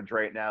base average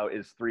right now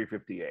is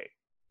 358.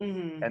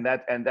 Mm-hmm.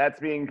 And that's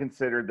being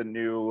considered the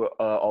new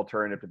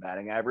alternative to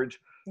batting average.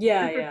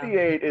 Yeah,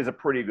 358 is a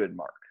pretty good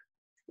mark.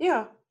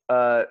 Yeah.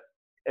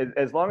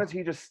 As long as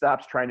he just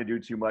stops trying to do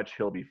too much,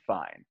 he'll be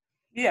fine.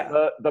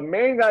 Yeah. The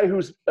main guy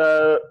who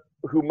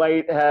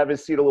might have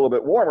his seat a little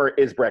bit warmer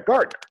is Brett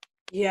Gardner.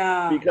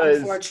 Yeah.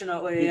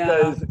 Unfortunately,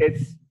 because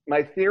it's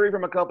my theory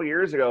from a couple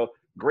years ago.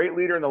 Great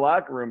leader in the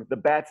locker room. The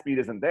bat speed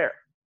isn't there.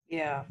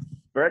 Yeah.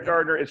 Brett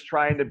Gardner is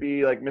trying to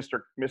be like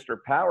Mr.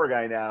 Power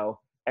Guy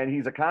now, and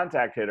he's a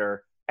contact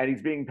hitter, and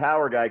he's being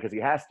power guy because he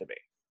has to be.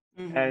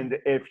 Mm-hmm. And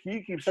if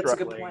he keeps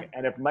struggling,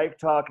 and if Mike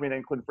Tauchman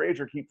and Clint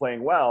Frazier keep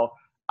playing well,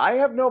 I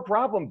have no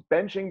problem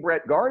benching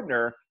Brett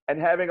Gardner and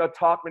having a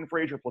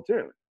Tauchman-Frazier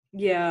platoon.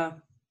 Yeah.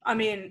 I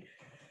mean,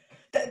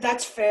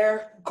 that's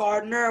fair.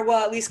 Gardner,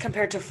 well, at least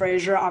compared to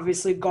Frazier,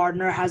 obviously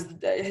Gardner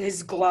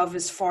his glove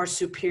is far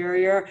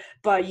superior,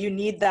 but you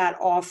need that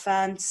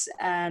offense.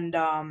 And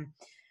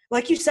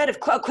like you said, if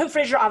Clint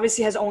Frazier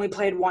obviously has only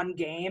played 1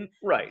 game.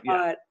 Right, yeah.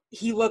 But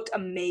he looked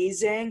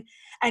amazing.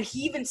 And he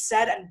even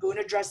said, and Boone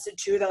addressed it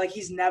too, that like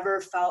he's never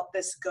felt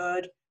this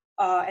good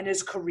in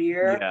his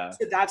career. Yeah.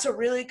 So that's a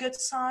really good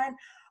sign.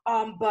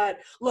 But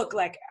look,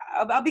 like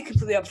I'll be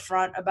completely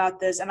upfront about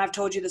this, and I've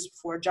told you this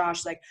before,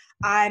 Josh. Like,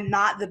 I'm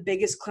not the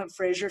biggest Clint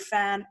Frazier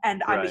fan,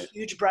 and I'm a Right.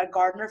 huge Brett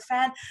Gardner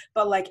fan.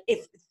 But like,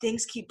 if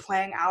things keep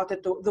playing out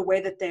that the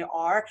way that they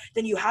are,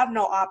 then you have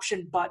no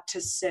option but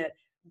to sit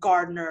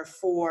Gardner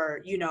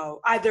for,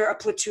 either a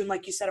platoon,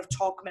 like you said, of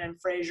Tolkman and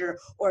Frazier,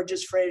 or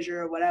just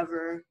Frazier or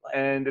whatever. Like,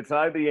 And it's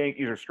not like the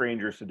Yankees are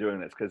strangers to doing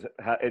this, because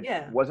it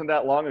yeah, wasn't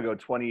that long ago,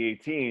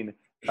 2018.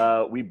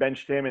 We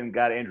benched him and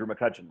got Andrew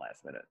McCutchen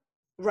last minute.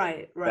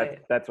 right.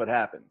 That's what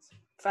happens.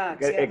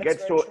 Facts. It, Yeah, it that's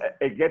gets very to true.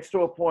 it gets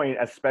to a point,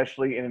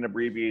 especially in an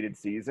abbreviated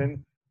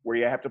season, where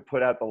you have to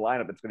put out the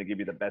lineup that's going to give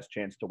you the best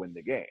chance to win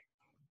the game.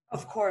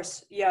 Of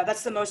course. Yeah,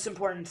 that's the most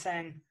important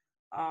thing.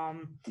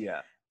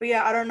 Yeah. But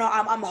yeah, I don't know.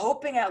 I'm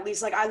hoping at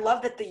least, like, I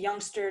love that the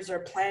youngsters are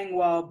playing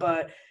well,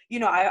 but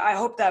I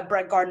hope that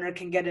Brett Gardner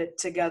can get it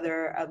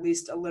together at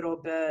least a little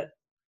bit.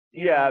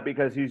 Yeah,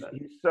 because he's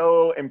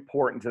so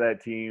important to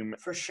that team,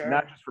 For sure.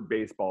 not just for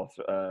baseball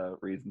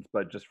reasons,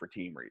 but just for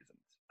team reasons.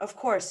 Of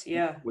course,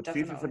 yeah. With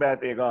Definitely. CC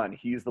Sabathia gone,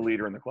 he's the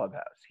leader in the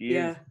clubhouse. He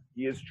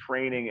is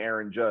training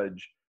Aaron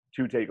Judge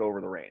to take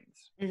over the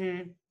reins.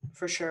 Mm-hmm.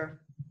 For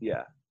sure.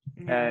 Yeah.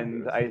 Yeah,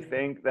 And I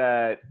think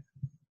that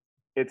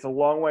it's a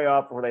long way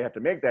off before they have to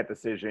make that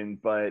decision,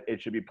 but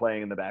it should be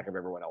playing in the back of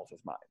everyone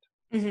else's mind.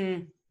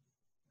 Mm-hmm.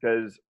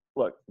 Because,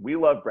 look, we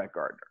love Brett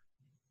Gardner.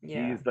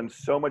 Yeah. He's done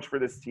so much for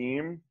this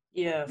team.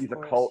 Yeah, He's a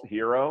cult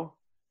hero.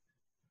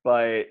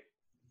 But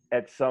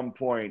at some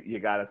point, you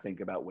got to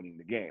think about winning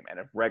the game. And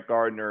if Brett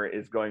Gardner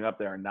is going up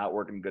there and not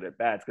working good at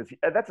bats, because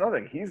that's another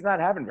thing, he's not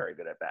having very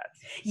good at bats.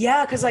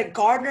 Yeah, because like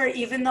Gardner,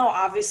 even though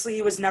obviously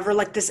he was never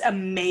like this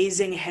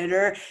amazing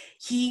hitter,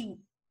 he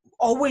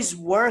always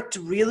worked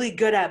really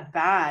good at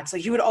bats.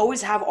 Like he would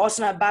always have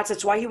awesome at bats.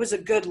 That's why he was a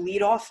good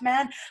leadoff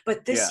man.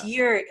 But this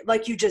year,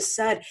 like you just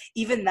said,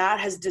 even that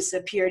has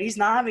disappeared. He's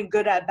not having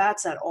good at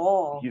bats at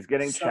all. He's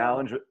getting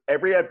challenged.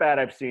 Every at bat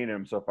I've seen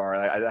him so far,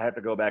 I have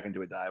to go back and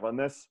do a dive on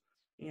this.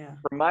 Yeah.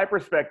 From my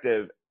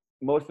perspective,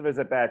 most of his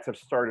at bats have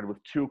started with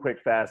two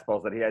quick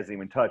fastballs that he hasn't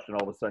even touched, and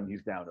all of a sudden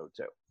he's down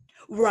 0-2.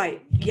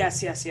 Right.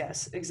 Yes.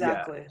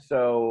 Exactly. Yeah.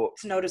 So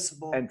it's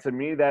noticeable. And to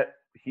me, that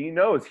he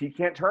knows he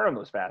can't turn on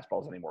those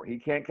fastballs anymore. He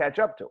can't catch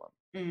up to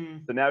him.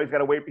 Mm. So now he's got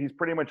to wait. He's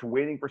pretty much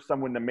waiting for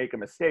someone to make a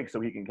mistake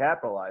so he can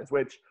capitalize,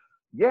 which,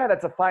 yeah,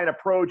 that's a fine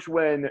approach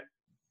when,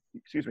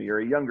 you're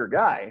a younger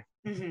guy.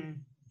 Mm-hmm.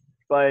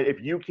 But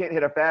if you can't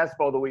hit a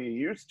fastball the way you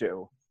used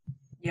to,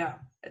 yeah,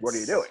 what are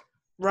you doing?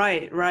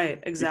 Right,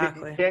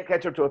 exactly. You can't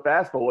catch up to a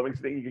fastball. What makes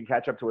you think you can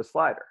catch up to a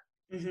slider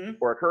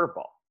or a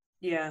curveball?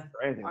 Yeah,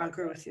 or anything I like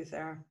agree that. with you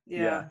there.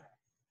 Yeah.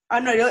 I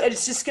don't know.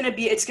 It's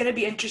gonna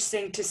be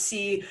interesting to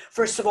see,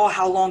 first of all,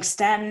 how long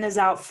Stanton is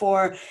out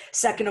for.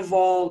 Second of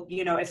all,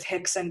 if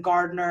Hicks and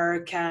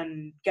Gardner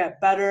can get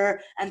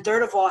better, and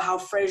third of all, how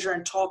Frazier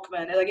and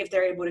Tolkman, like if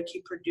they're able to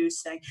keep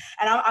producing.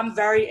 And I'm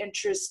very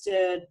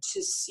interested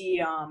to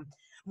see,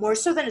 more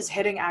so than his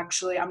hitting,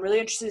 actually, I'm really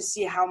interested to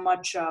see how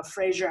much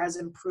Frazier has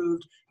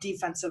improved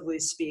defensively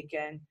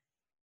speaking.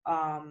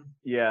 I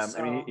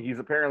mean, he's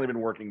apparently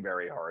been working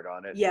very hard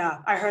on it. Yeah,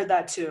 I heard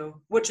that too,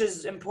 which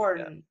is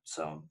important.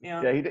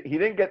 Yeah. So he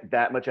didn't get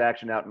that much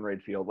action out in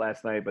right field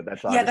last night, but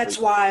that's obviously, that's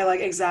why,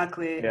 like,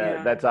 exactly.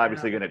 That's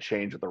obviously going to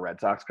change with the Red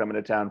Sox coming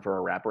to town for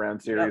a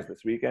wraparound series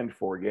this weekend,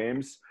 4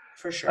 games.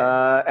 For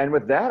sure. And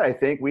with that, I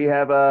think we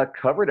have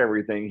covered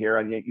everything here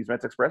on Yankees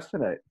Mets Express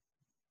tonight.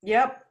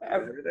 Yep.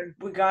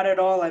 We got it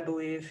all, I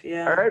believe.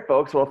 Yeah. All right,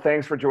 folks. Well,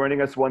 thanks for joining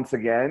us once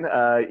again.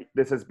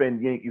 This has been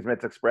Yankees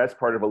Mets Express,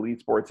 part of Elite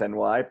Sports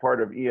NY,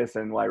 part of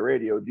ESNY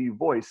Radio, the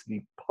voice,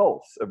 the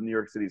pulse of New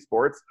York City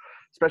sports.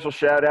 Special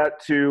shout out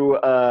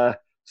to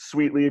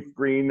Sweet Leaf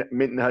Green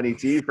Mint and Honey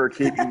Tea for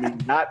keeping me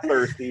not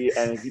thirsty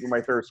and keeping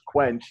my thirst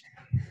quenched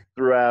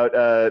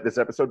throughout this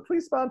episode.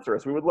 Please sponsor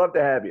us. We would love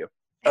to have you.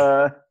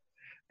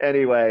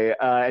 Anyway,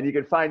 and you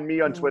can find me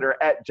on Twitter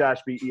at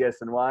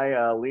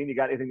JoshBESNY. Lean, you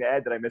got anything to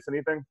add? Did I miss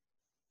anything?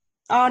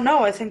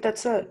 No, I think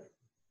that's it.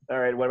 All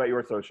right. What about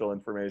your social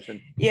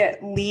information? Yeah,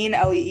 Lean,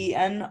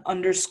 LEEN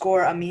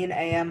 _ Amin,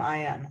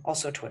 AMIN.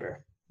 Also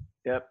Twitter.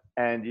 Yep.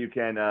 And you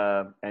can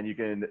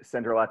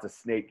send her lots of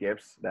snake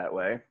gifts that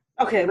way.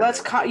 Okay,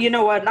 you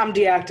know what? I'm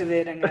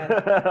deactivating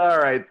it. All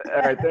right.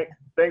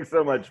 Thanks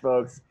so much,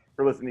 folks,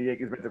 for listening to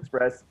Yankees Mets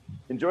Express.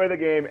 Enjoy the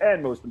game,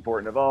 and most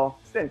important of all,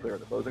 stand clear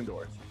of the closing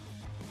doors.